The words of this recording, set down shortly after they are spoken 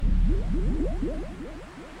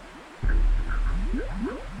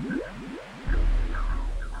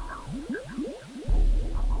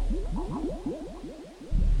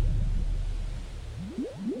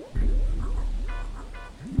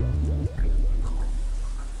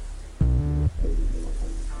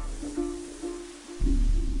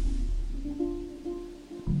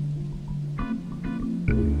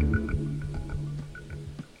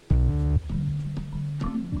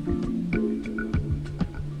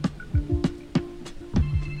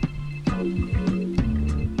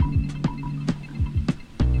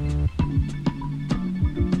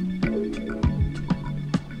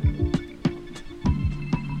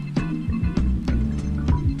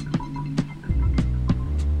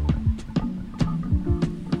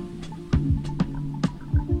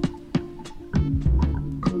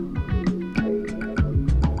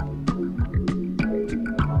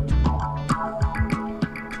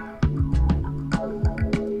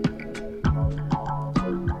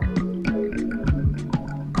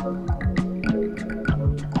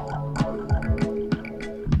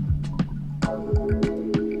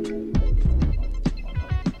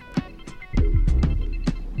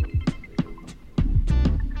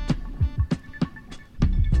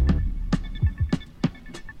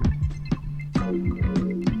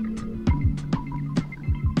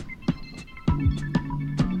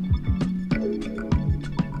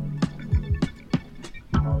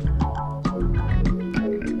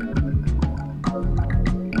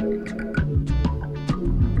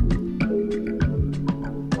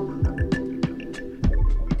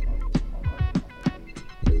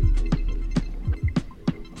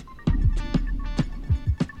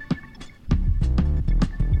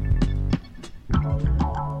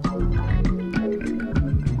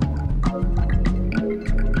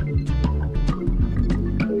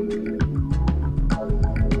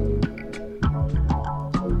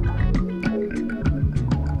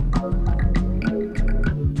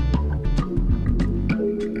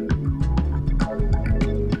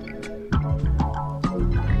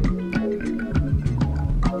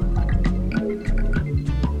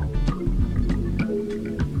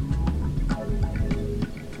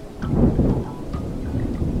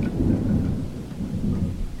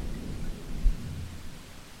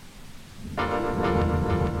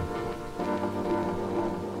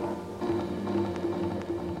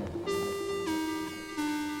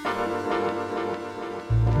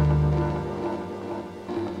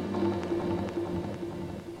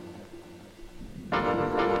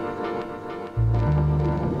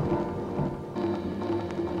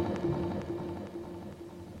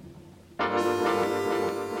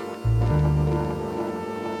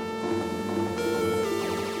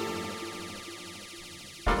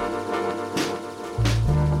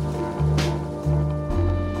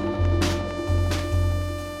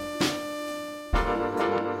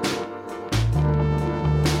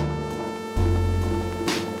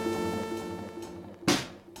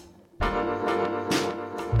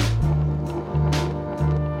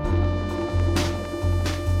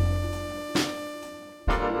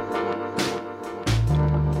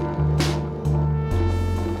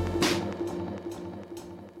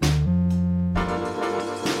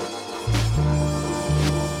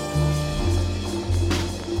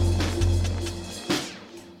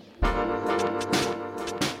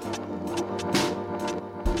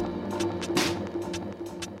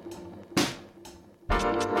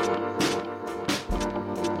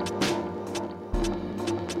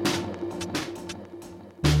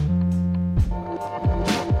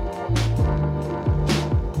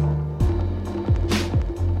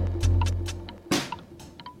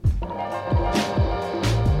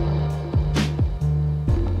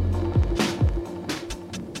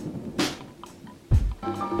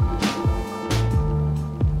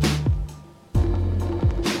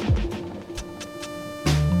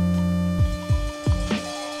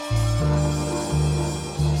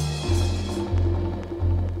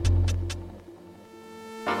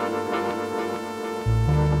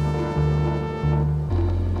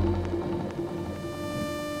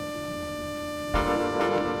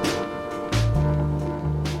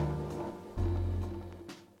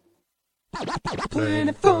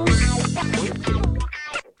Plentiful.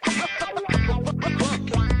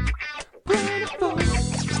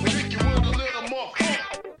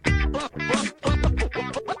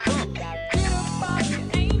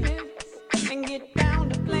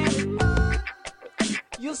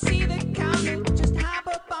 You'll see the comet, just hop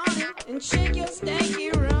up on it and shake your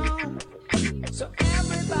stanky room. So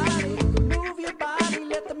everybody, move your body,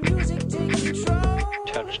 let the music take control.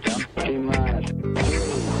 Touchdown.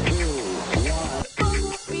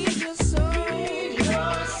 Feed your soul. Feed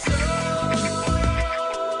your soul.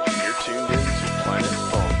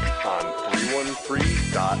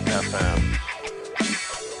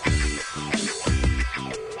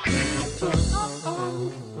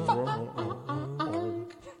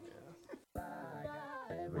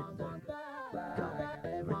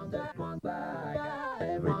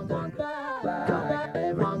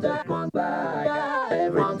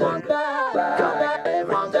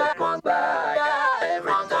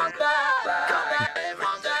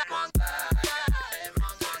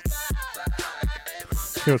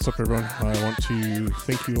 Hey, what's up, everyone? I want to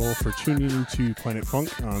thank you all for tuning in to Planet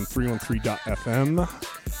Funk on 313.fm.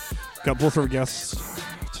 Got both our guests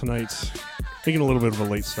tonight. Making a little bit of a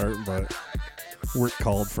late start, but work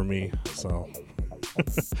called for me, so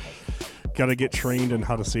got to get trained in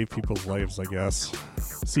how to save people's lives, I guess.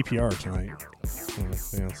 CPR tonight.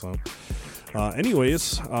 Yeah, so.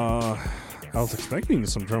 Anyways, I was expecting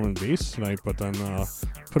some drum and bass tonight, but then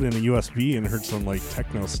put in a USB and heard some like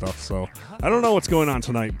techno stuff. So I don't know what's going on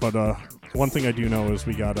tonight, but one thing I do know is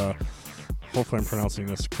we got hopefully I'm pronouncing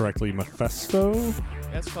this correctly, Mephisto. Yeah,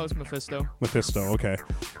 it's close, Mephisto. Mephisto, okay.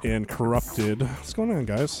 And Corrupted. What's going on,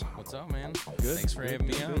 guys? What's up, man? Good. Thanks for having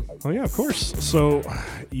me on. Oh yeah, of course. So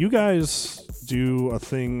you guys do a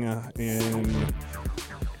thing in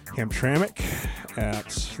Hamtramck at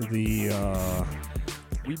the.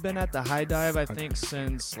 We've been at the High Dive, I think,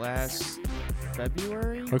 since last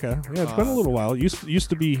February. Okay, yeah, it's been a little while. Used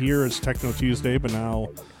to be here as Techno Tuesday, but now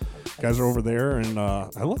guys are over there, and I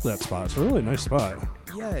love that spot. It's a really nice spot.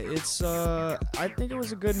 Yeah, it's. I think it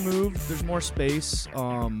was a good move. There's more space. It's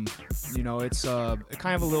kind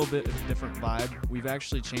of a little bit of a different vibe. We've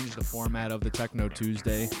actually changed the format of the Techno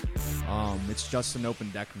Tuesday. It's just an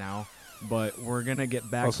open deck now, but we're gonna get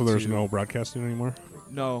back. Also, there's no broadcasting anymore.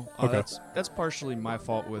 No, Okay. That's partially my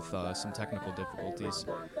fault with some technical difficulties.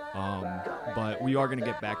 But we are going to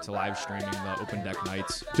get back to live streaming the open deck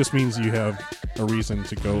nights. Just means you have a reason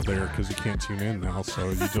to go there because you can't tune in now, so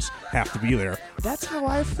you just have to be there. That's how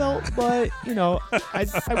I felt, but I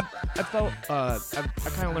felt I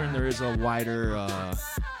kind of learned there is a wider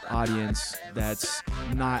audience that's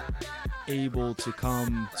not able to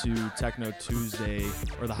come to Techno Tuesday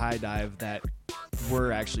or the High Dive that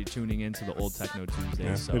we're actually tuning into the old Techno Tuesday.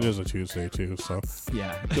 Yeah, so. it is a Tuesday too, so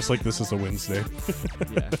Yeah. just like this is a Wednesday.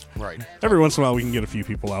 Yeah. Right. Every once in a while we can get a few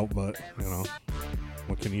people out, but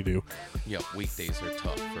what can you do? Yep, weekdays are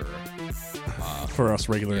tough For us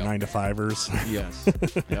regular Yeah. 9-to-5ers Yes.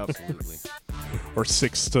 Yep. absolutely. or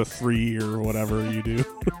 6 to 3 or whatever you do.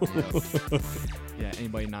 Yep. Yeah,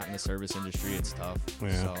 anybody not in the service industry, it's tough.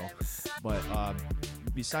 Yeah. So, but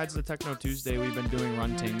besides the Techno Tuesday, we've been doing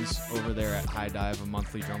runtings over there at High Dive, a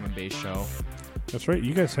monthly drum and bass show. That's right.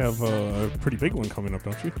 You guys have a pretty big one coming up,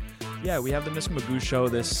 don't you? Yeah, we have the Miss Magoo show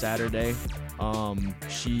this Saturday.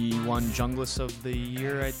 She won Junglist of the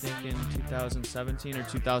Year, I think, in 2017 or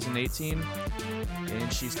 2018.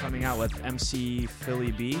 And she's coming out with MC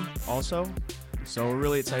Philly B also. So we're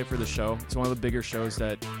really excited for the show. It's one of the bigger shows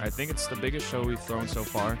that I think it's the biggest show we've thrown so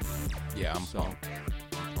far. Yeah, I'm So- pumped.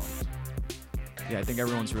 Yeah, I think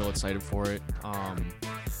everyone's real excited for it.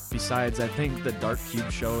 Besides, I think the Dark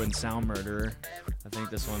Cube show and Sound Murderer, I think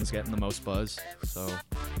this one's getting the most buzz. So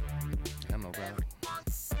I know that.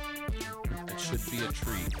 It should be a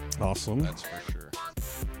treat, Awesome. that's for sure.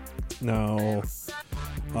 Now,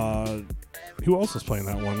 who else is playing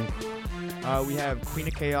that one? we have Queen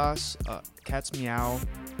of Chaos, Cat's Meow,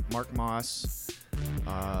 Mark Moss,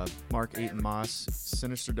 Mark Aiton Moss,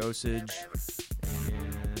 Sinister Dosage,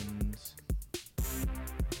 and I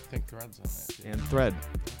think Thread's on that. too. Thread.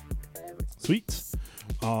 Sweet.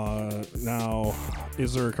 Now,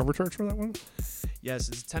 is there a cover charge for that one? Yes,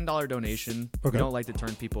 it's a $10 donation. Okay. We don't like to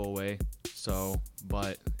turn people away,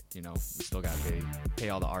 but we still got to pay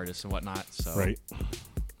all the artists and whatnot. So Right.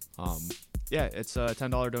 Yeah, it's a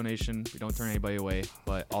 $10 donation. We don't turn anybody away,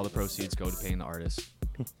 but all the proceeds go to paying the artists.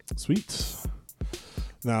 Sweet.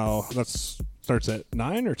 Now, that starts at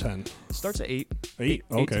 9 or 10? It starts at 8. 8?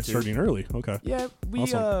 to Okay, 2. starting early. Okay. Yeah, we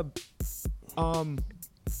Awesome. I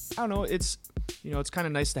don't know. It's it's kind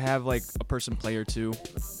of nice to have like a person play or two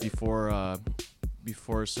before a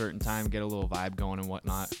certain time, get a little vibe going and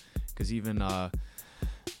whatnot. Because even what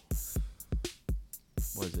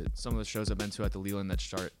is it? Some of the shows I've been to at the Leland that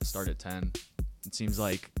start at 10. It seems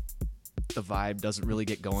like the vibe doesn't really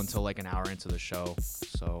get going until like an hour into the show.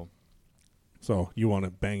 So you want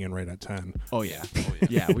to bang in right at 10. Oh yeah.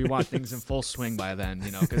 Yeah, we want things in full swing by then,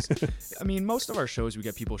 because I mean, most of our shows we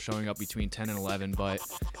get people showing up between 10 and 11, but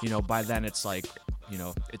by then it's like,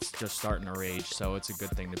 it's just starting to rage, so it's a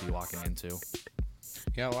good thing to be walking into.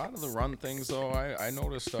 Yeah, a lot of the run things, though, I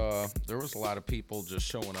noticed there was a lot of people just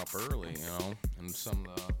showing up early, in some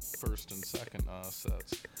of the first and second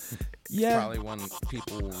sets. Yeah. Probably when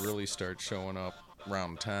people really start showing up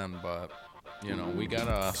around 10, but, we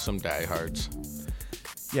got some diehards.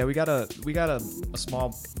 Yeah, we got a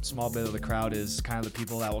small bit of the crowd is kind of the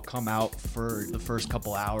people that will come out for the first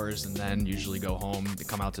couple hours and then usually go home. They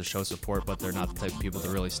come out to show support, but they're not the type of people to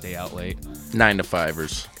really stay out late.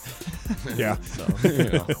 9-to-5ers. Yeah. So,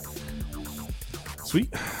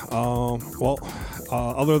 Sweet.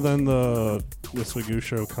 Other than the Miss Magoo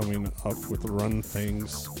show coming up with the Run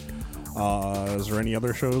Things. Is there any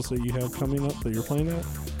other shows that you have coming up that you're playing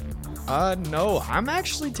at? No, I'm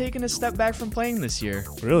actually taking a step back from playing this year.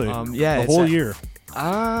 Really? Yeah, the it's whole year.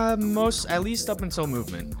 At least up until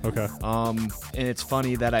Movement. Okay. And it's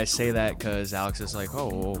funny that I say that because Alex is like,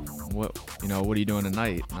 "Oh, well, what are you doing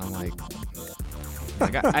tonight?" And I'm like,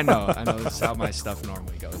 I know this is how my stuff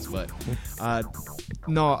normally goes, but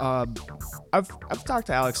no. I've talked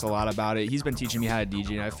to Alex a lot about it. He's been teaching me how to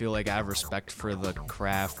DJ, and I feel like I have respect for the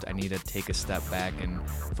craft. I need to take a step back and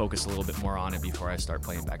focus a little bit more on it before I start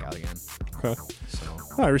playing back out again. Okay. So.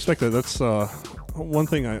 I respect that. That's one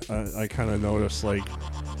thing I kind of noticed, like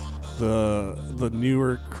the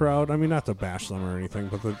newer crowd. I mean, not to bash them or anything,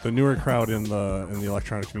 but the newer crowd in the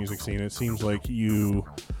electronic music scene. It seems like you.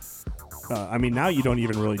 I mean, now you don't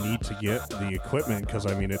even really need to get the equipment because,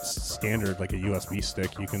 I mean, it's standard, like a USB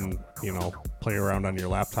stick. You can, play around on your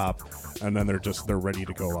laptop, and then they're ready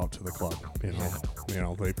to go out to the club.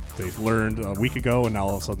 They learned a week ago, and now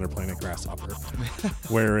all of a sudden they're playing at Grasshopper.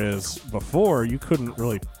 Whereas before, you couldn't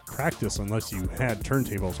really practice unless you had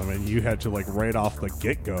turntables. I mean, you had to, like, right off the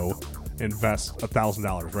get-go, invest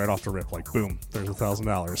 $1,000 right off the rip. Like, boom, there's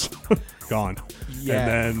 $1,000 gone. Yeah.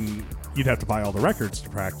 And then you'd have to buy all the records to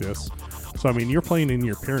practice. So, I mean, you're playing in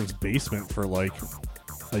your parents' basement for like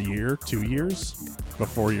a year, 2 years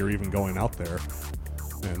before you're even going out there.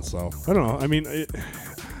 And so, I don't know. I mean,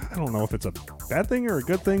 I don't know if it's a bad thing or a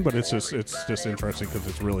good thing, but it's just interesting because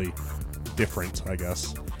it's really different, I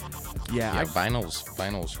guess. Yeah,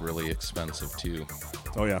 vinyl's really expensive too.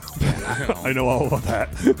 Oh yeah, I know all about that.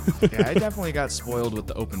 Yeah, I definitely got spoiled with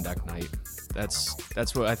the open deck night. That's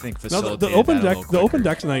what I think facilitated the open that a deck. little The open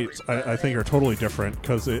quicker. deck nights, I think, are totally different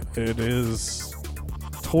because it is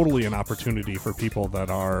totally an opportunity for people that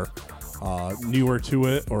are newer to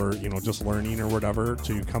it, or just learning or whatever,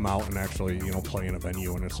 to come out and actually play in a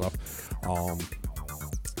venue and stuff.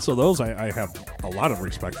 So those I have a lot of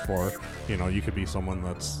respect for. You could be someone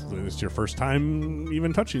it's your first time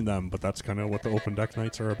even touching them, but that's kind of what the open deck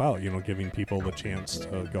nights are about. Giving people the chance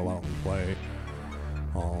to go out and play.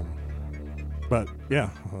 But yeah.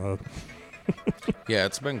 Yeah,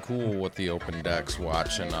 it's been cool with the open decks,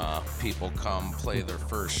 watching people come play their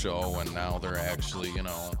first show, and now they're actually,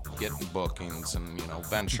 getting bookings and,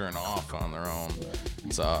 venturing off on their own.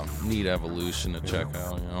 It's a neat evolution to check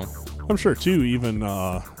out, I'm sure, too, even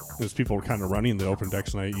as people are kind of running the open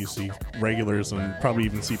decks night, you see regulars and probably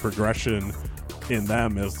even see progression in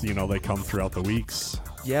them as, they come throughout the weeks.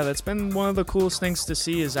 Yeah, that's been one of the coolest things to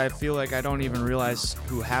see. Is I feel like I don't even realize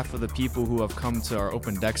who half of the people who have come to our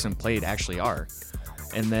open decks and played actually are.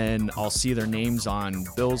 And then I'll see their names on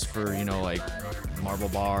bills for, like Marble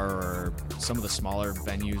Bar or some of the smaller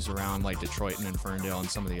venues around like Detroit and Ferndale and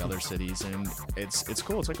some of the other cities. And it's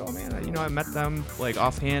cool. It's like, oh man, I met them like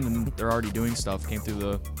offhand and they're already doing stuff. Came through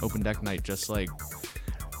the open deck night, just like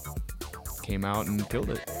came out and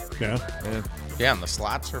killed it. Yeah. Yeah, and the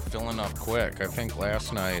slots are filling up quick. I think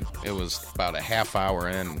last night it was about a half hour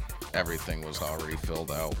in, everything was already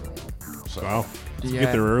filled out. So, Wow. You Yeah.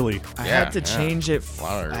 get there early. I Yeah, had to yeah. change it. A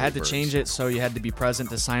lot of I had to early change birds. it so you had to be present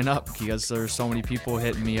to sign up because there's so many people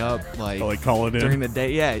hitting me up Like call it in. during the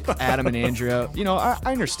day. Yeah, Adam and Andrea. I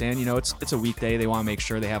understand. It's a weekday. They want to make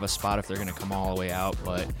sure they have a spot if they're going to come all the way out.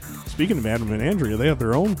 But Speaking of Adam and Andrea, they have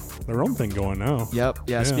their own thing going now. yep,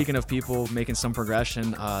 yeah. Yeah. Speaking of people making some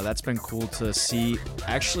progression, that's been cool to see.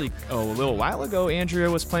 Actually, a little while ago, Andrea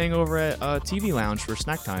was playing over at TV Lounge for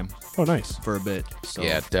snack time Oh, nice. for a bit. So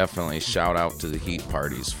yeah, definitely shout out to the heat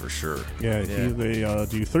parties for sure. Yeah, Yeah. they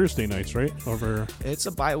do Thursday nights, right? Over. it's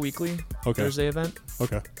a bi-weekly Okay. Thursday event.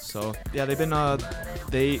 Okay. So yeah, they've been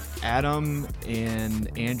Adam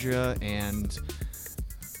and Andrea and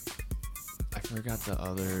I forgot the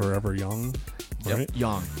other Forever Young. Yep. Right?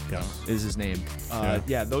 Young Yeah. is his name. Yeah.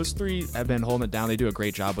 Yeah, those three have been holding it down. They do a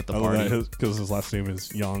great job with the Oh, party. because his last name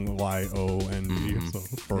is Young, Y-O-N-G, so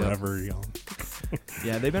Forever Young.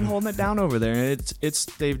 Yeah, they've been holding it down over there. It's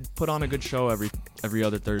they put on a good show every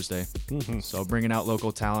other Thursday. Mhm. So bringing out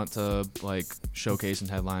local talent to like showcase and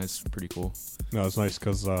headlines, pretty cool. No, it's nice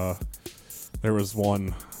because there was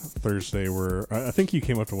one Thursday where I think you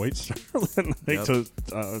came up to White Star that night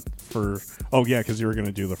because you were going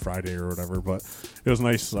to do the Friday or whatever. But it was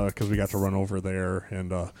nice because we got to run over there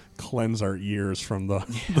and cleanse our ears from the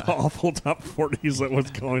awful top 40s that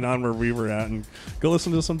was going on where we were at, and go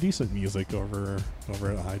listen to some decent music over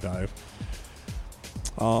at High Dive.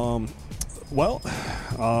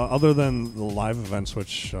 Other than the live events,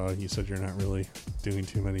 which you said you're not really doing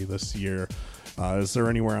too many this year, is there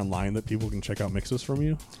anywhere online that people can check out mixes from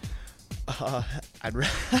you?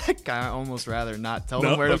 I'd almost rather not tell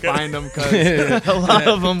No? them where Okay. to find them because a lot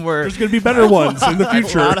of them were. There's going to be better ones in the A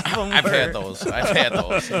future. lot of them I've were- had those. I've had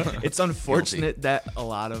those. It's unfortunate that a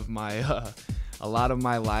lot of my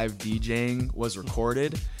live DJing was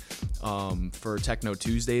recorded for Techno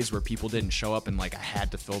Tuesdays where people didn't show up and like I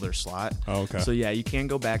had to fill their slot. Oh, okay. So yeah, you can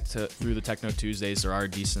go back through the Techno Tuesdays. There are a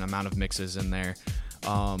decent amount of mixes in there.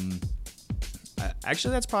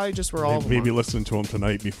 Actually, that's probably just where all of them Maybe are. listen to them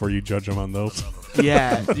tonight before you judge them on those.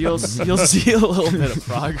 Yeah, you'll see a little bit of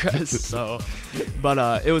progress. So,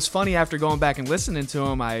 but it was funny after going back and listening to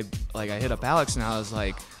him. I hit up Alex and I was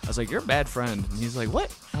like, you're a bad friend. And he's like,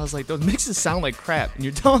 what? I was like, those mixes sound like crap. And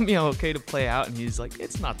you're telling me I'm okay to play out. And he's like,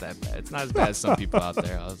 it's not that bad. It's not as bad as some people out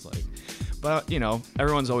there. I was like, but you know,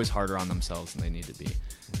 everyone's always harder on themselves than they need to be.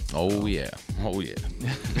 Oh yeah.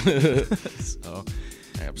 So.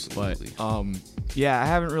 Absolutely. But yeah, I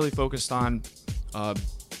haven't really focused on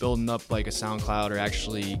building up like a SoundCloud or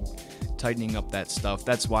actually tightening up that stuff.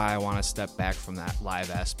 That's why I want to step back from that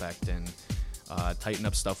live aspect and tighten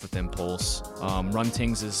up stuff with Impulse.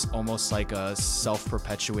 Runtings is almost like a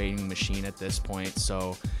self-perpetuating machine at this point,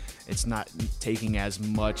 so it's not taking as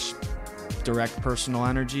much direct personal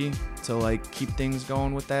energy to like keep things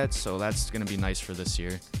going with that. So that's gonna be nice for this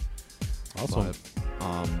year. Awesome.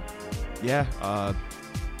 But, yeah.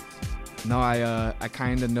 No, I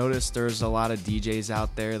kind of noticed there's a lot of DJs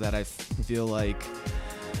out there that I feel like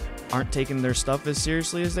aren't taking their stuff as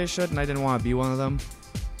seriously as they should, and I didn't want to be one of them.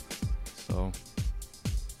 So,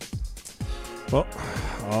 Well,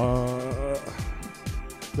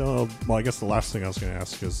 no. Well, I guess the last thing I was going to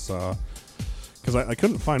ask is because I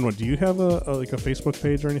couldn't find one. Do you have a Facebook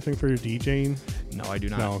page or anything for your DJing? no, I do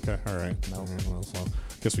not. No. Okay. All right. No. All right, well, so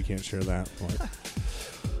I guess we can't share that. But,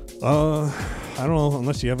 I don't know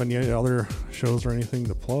unless you have any other shows or anything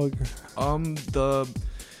to plug.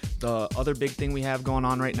 The other big thing we have going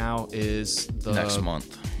on right now is the Next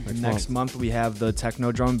month. Next month we have the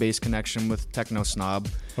Techno Drum Bass Connection with Techno Snob,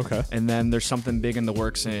 Okay. and then there's something big in the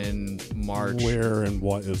works in March. Where and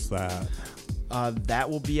what is that?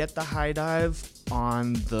 That will be at the High Dive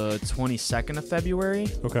on the 22nd of February,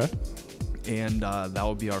 Okay. and that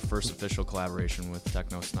will be our first official collaboration with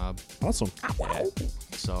Techno Snob. Awesome. Yeah.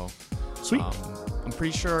 So Sweet. I'm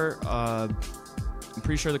pretty sure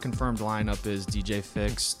the confirmed lineup is DJ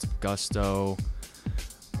Fixed, Gusto,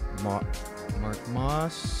 Mark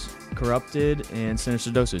Moss, Corrupted, and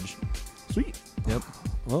Sinister Dosage. Sweet. Yep.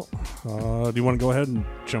 Well, do you want to go ahead and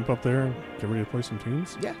jump up there and get ready to play some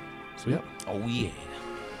tunes? Yeah. Sweet. Yep. Oh yeah.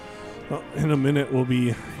 Well, in a minute, we'll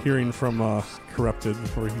be hearing from Corrupted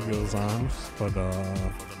before he goes on. But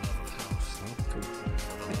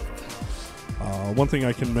one thing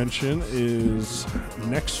I can mention is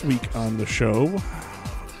next week on the show,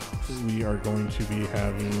 we are going to be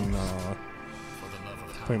having.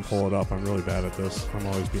 If I can pull it up, I'm really bad at this. I'm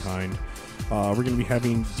always behind. We're going to be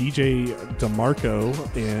having DJ DeMarco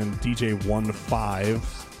and DJ 1-5,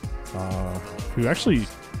 who actually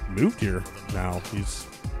moved here now. He's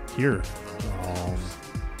here.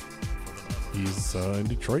 He's in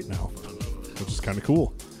Detroit now, which is kind of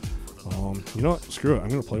cool. You know what? Screw it. I'm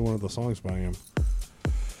going to play one of the songs by him.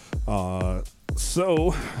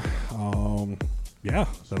 Yeah,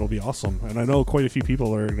 that'll be awesome. And I know quite a few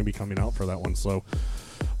people are going to be coming out for that one. So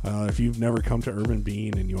if you've never come to Urban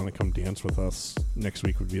Bean and you want to come dance with us, next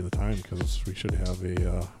week would be the time because we should have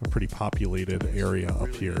a pretty populated area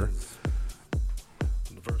up here.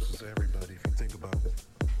 The verses everybody, if you think about it.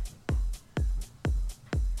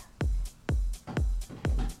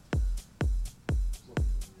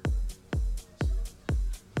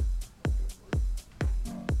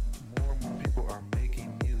 More and more people are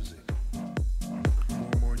making music. More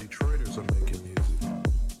and more Detroiters are making music.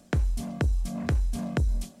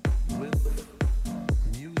 With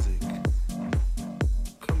music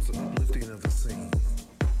comes the uplifting of the scene.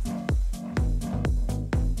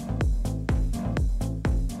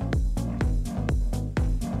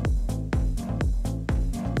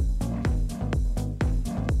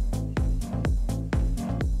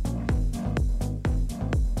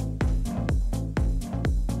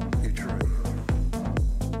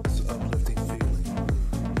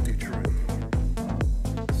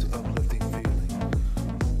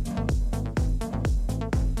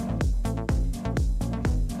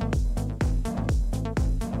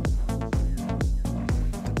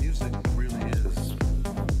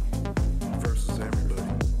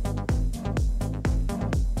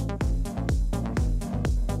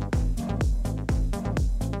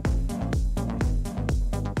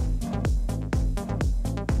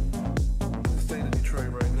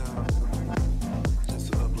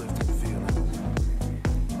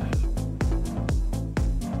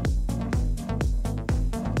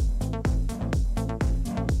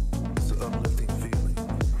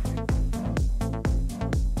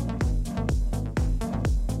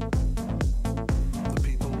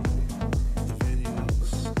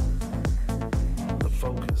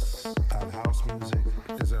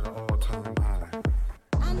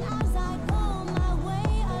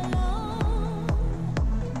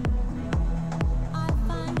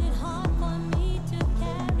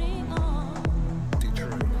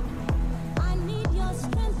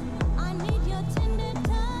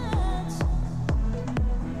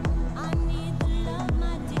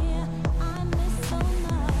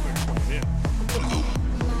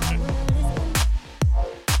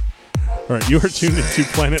 All right, you are tuned into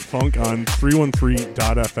Planet Funk on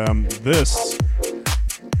 313.fm. This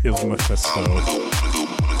is Mephisto.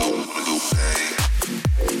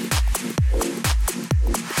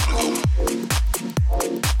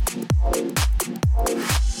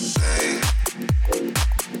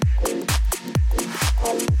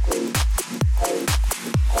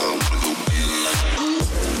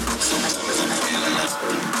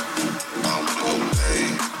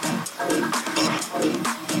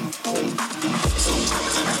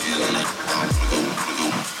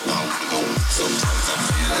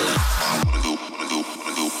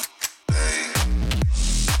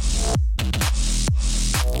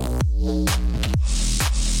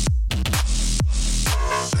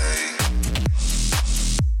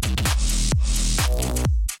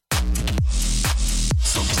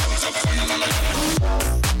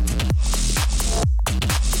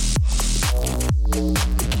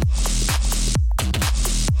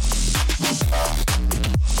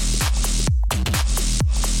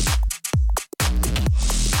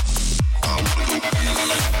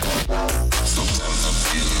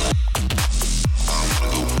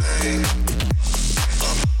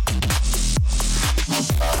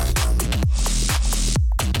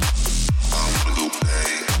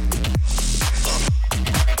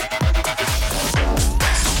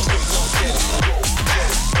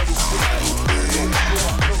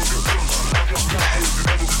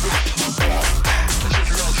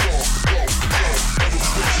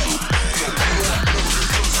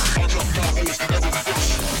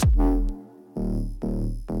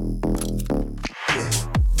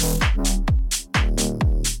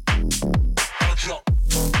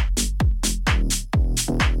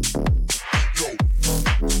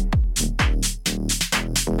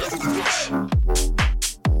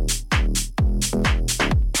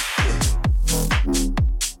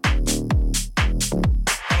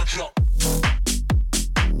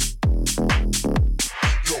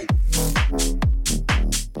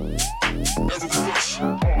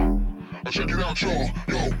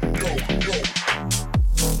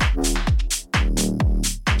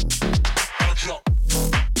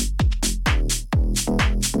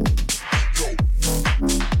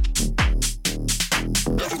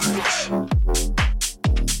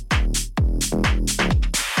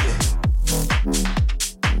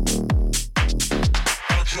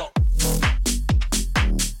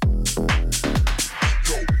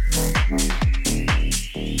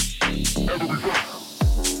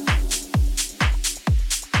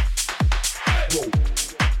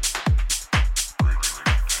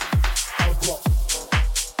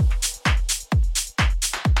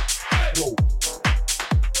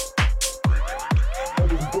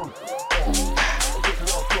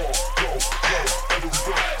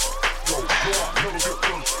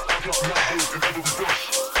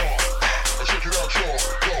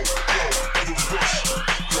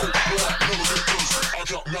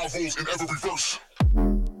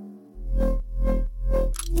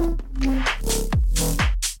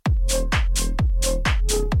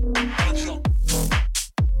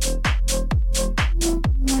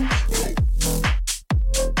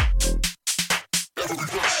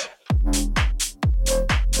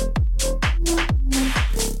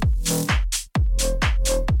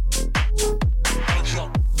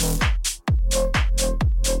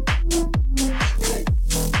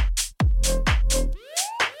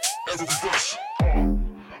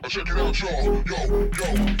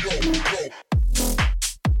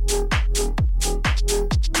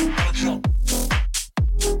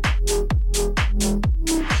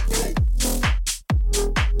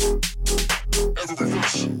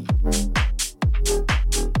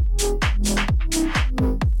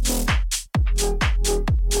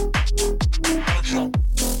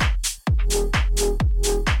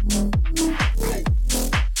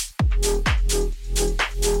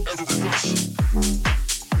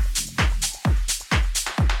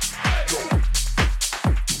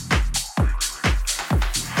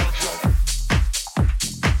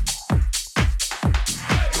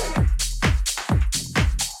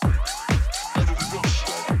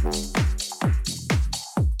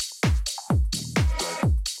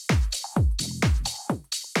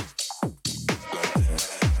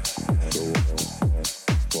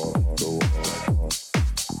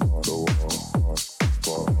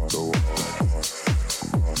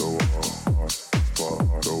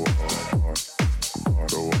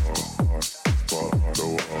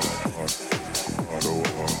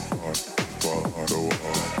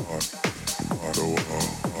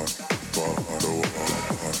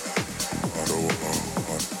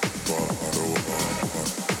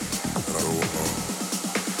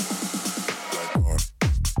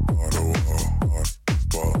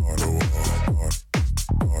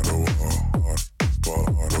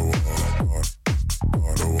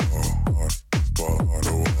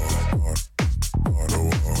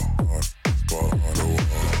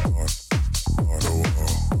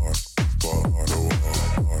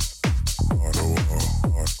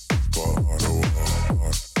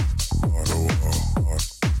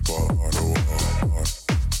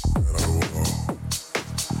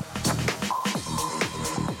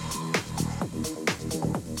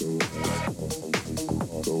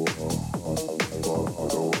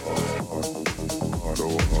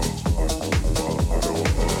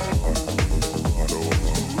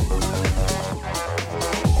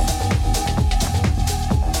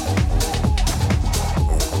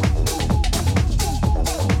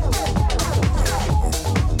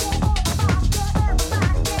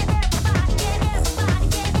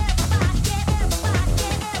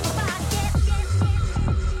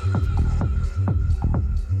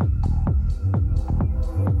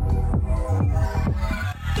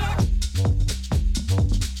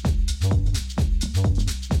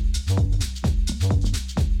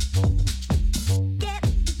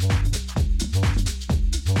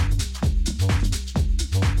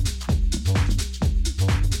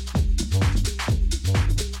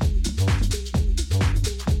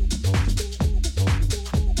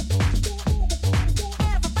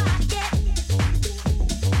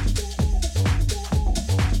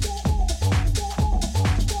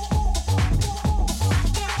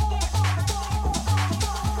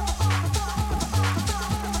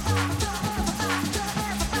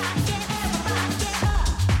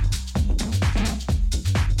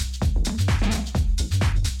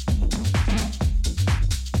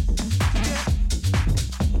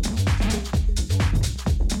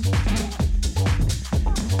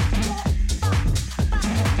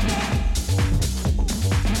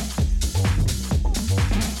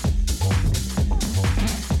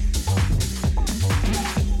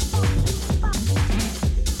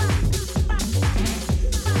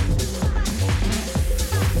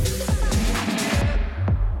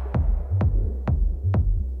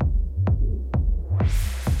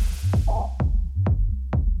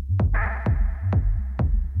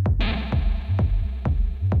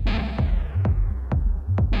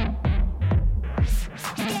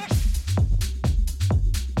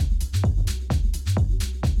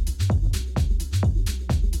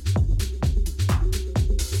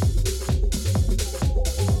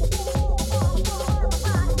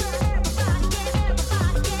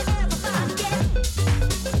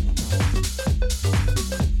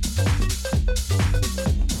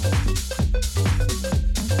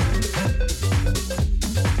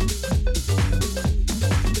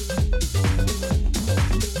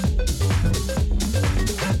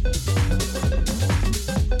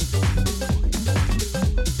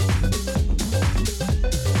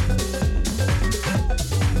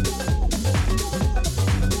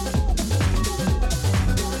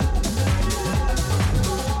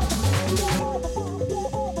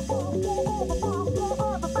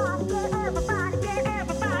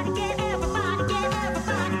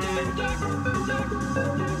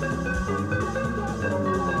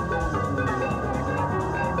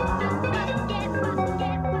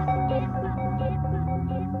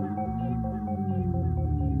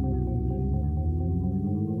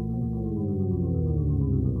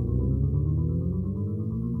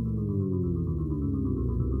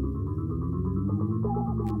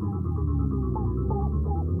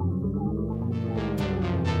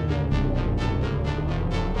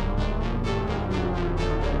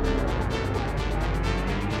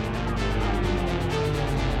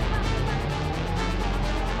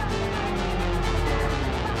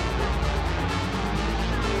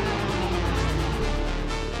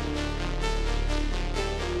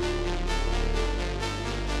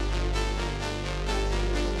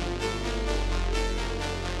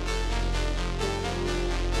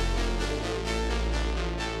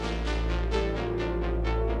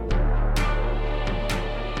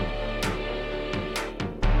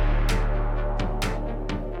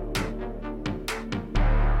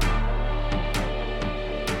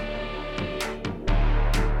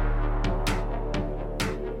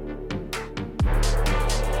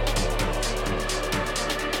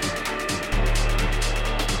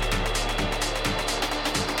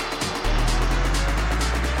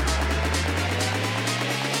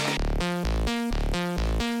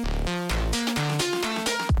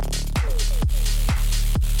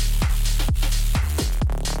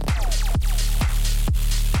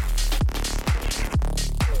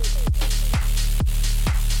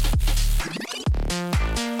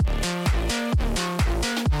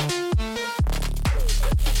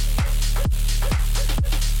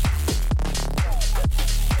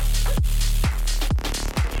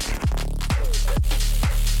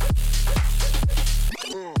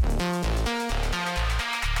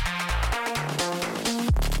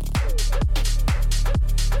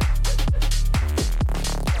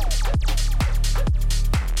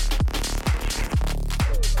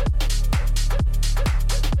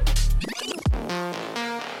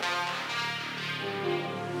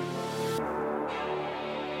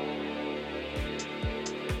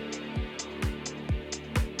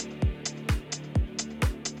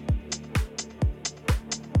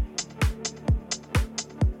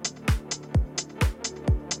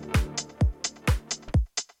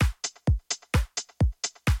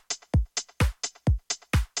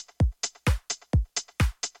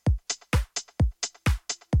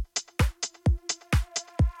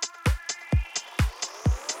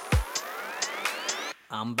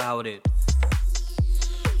 I'm bout it.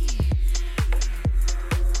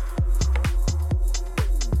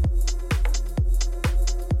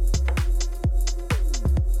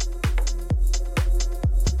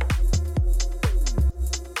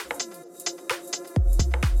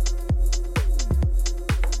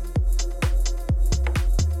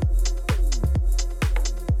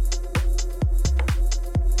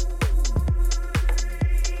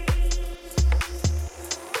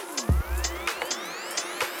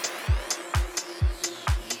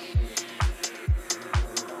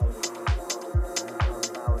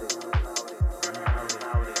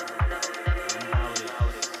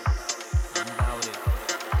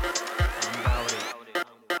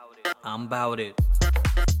 I'm bout it.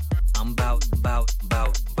 I'm bout it.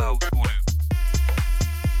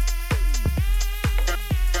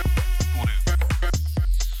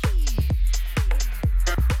 I'm bout it.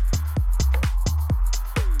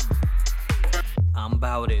 I'm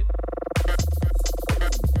bout it.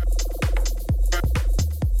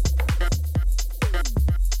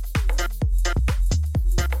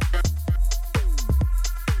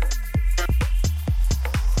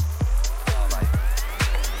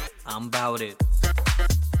 I'm bout it.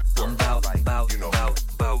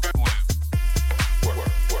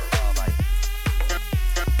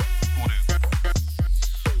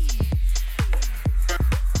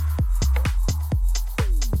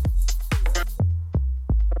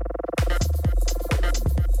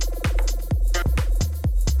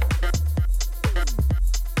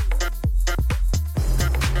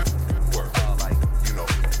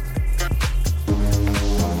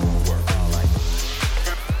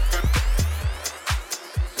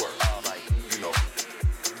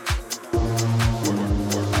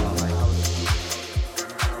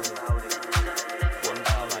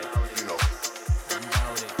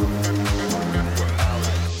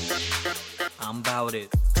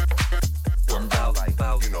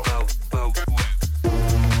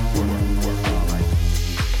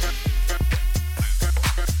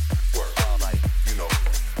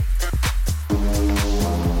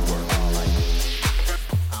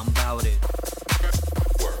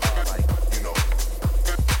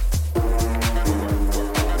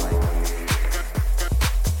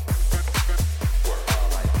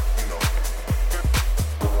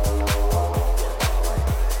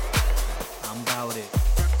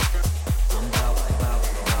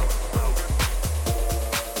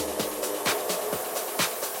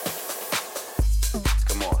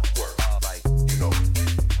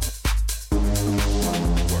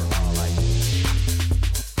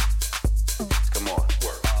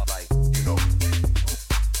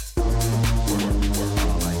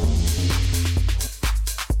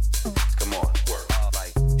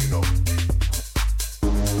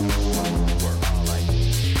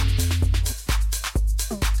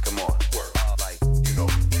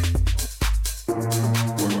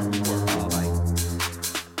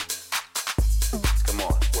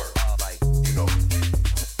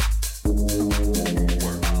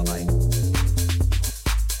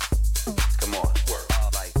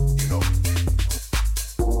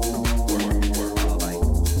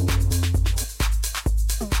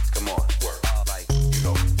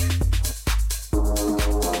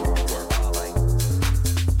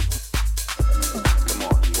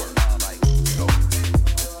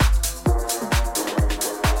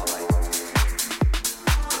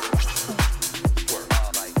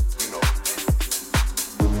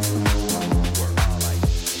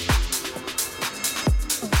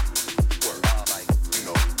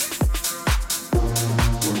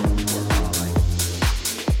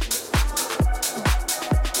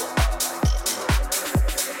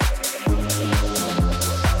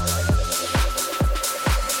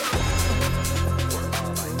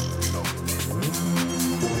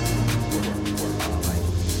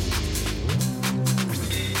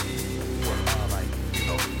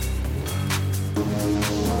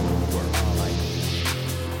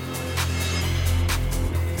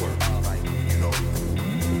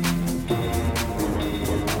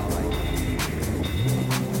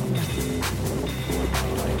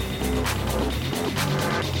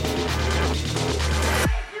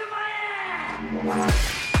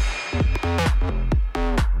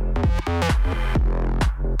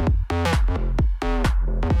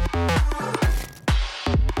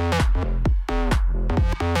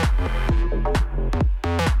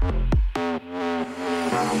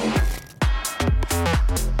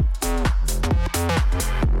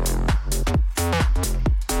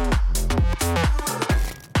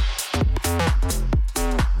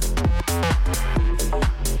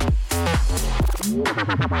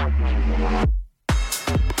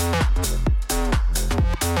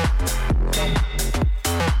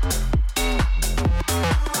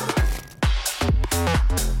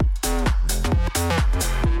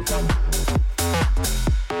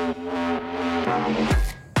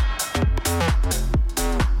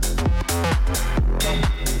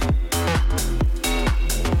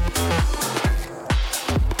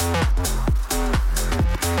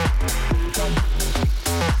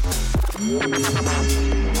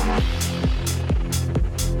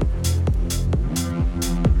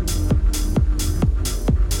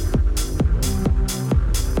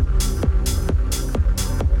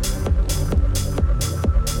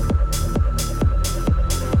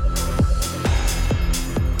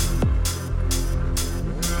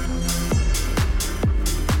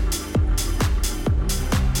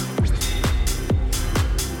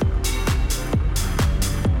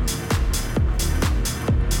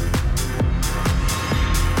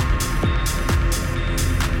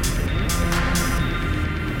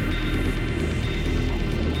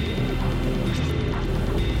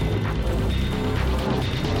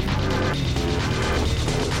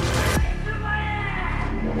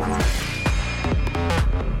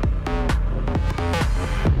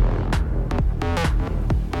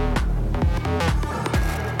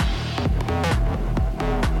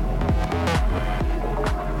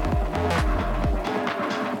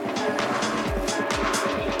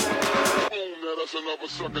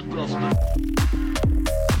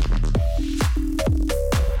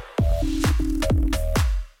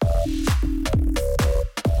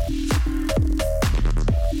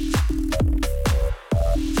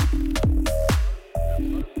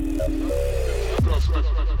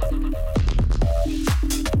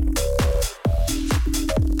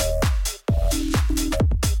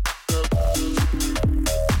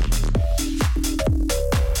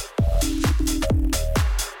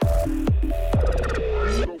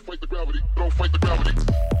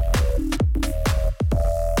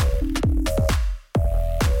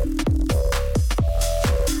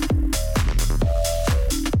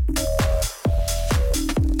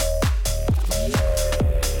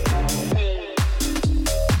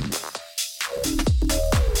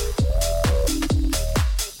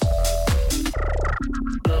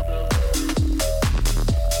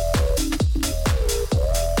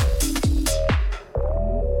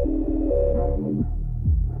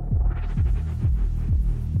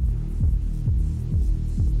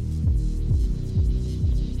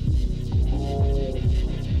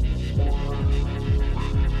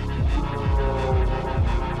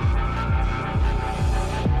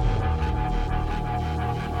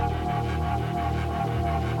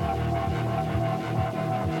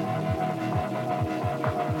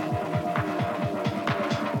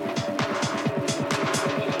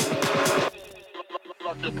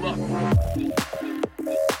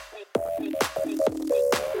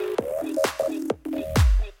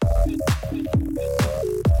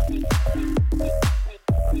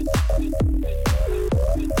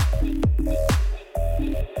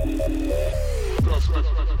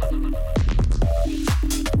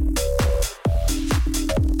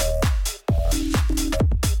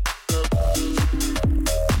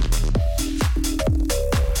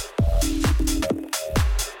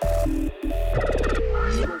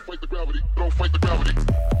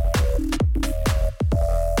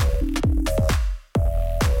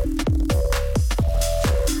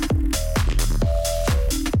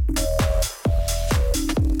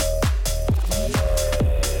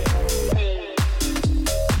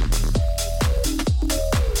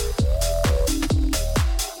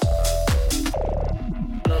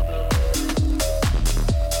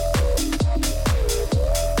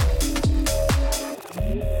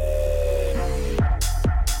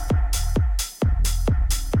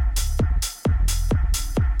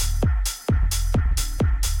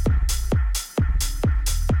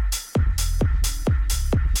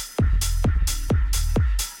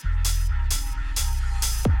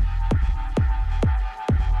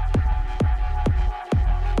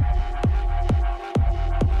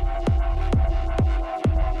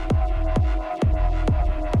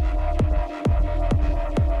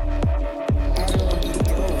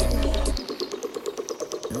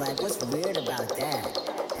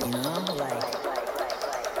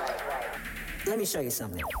 show you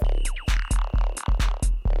something.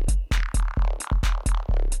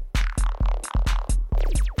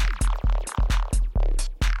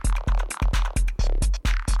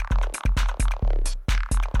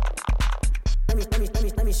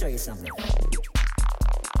 Let me show you something.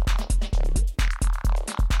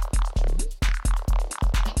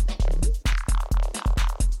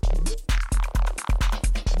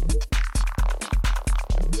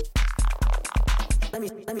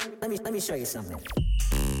 Let me show you something.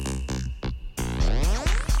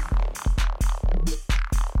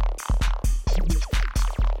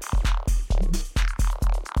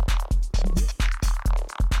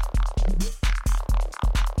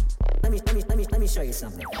 Let me show you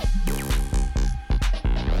something.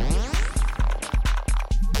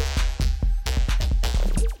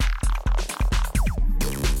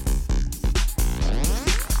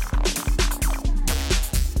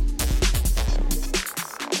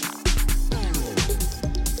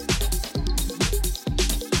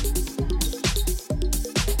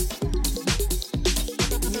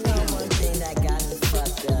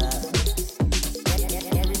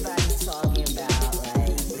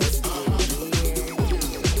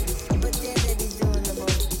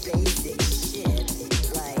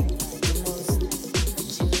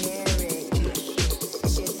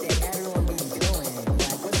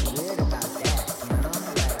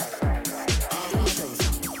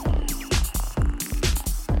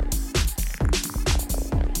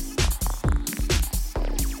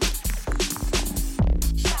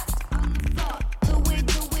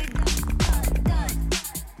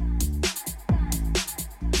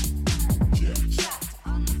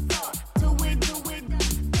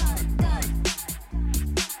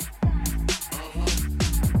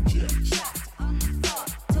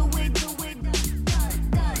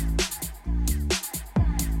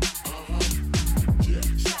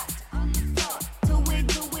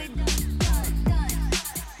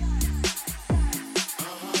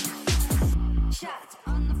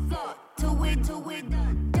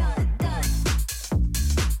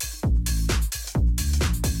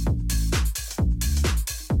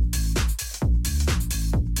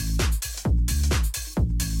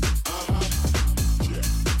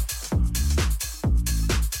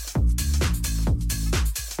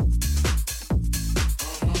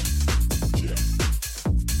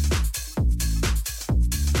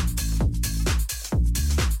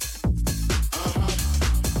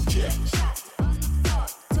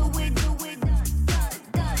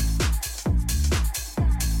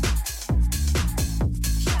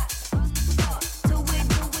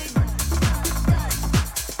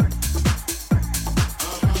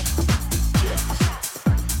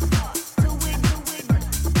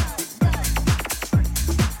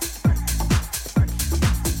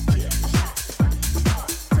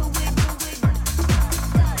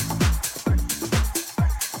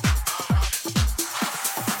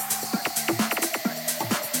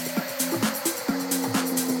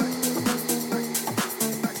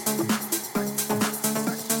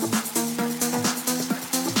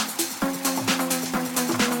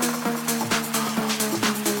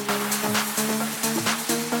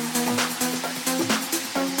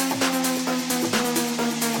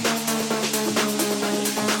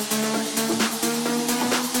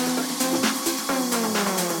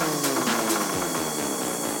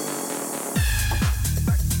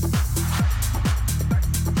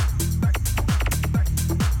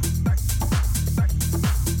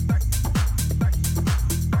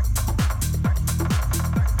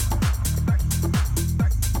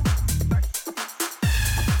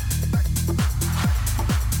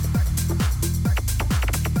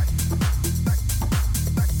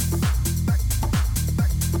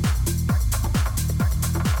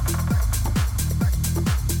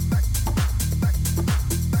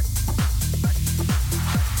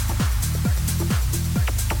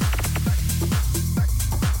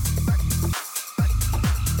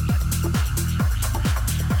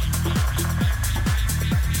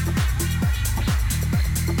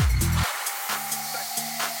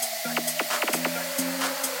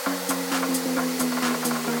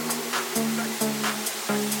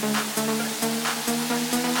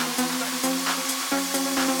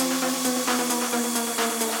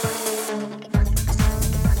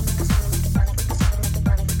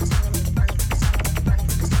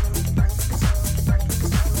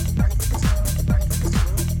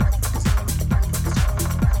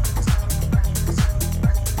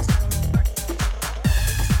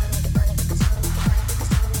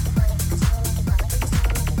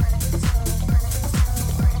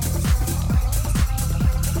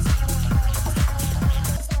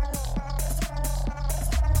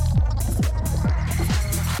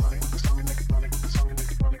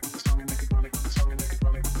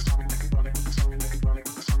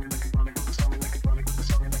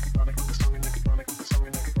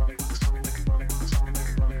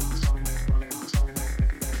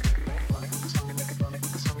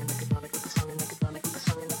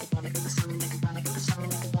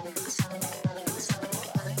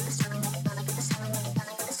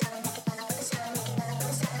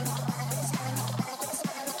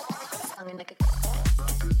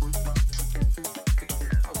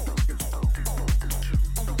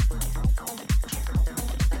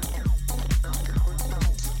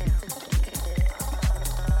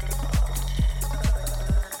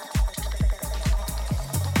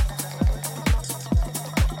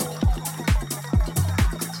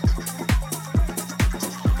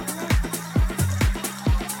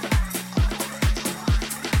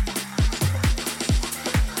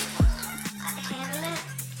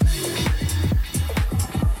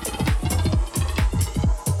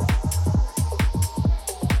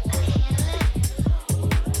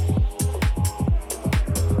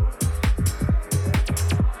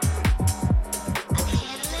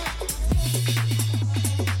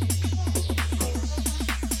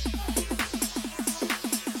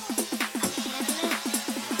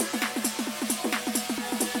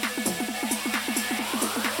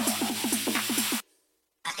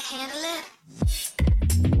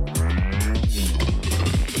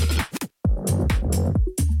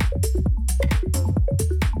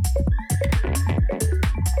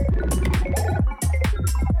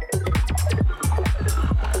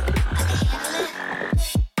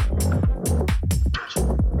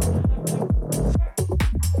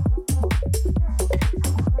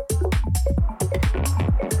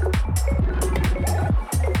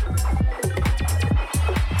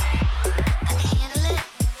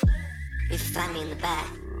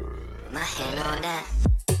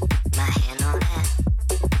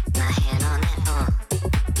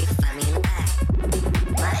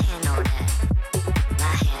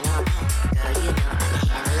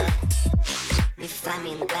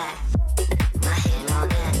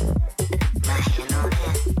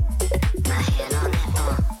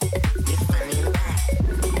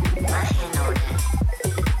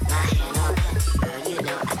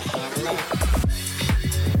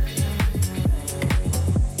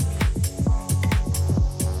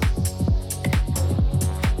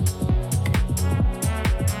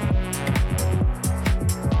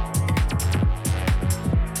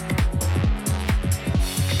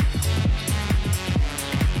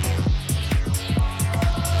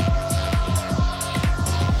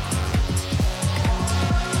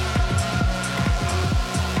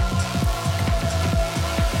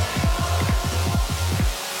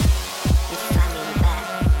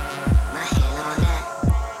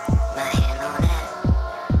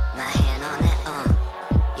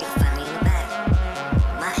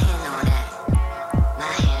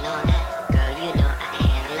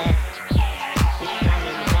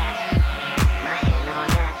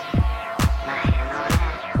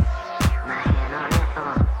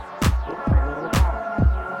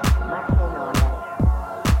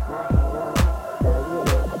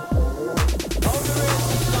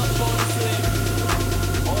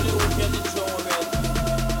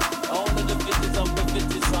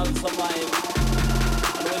 survive.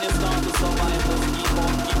 And when you start to survive, just keep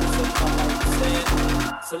on, keep yourself alive. Say it.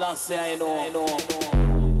 So last say I know.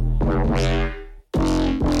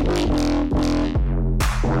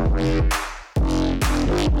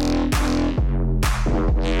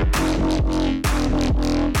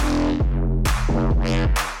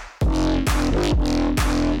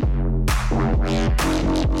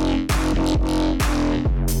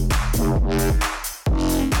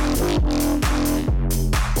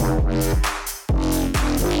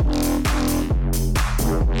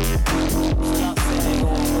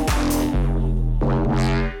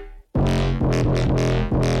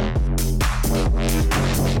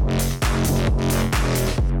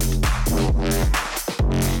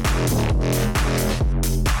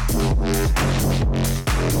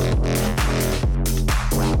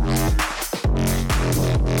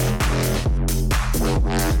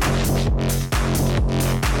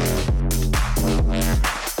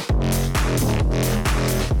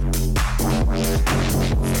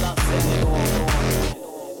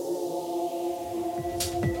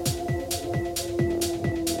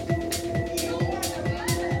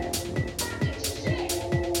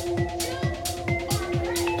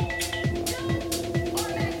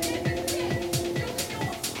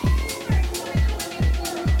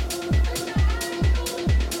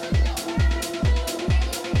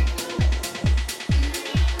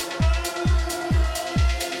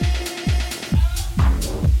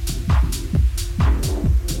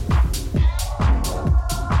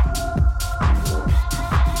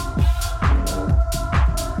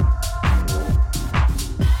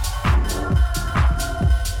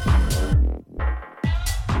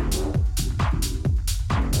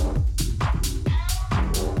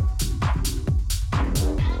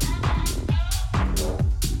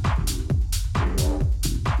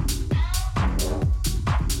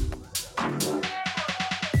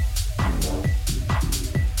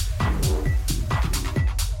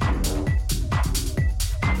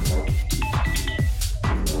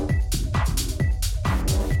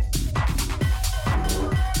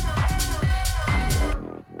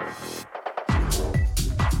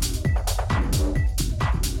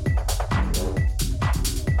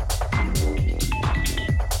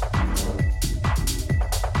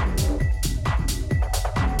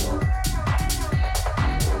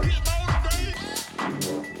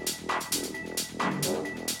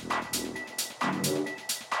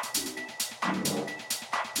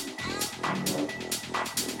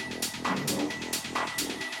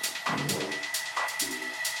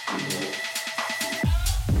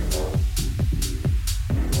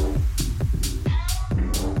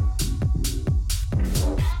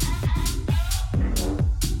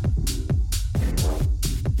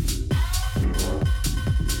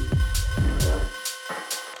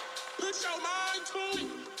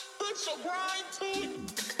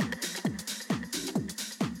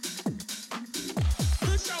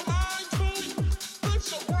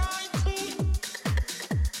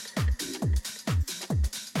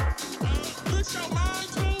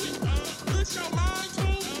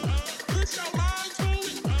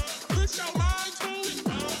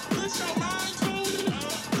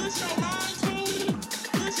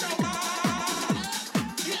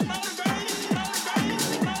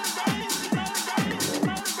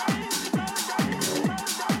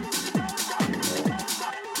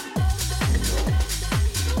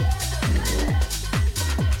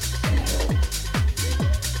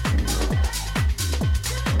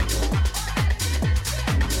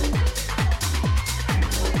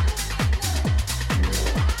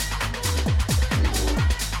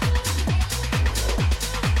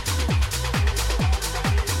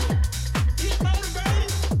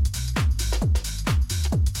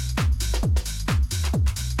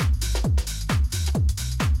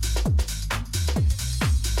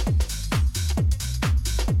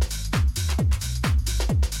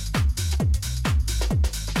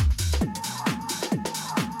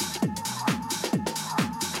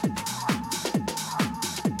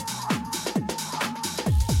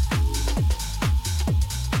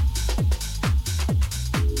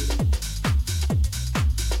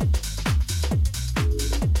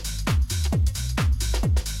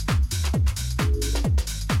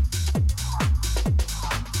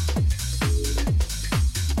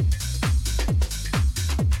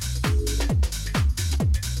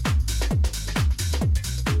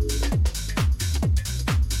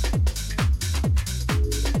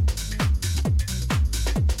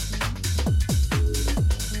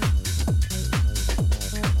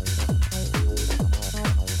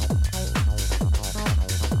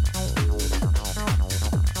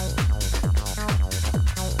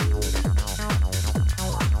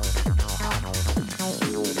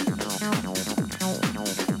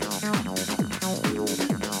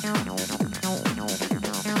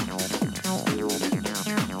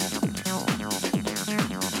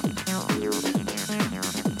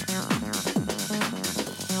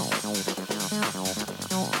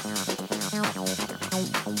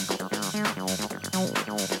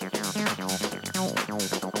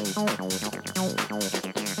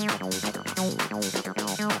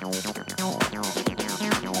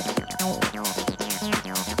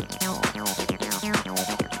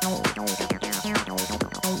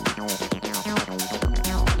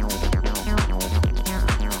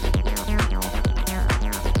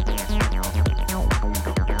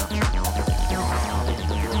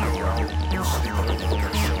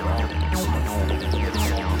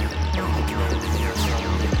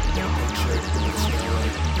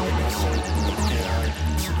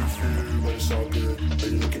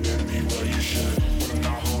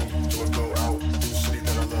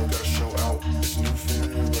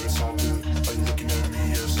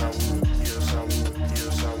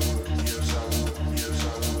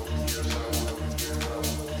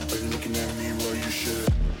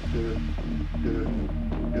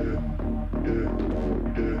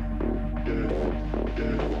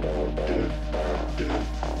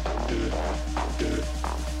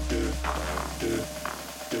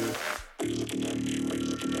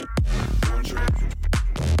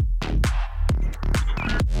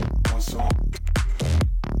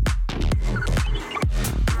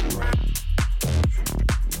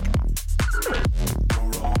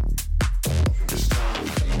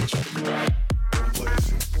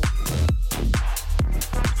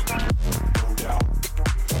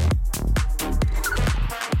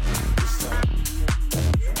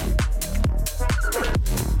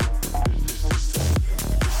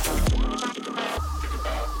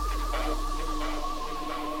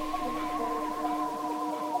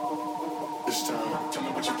 This time, tell me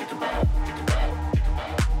what you think about. Think about.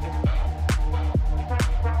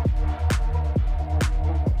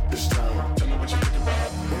 This time, tell me what you think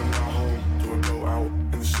about. When I'm not home, do I go out?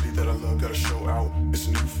 In the city that I love, gotta show out. It's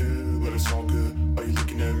a new feel, but it's all good. Are you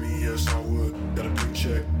looking at me? Yes, I would. Got a pink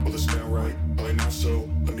check, will it stand right? Probably not so,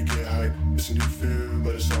 let me get hype. It's a new feel,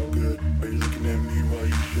 but it's all good. Are you looking at me? Well,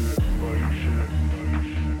 you should. Well, you should.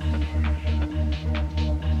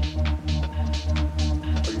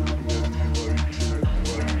 Are you looking at me? Well, you should.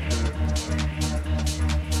 Well, you should.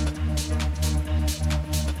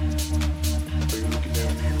 Are you looking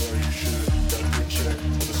at me? Well, you should. Got a pink check,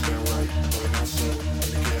 will it stand right? Probably not so, let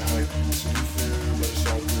me get hype. It's a new feel, but it's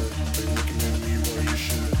all good. Are you looking at me? Well, you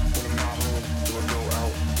should. When I'm not home, do I go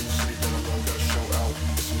out? In the city that I love, gotta show out.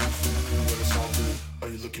 It's a new feel, but it's all good. Are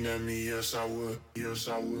you looking at me? Yes, I would. Yes,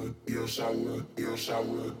 I would. Yes, I would. Yes, I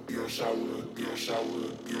would. Yes, I would. Yes, I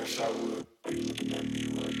would. Yes, I would. Are you looking at me?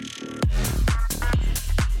 Well, you should.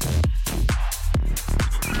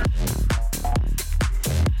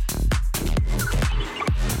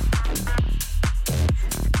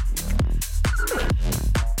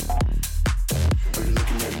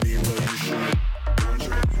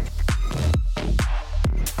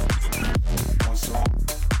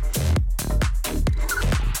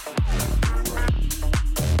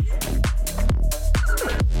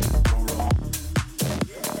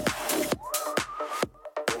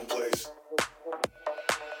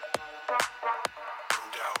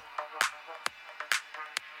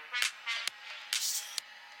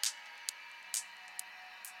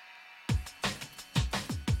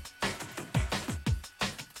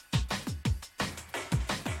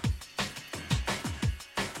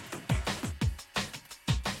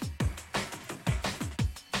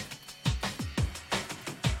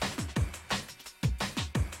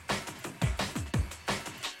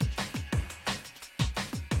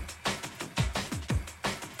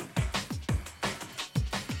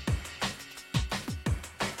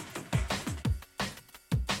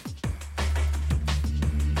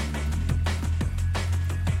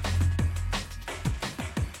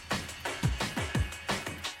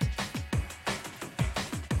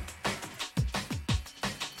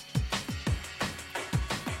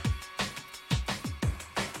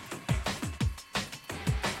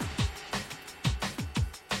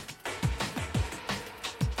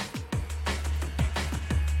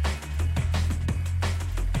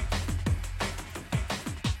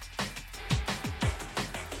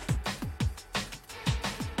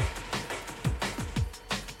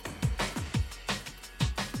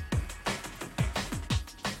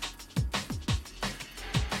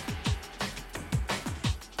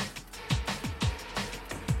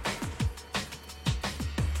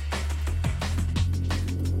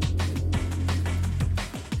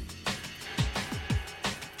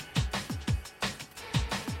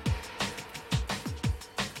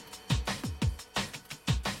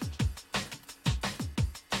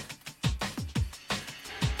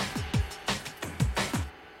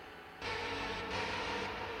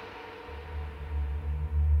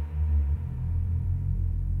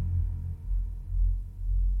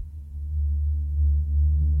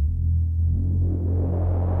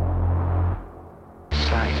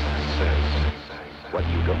 What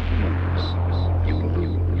you don't use, you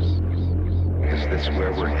lose. Is this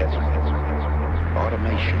where we're headed?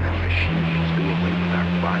 Automation and machines do away with our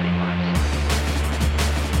bodies.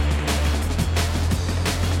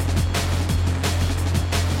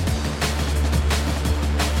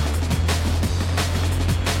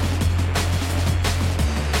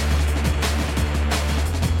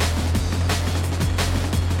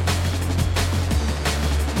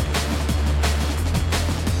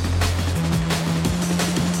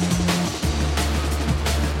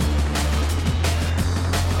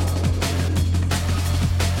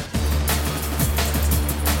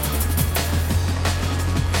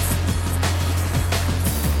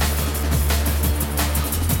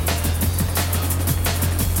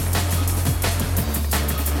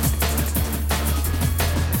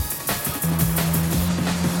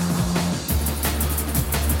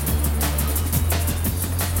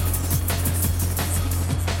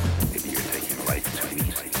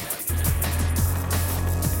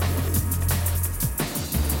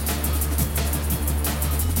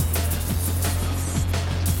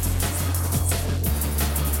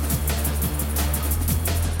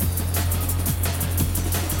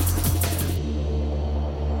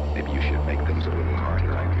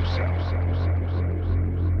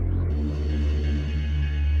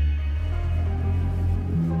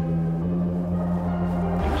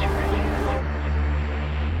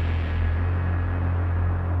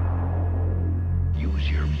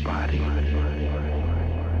 Use your body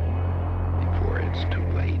before it's too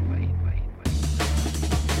late.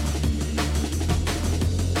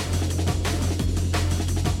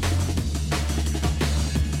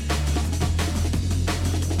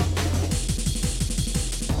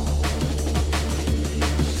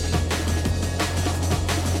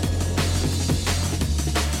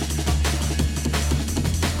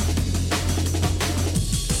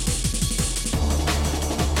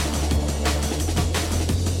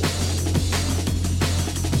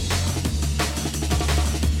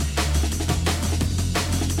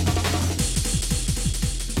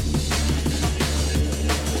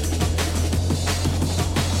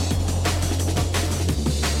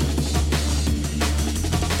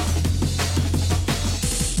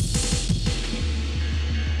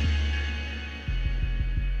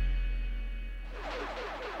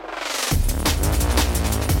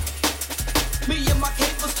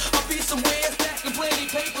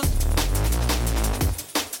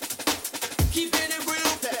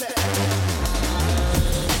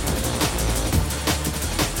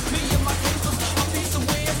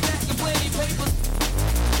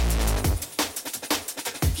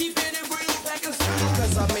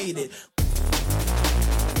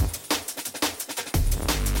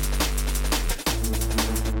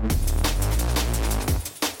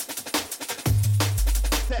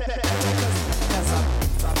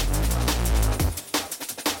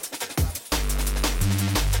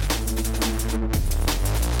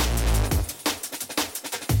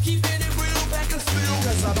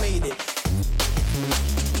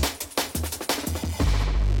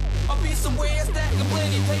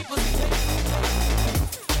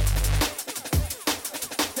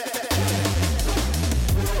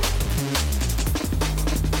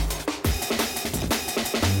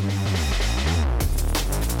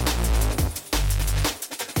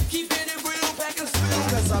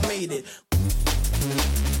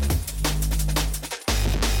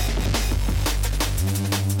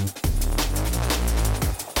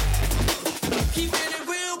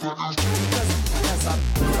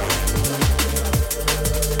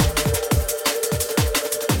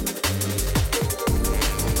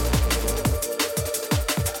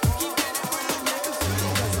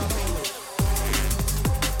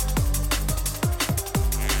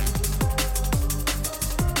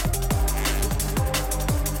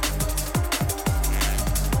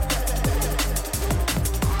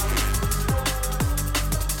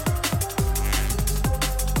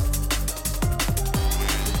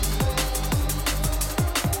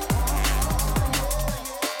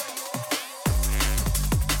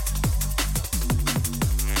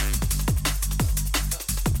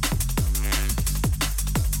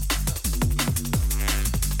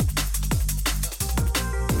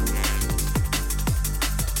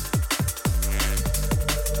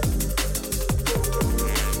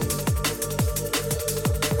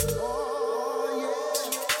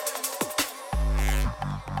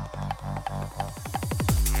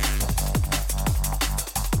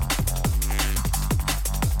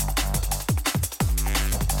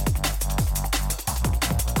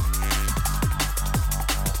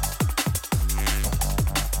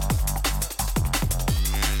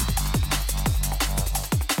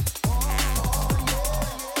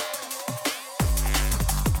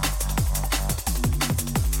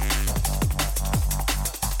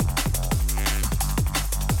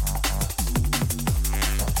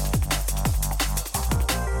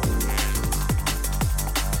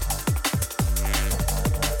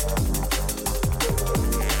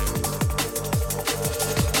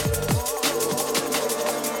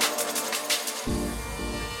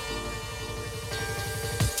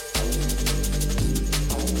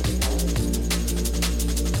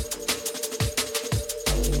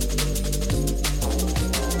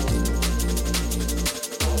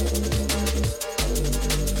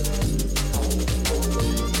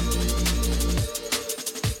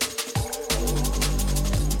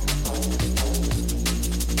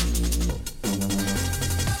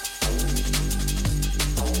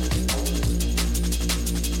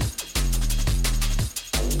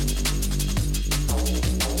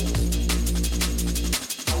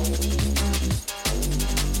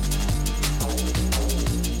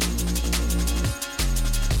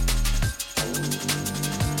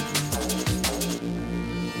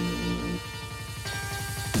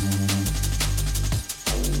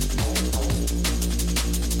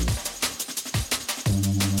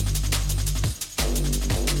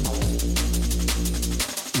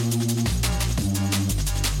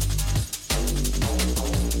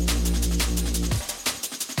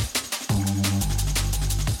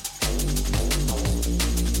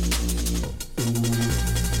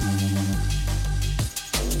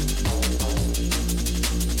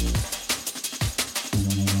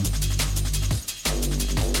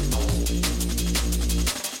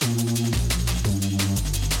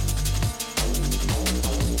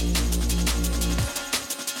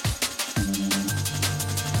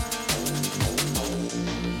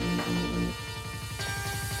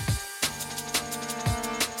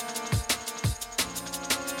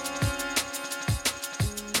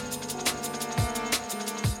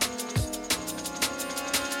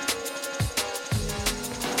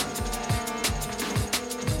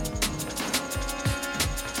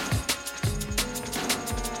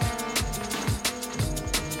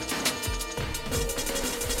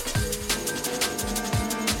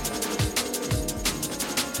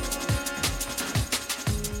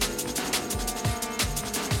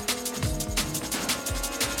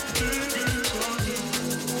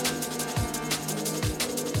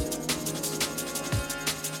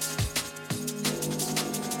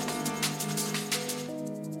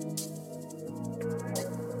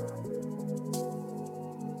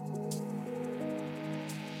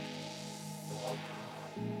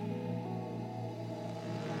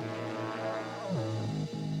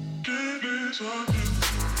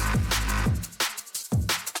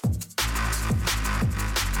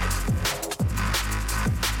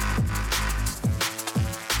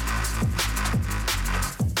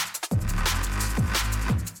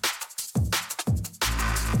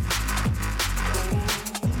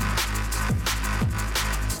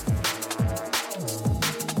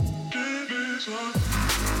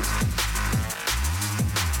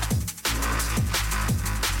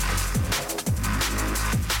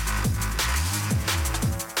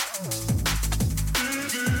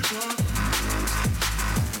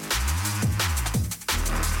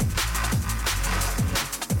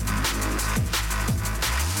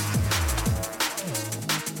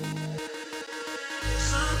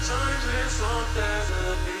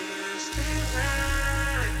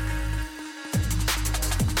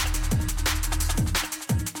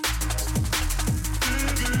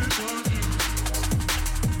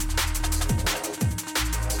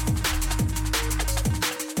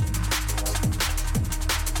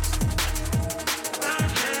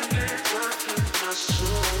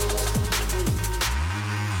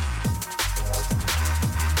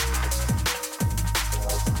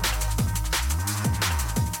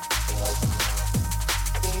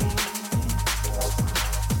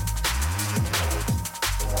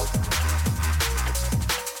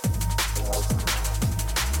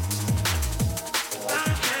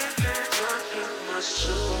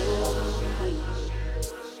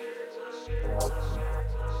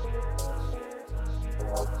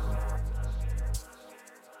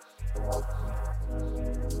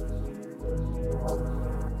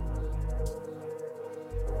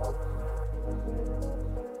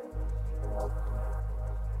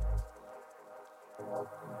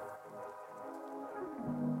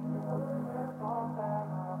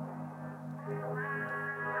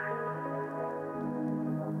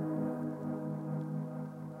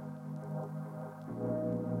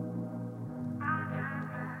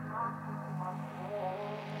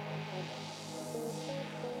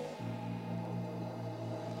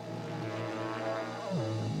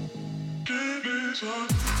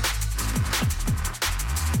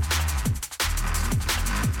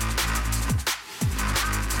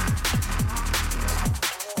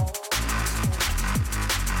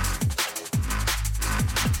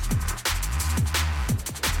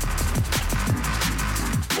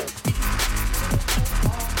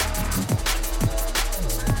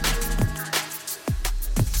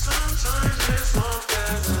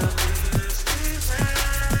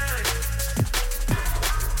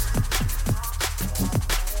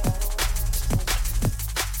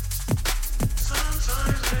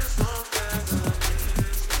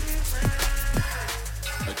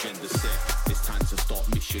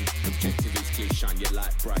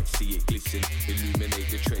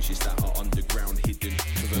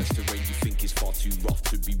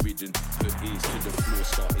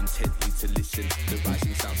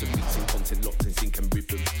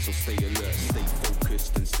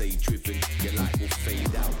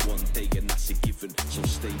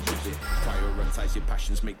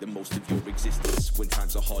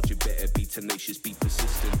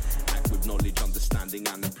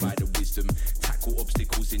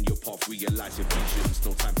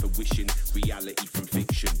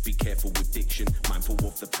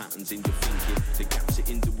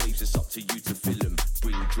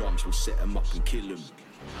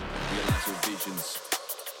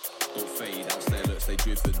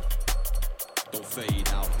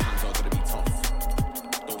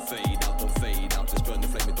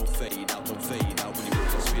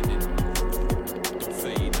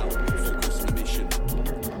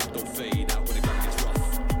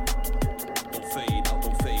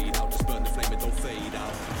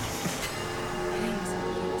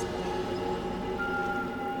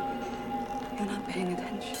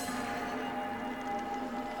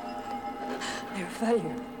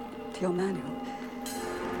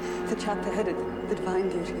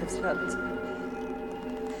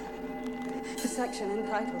 The section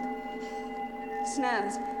entitled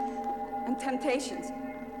Snares and Temptations,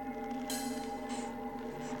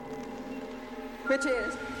 which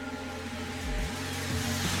is...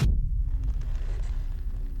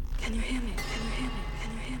 Can you hear me? Can you hear me?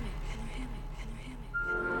 Can you hear me? Can you hear me? Can you hear me?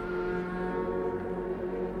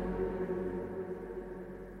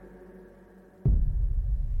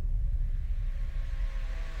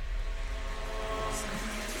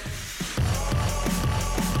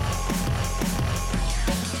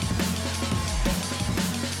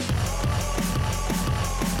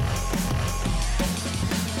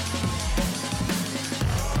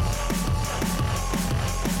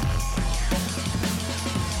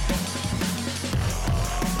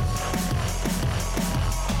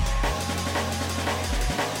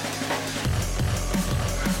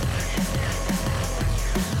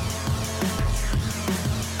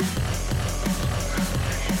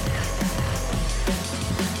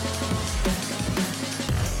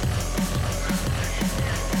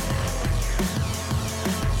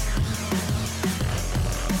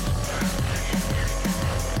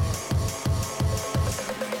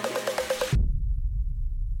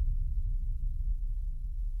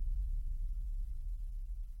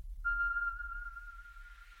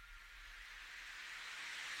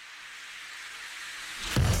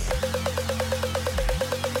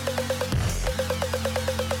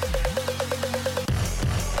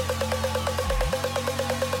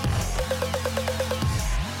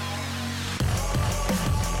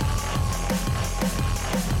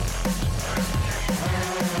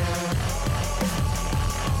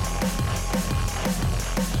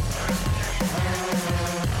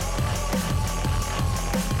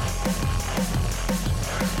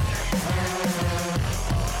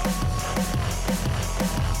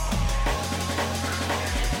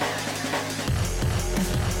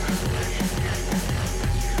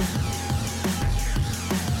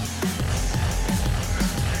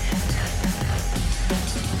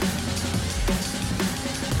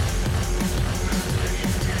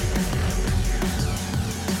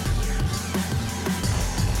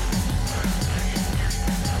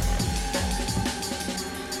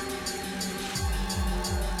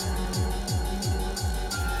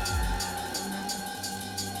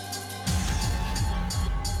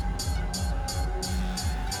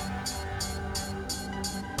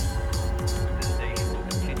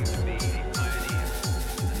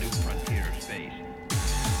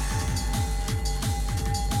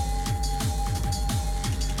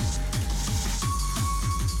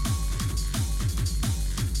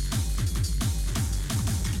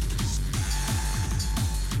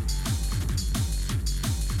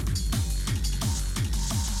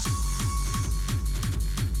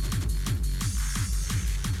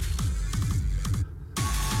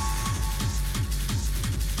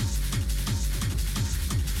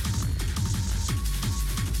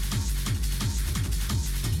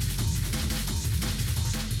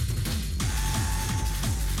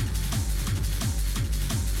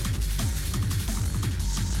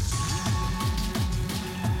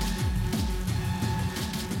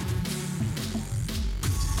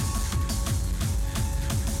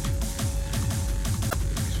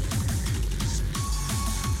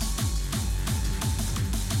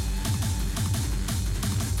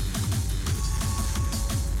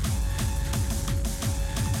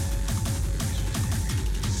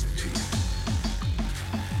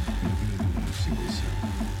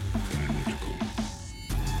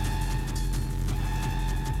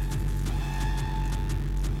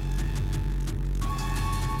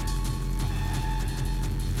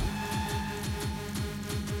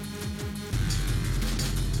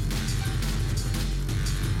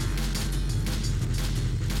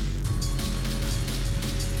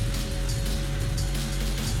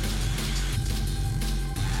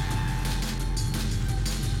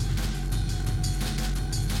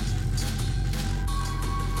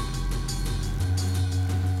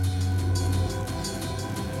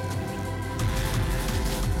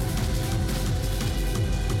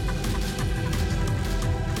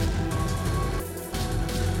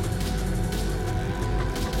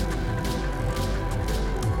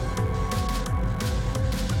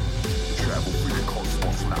 Travel through the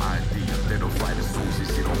cosmos with an idea. They don't find the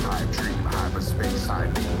sources in a pipe dream. Hyperspace, high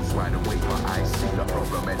beams, wide awake, but I see the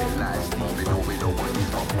problem and it lies deep. We know what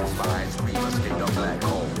is my force behind scream. Escape the black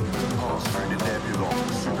hole. Pass through the nebula.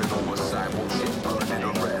 Supernova sidewalk shit burning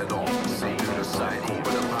a red on. See you the cycle,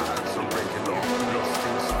 but the patterns are breaking off. Lost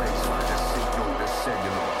in space, find a signal, the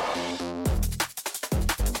cellular.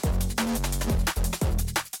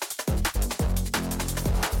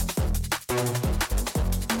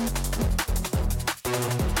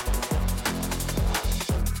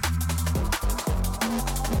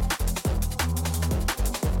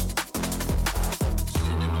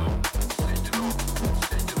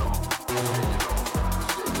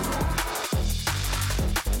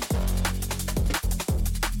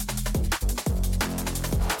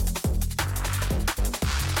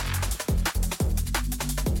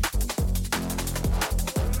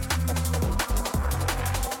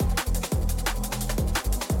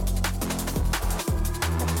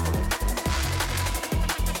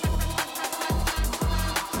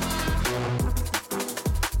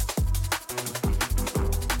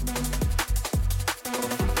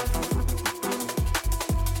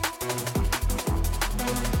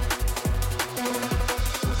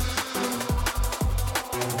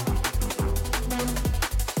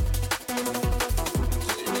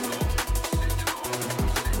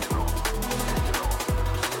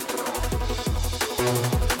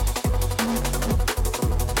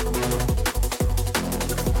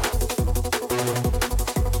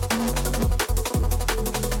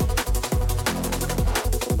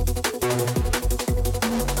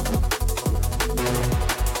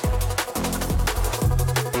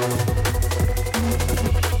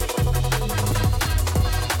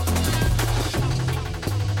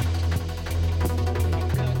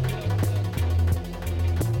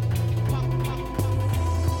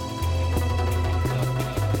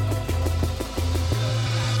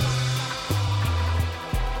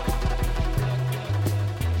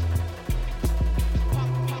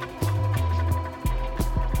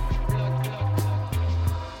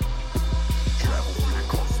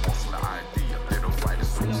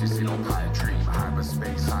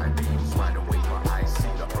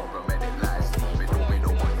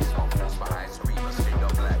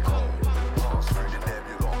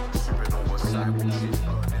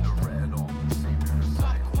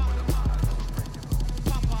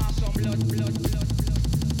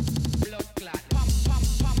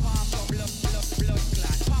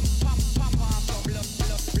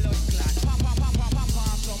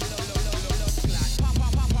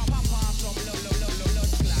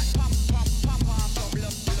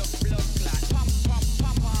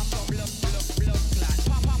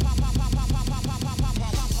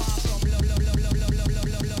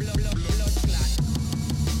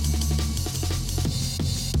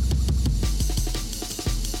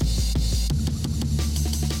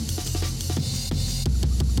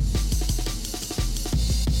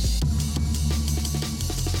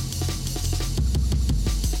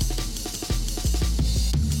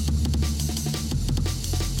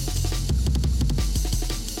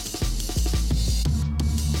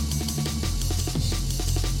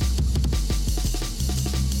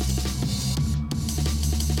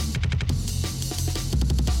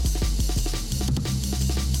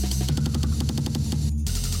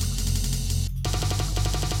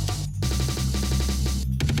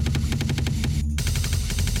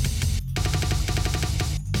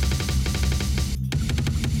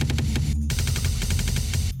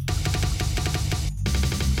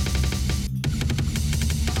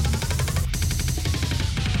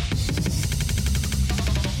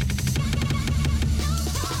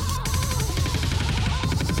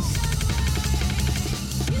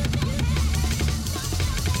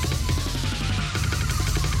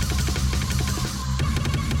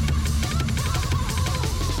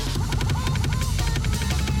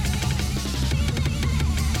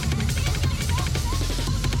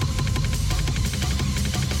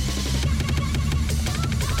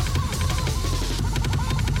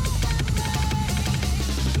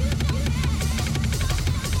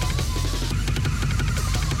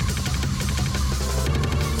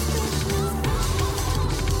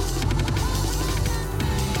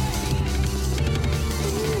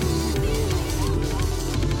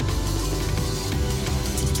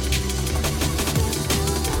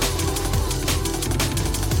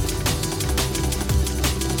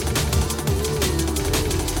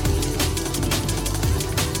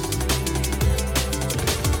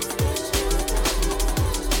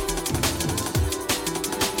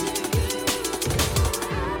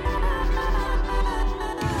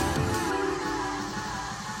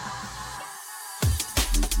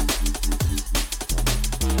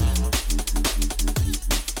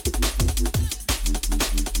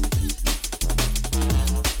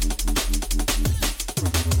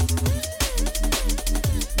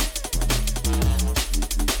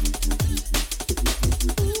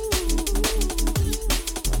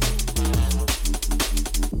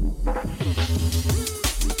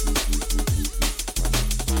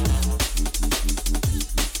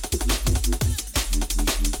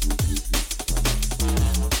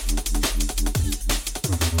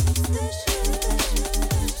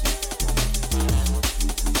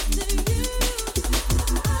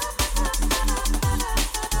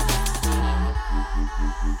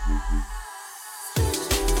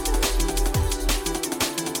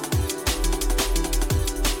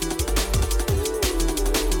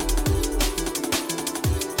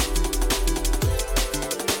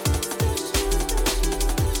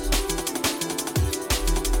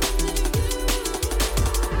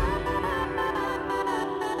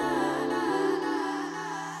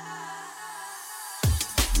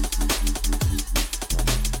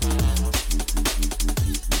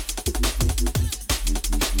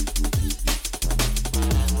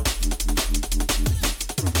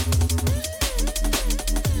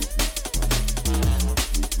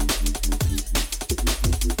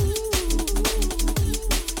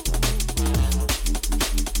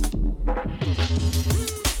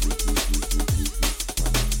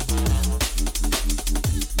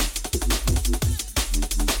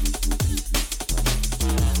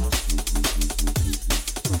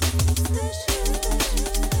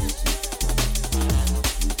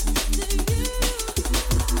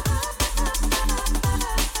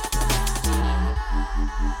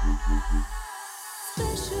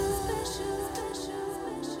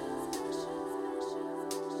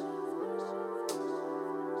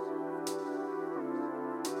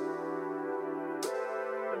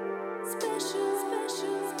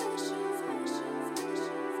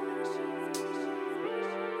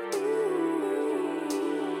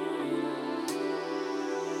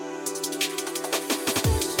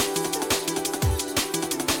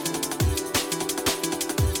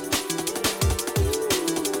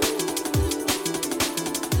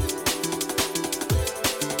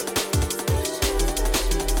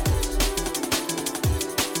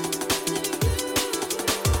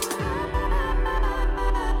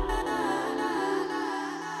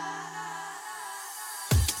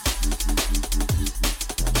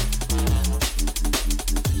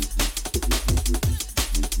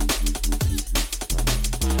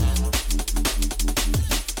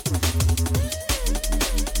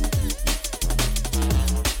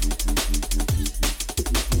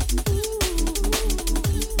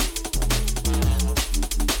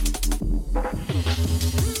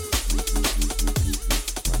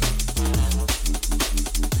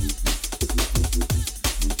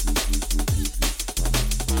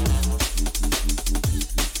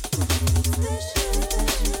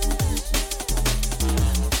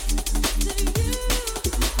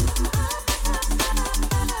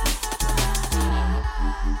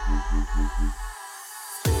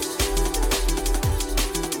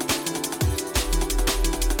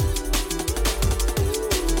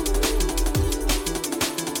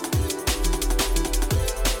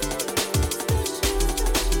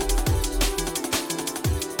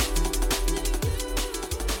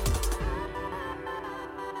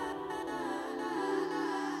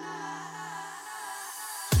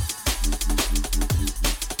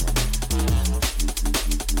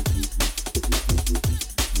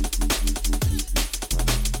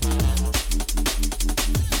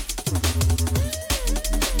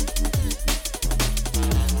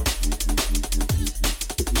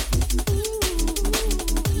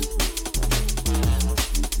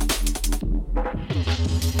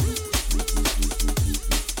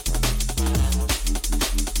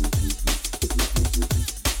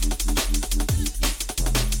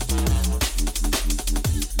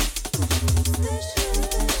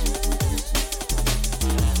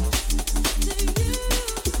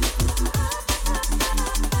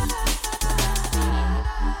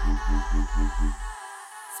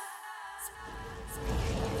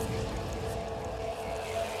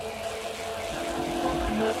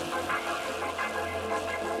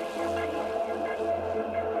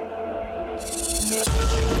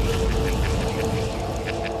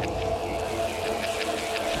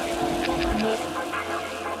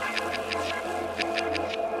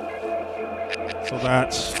 So that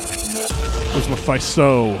was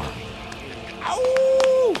Mephisto.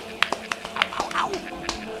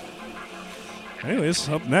 Anyways,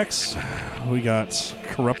 up next, we got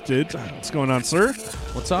Corrupted. What's going on, sir?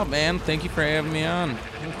 What's up, man? Thank you for having me on. Of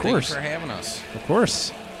course. Thank you for having us. Of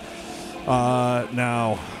course.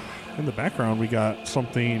 Now, in the background, we got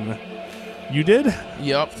something you did?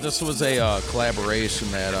 Yep, this was a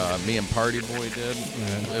collaboration that me and Party Boy did.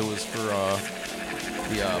 Yeah. It was for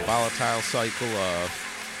the Volatile Cycle.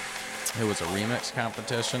 It was a remix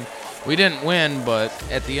competition. We didn't win, but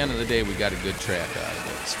at the end of the day, we got a good track out of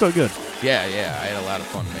it. Still good. Yeah, I had a lot of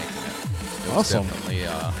fun making it. It was Awesome.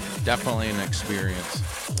 definitely an experience.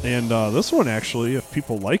 And this one, actually, if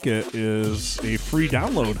people like it, is a free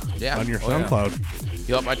download on your SoundCloud.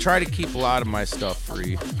 Yep, I try to keep a lot of my stuff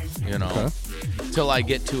free, till I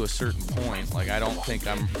get to a certain point. Like, I don't think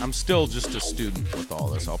I'm still just a student with all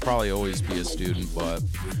this. I'll probably always be a student, but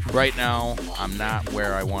right now I'm not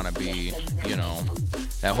where I want to be,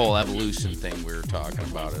 that whole evolution thing we were talking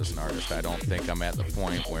about as an artist. I don't think I'm at the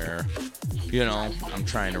point where, I'm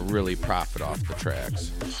trying to really profit off the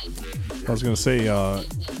tracks. I was going to say,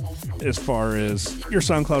 as far as your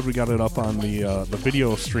SoundCloud, we got it up on the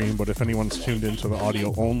video stream, but if anyone's tuned into the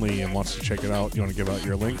audio only and wants to check it out, you want to give out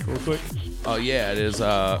your link real quick? Oh, yeah, it is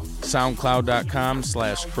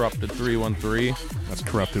soundcloud.com/corrupted313. That's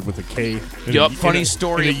Corrupted with a K. Yup, funny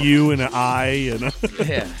story. And a U and an I. And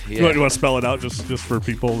yeah. You want to spell it out just for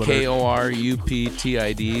people that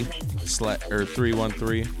KORUPTID or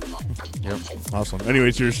 313. Yep. Awesome.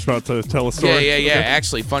 Anyways, you're just about to tell a story? Yeah. Okay.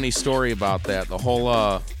 Actually, funny story about that. The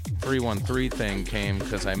whole 313 thing came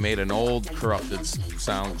because I made an old Corrupted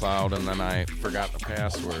SoundCloud and then I forgot the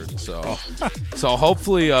password. So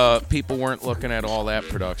hopefully people weren't looking at all that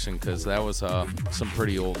production because that was some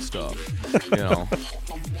pretty old stuff.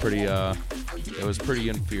 It was pretty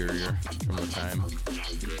inferior from the time.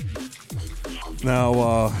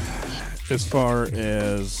 Now, as far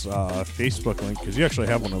as Facebook link, because you actually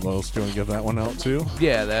have one of those, do you want to give that one out too?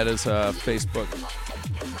 Yeah, that is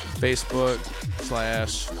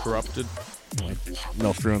Facebook/Corrupted.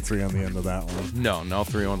 No 313 on the end of that one. No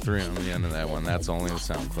 313 on the end of that one. That's only the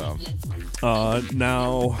SoundCloud.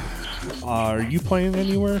 Now, are you playing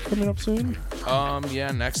anywhere coming up soon?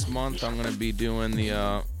 Yeah, next month I'm gonna be doing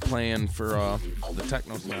the playing for the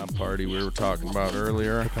Techno Snob party we were talking about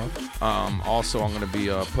earlier. Okay. Also, I'm gonna be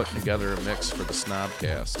putting together a mix for the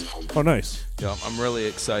Snobcast. Oh, nice. Yep, I'm really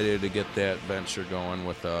excited to get that venture going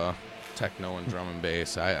with techno and drum and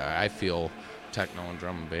bass. I feel techno and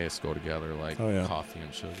drum and bass go together like coffee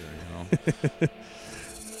and sugar, you know.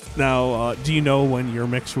 Now, do you know when your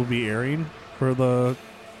mix will be airing for the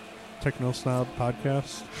Techno Snob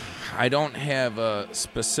podcast? I don't have a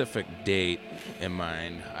specific date in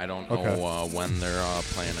mind. I don't know when they're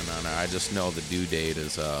planning on it. I just know the due date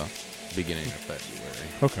is beginning of February.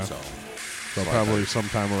 Okay. So probably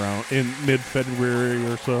sometime around in mid-February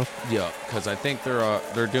or so. Yeah, because I think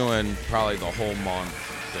they're doing probably the whole month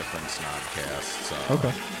different Snobcasts.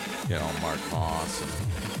 Okay. You know, Mark Moss.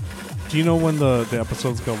 And do you know when the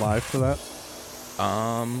episodes go live for that?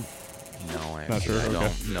 No, actually, not sure. I Okay.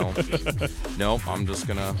 don't. No. Nope. I'm just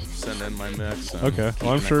gonna send in my mix. And okay.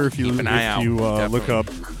 Well, I'm sure if you look up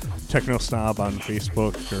Techno Snob on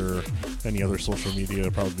Facebook or any other social media,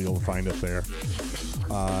 you'll probably be able to find it there.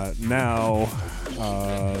 Now,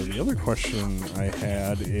 the other question I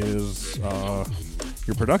had is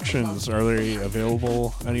your productions. Are they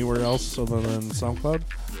available anywhere else other than SoundCloud?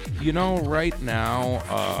 You know, right now,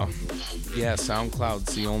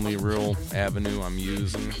 SoundCloud's the only real avenue I'm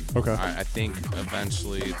using. Okay. I think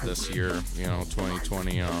eventually this year,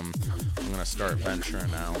 2020, I'm going to start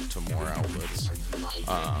venturing out to more outlets.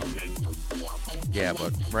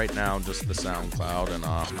 But right now, just the SoundCloud, and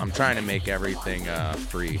I'm trying to make everything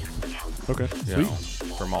free. Okay, sweet.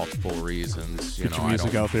 For multiple reasons. Get your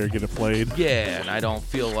music out there, get it played. Yeah, and I don't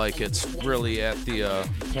feel like it's really at the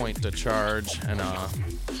point to charge. And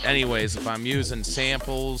anyways, if I'm using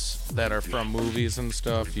samples that are from movies and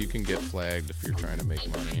stuff, you can get flagged if you're trying to make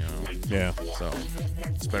money, you know. Yeah. So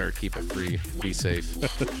it's better to keep it free, be safe,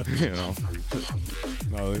 you know.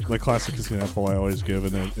 No, the classic example I always give,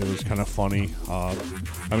 and it was kind of funny. I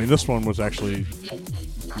mean, this one was actually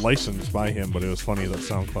licensed by him, but it was funny that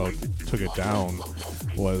SoundCloud took it down.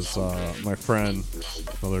 Was my friend,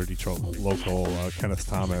 another Detroit local, Kenneth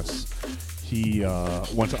Thomas. He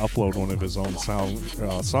went to upload one of his own songs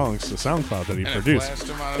to SoundCloud that he produced.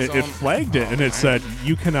 It flagged it, and it said,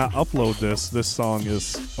 "You cannot upload this. This song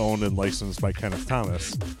is owned and licensed by Kenneth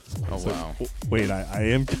Thomas." Oh, so, wow. Wait, I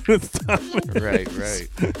am Kenneth Thomas. Right.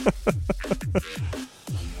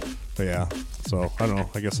 But yeah, so I don't know.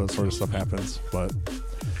 I guess that sort of stuff happens. But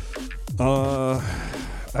I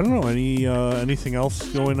don't know. Anything else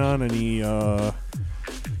going on? Any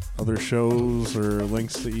other shows or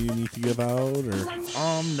links that you need to give out,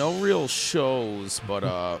 or no real shows, but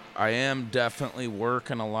I am definitely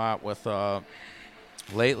working a lot with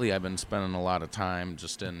lately I've been spending a lot of time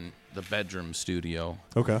just in the bedroom studio.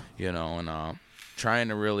 Okay. And trying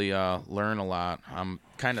to really learn a lot. I'm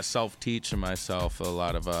kind of self-teaching myself a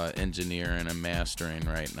lot of engineering and mastering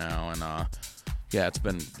right now, and it's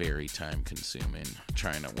been very time consuming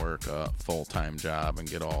trying to work a full-time job and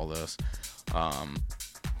get all this.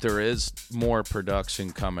 There is more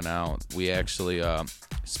production coming out. We actually,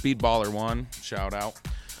 Speedballer 1, shout out.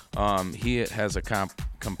 He has a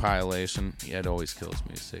compilation. It always kills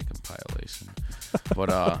me to say compilation.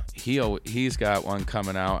 But he's got one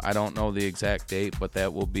coming out. I don't know the exact date, but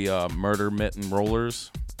that will be Murder Mitten Rollers.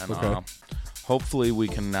 And hopefully I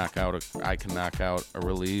can knock out a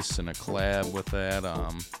release and a collab with that.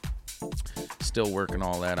 Still working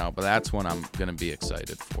all that out, but that's one I'm going to be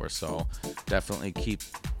excited for. So definitely keep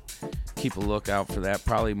a lookout for that.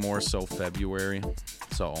 Probably more so February.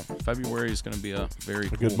 So February is going to be a very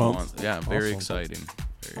cool good month. Yeah, very Awesome. exciting.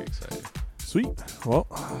 Very exciting. Sweet. Well,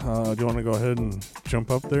 do you want to go ahead and jump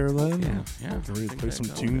up there then? Yeah. Get ready to play some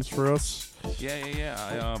tunes for us? Yeah.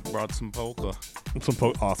 I brought some polka.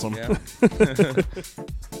 Awesome. Yeah.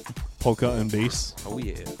 Polka and bass. Oh,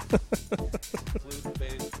 yeah. Flute,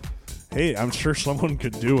 bass. Hey, I'm sure someone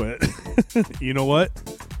could do it. You know what?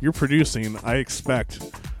 You're producing. I expect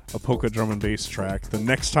a polka drum and bass track. The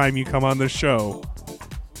next time you come on this show,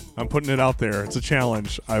 I'm putting it out there. It's a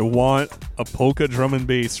challenge. I want a polka drum and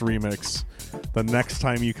bass remix the next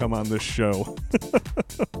time you come on this show.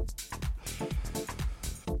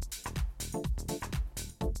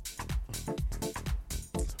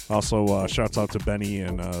 Also, shouts out to Benny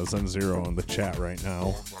and Zen Zero in the chat right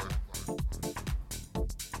now.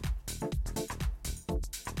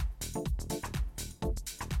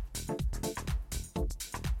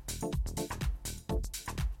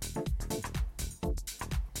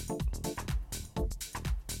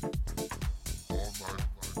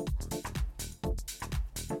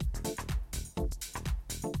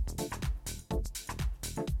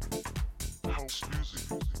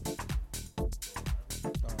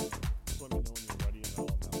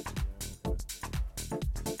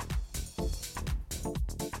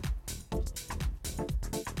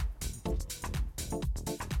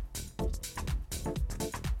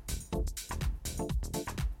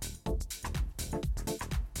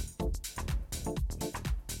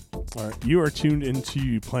 All right, you are tuned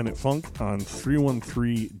into Planet Funk on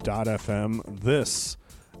 313.fm. This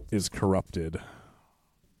is Corrupted.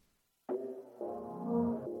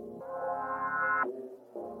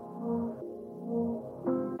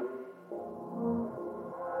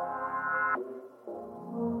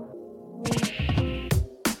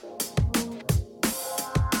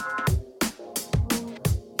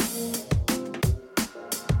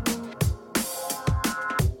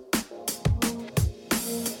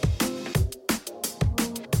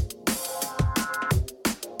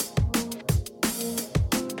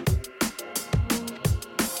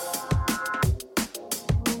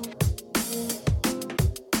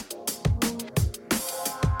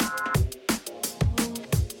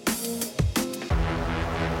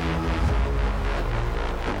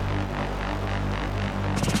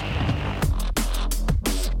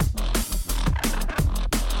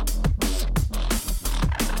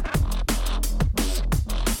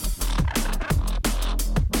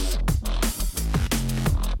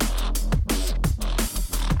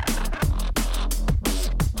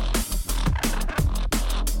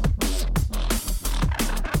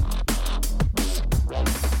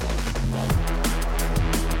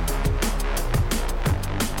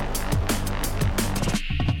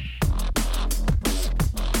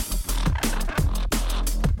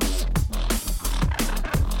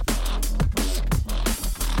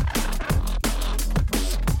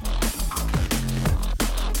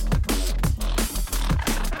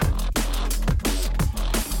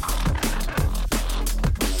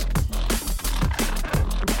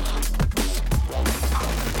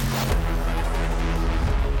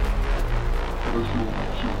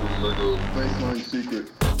 Baseline secret.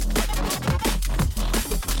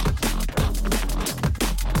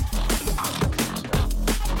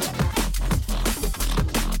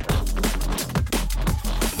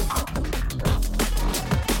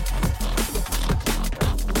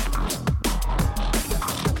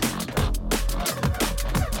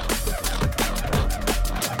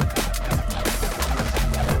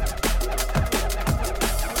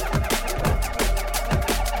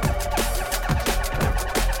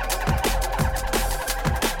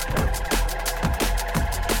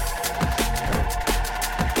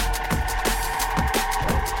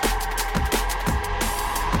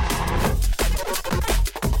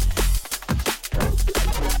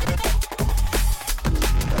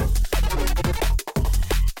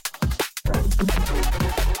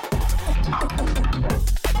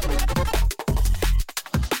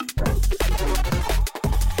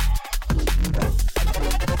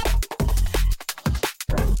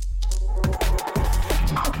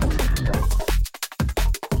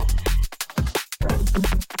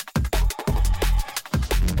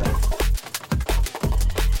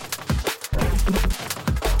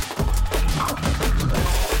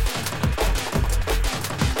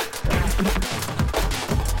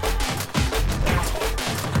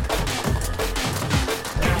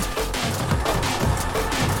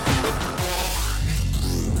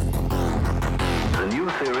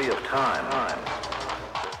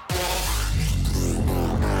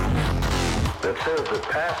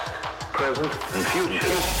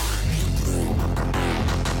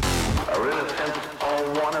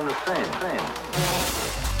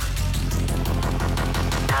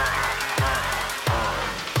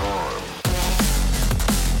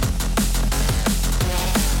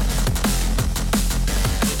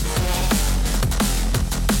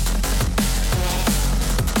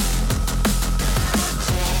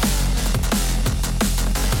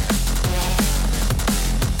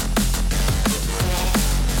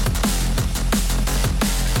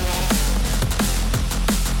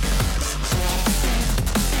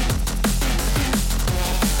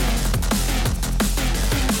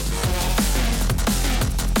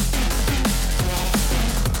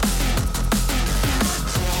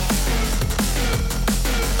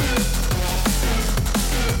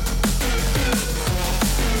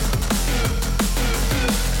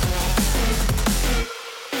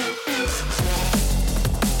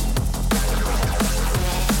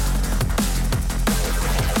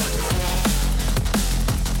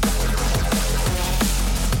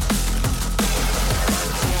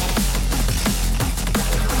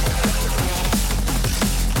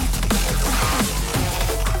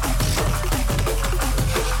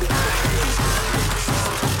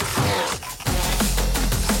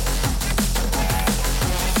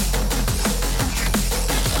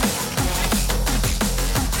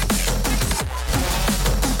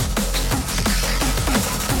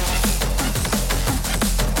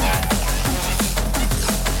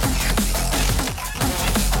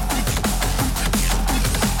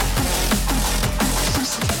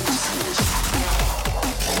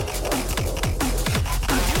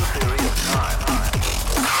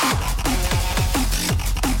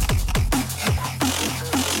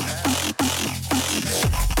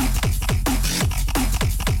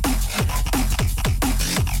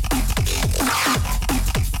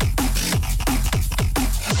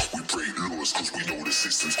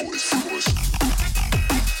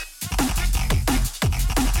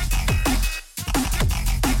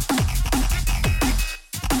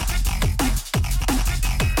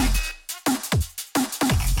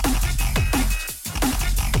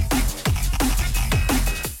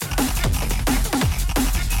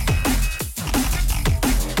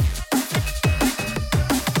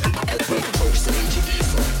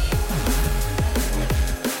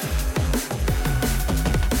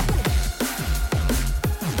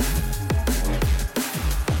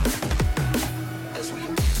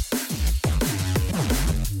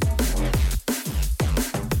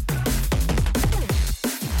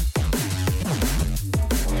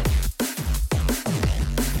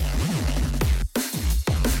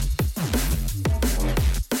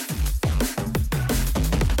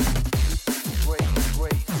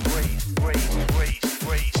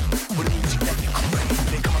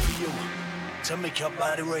 To make your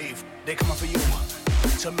body rave, they coming for you.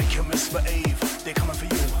 To make you misbehave, they coming for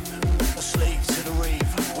you. A slave to the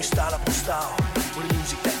rave, we style up on style with the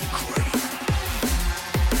music that you crave.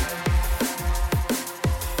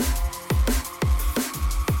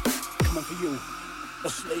 Coming for you, a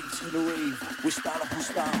slave to the rave, we style up on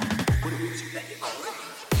style with the music that you crave.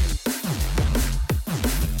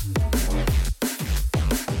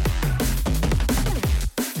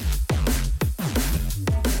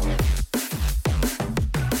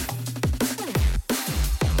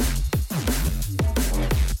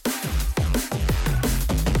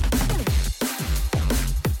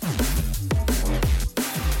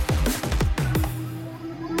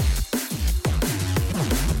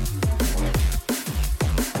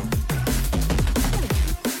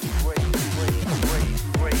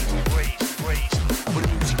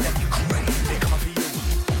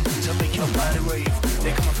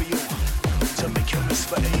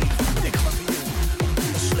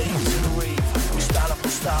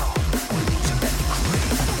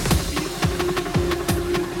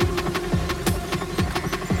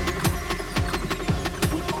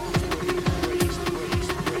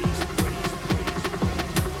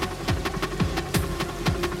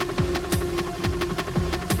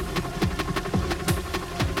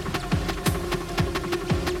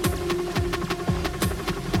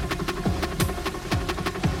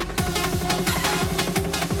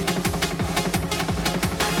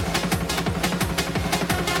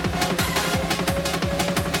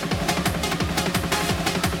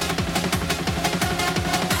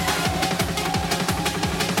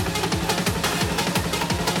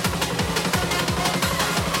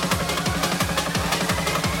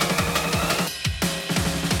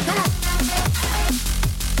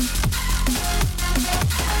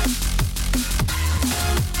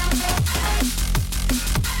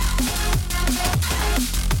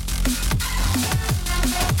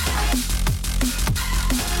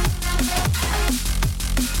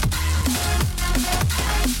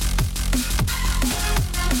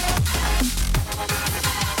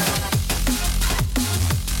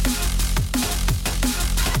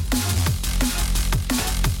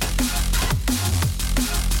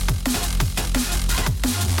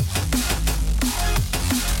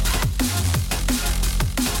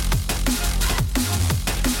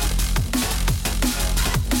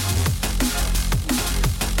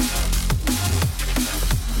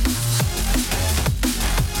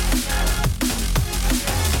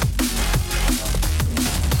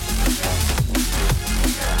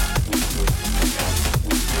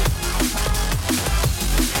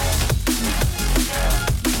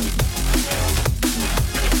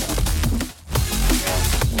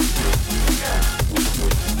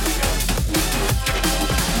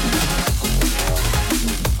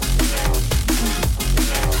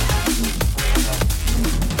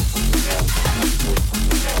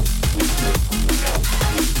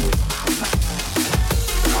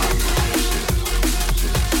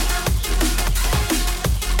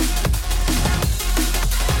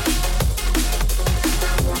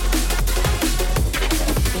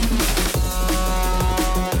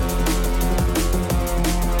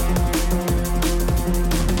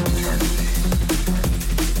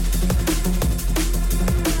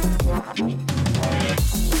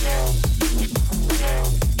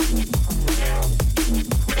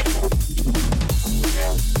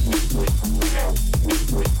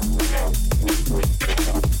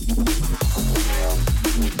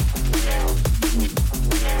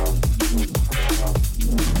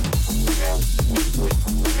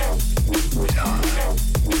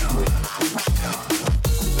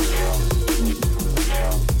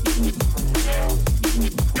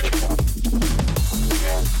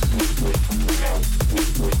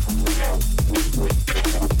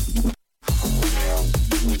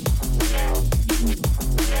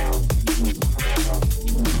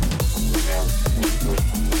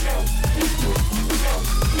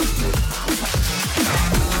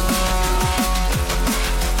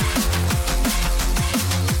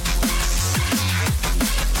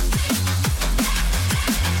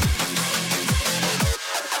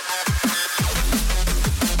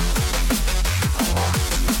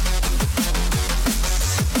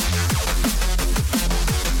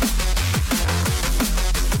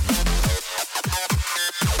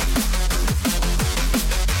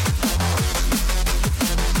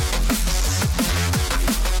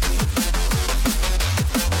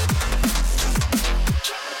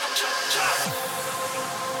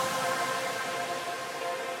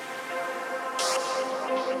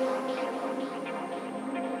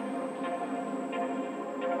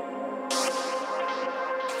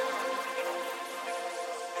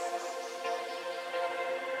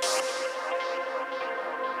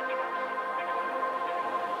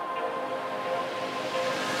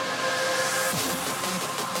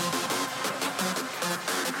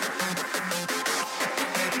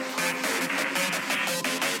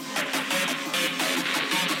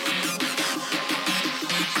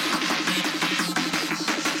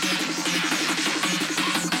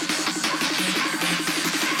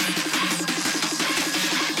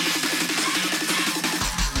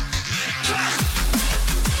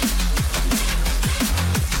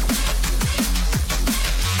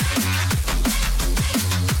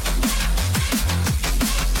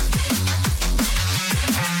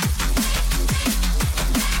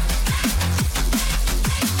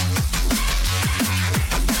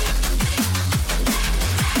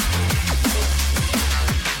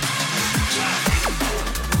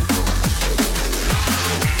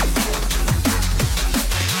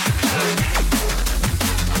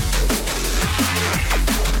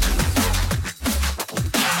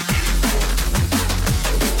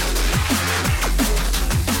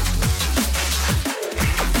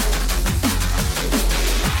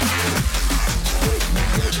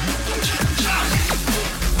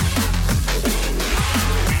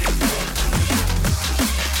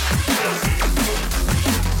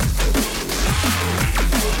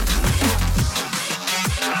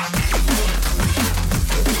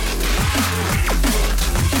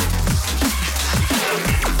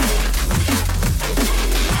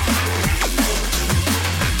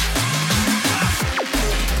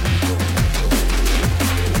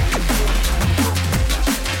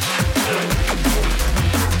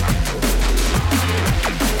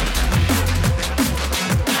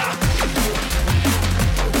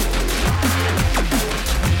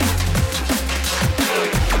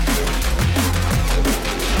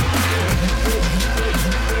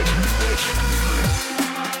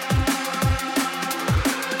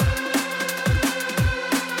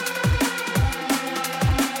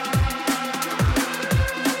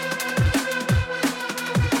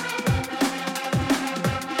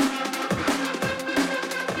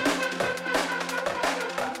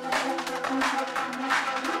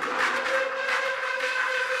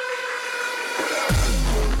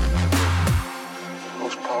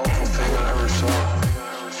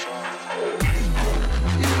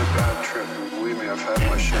 had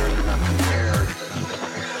my share, you're not compared.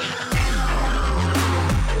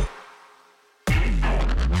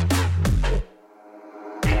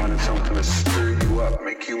 I wanted something to stir you up,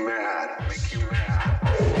 make you mad, make you mad.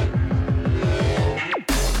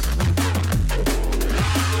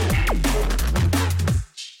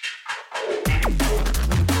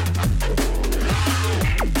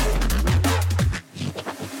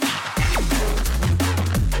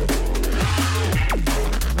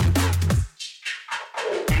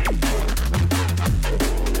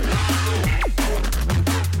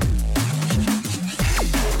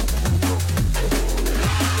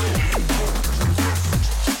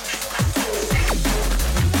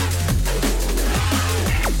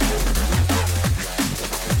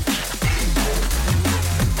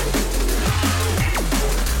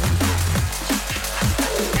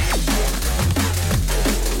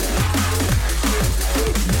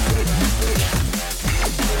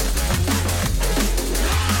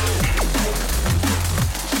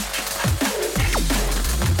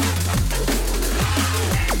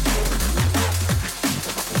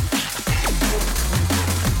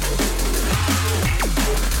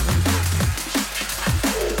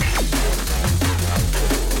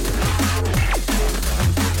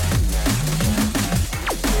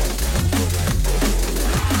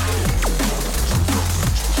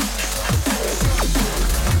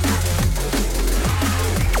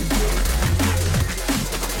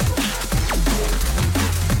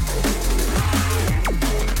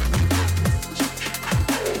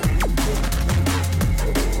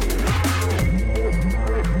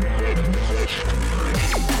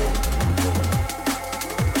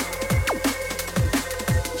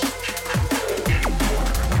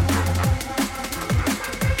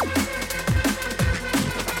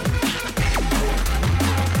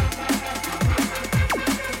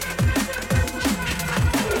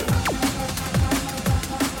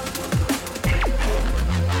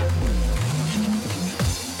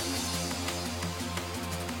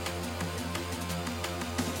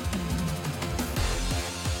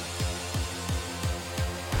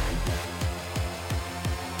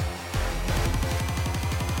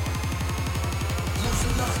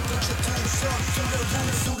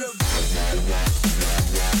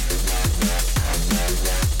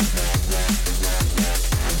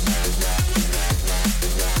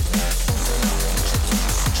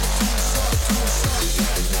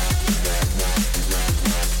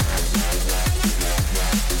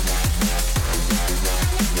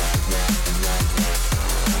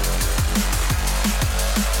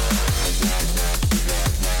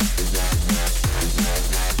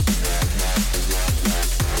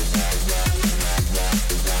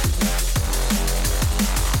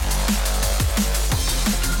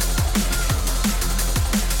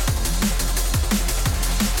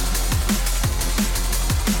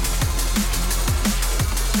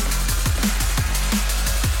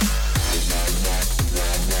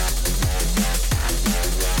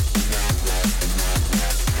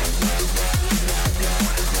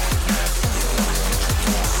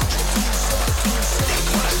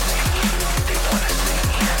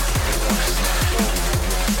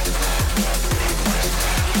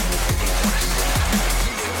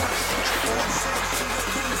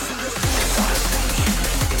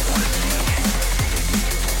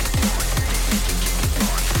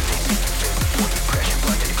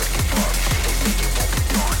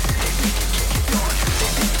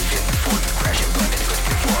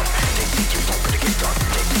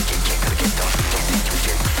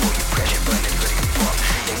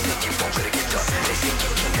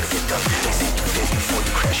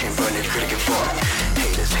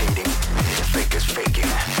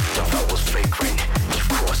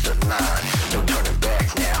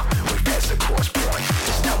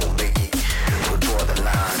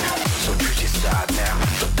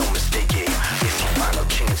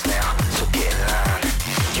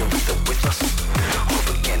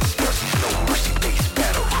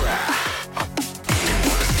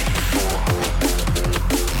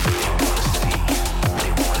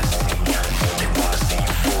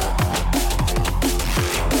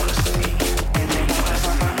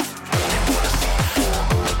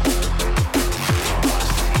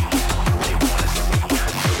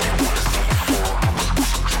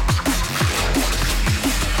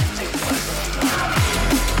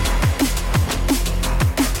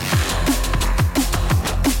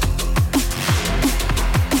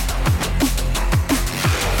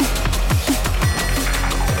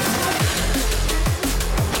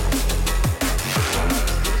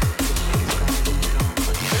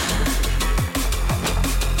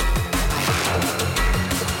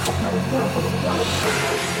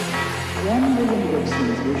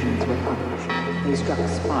 Pearson's visions were published, they struck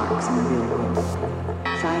sparks in the real world.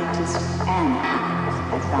 Scientists and hackers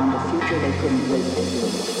had found a future they couldn't wait to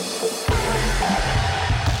build.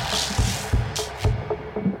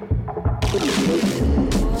 Couldn't wait to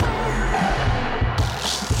build.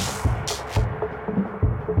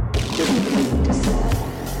 Couldn't wait to sell.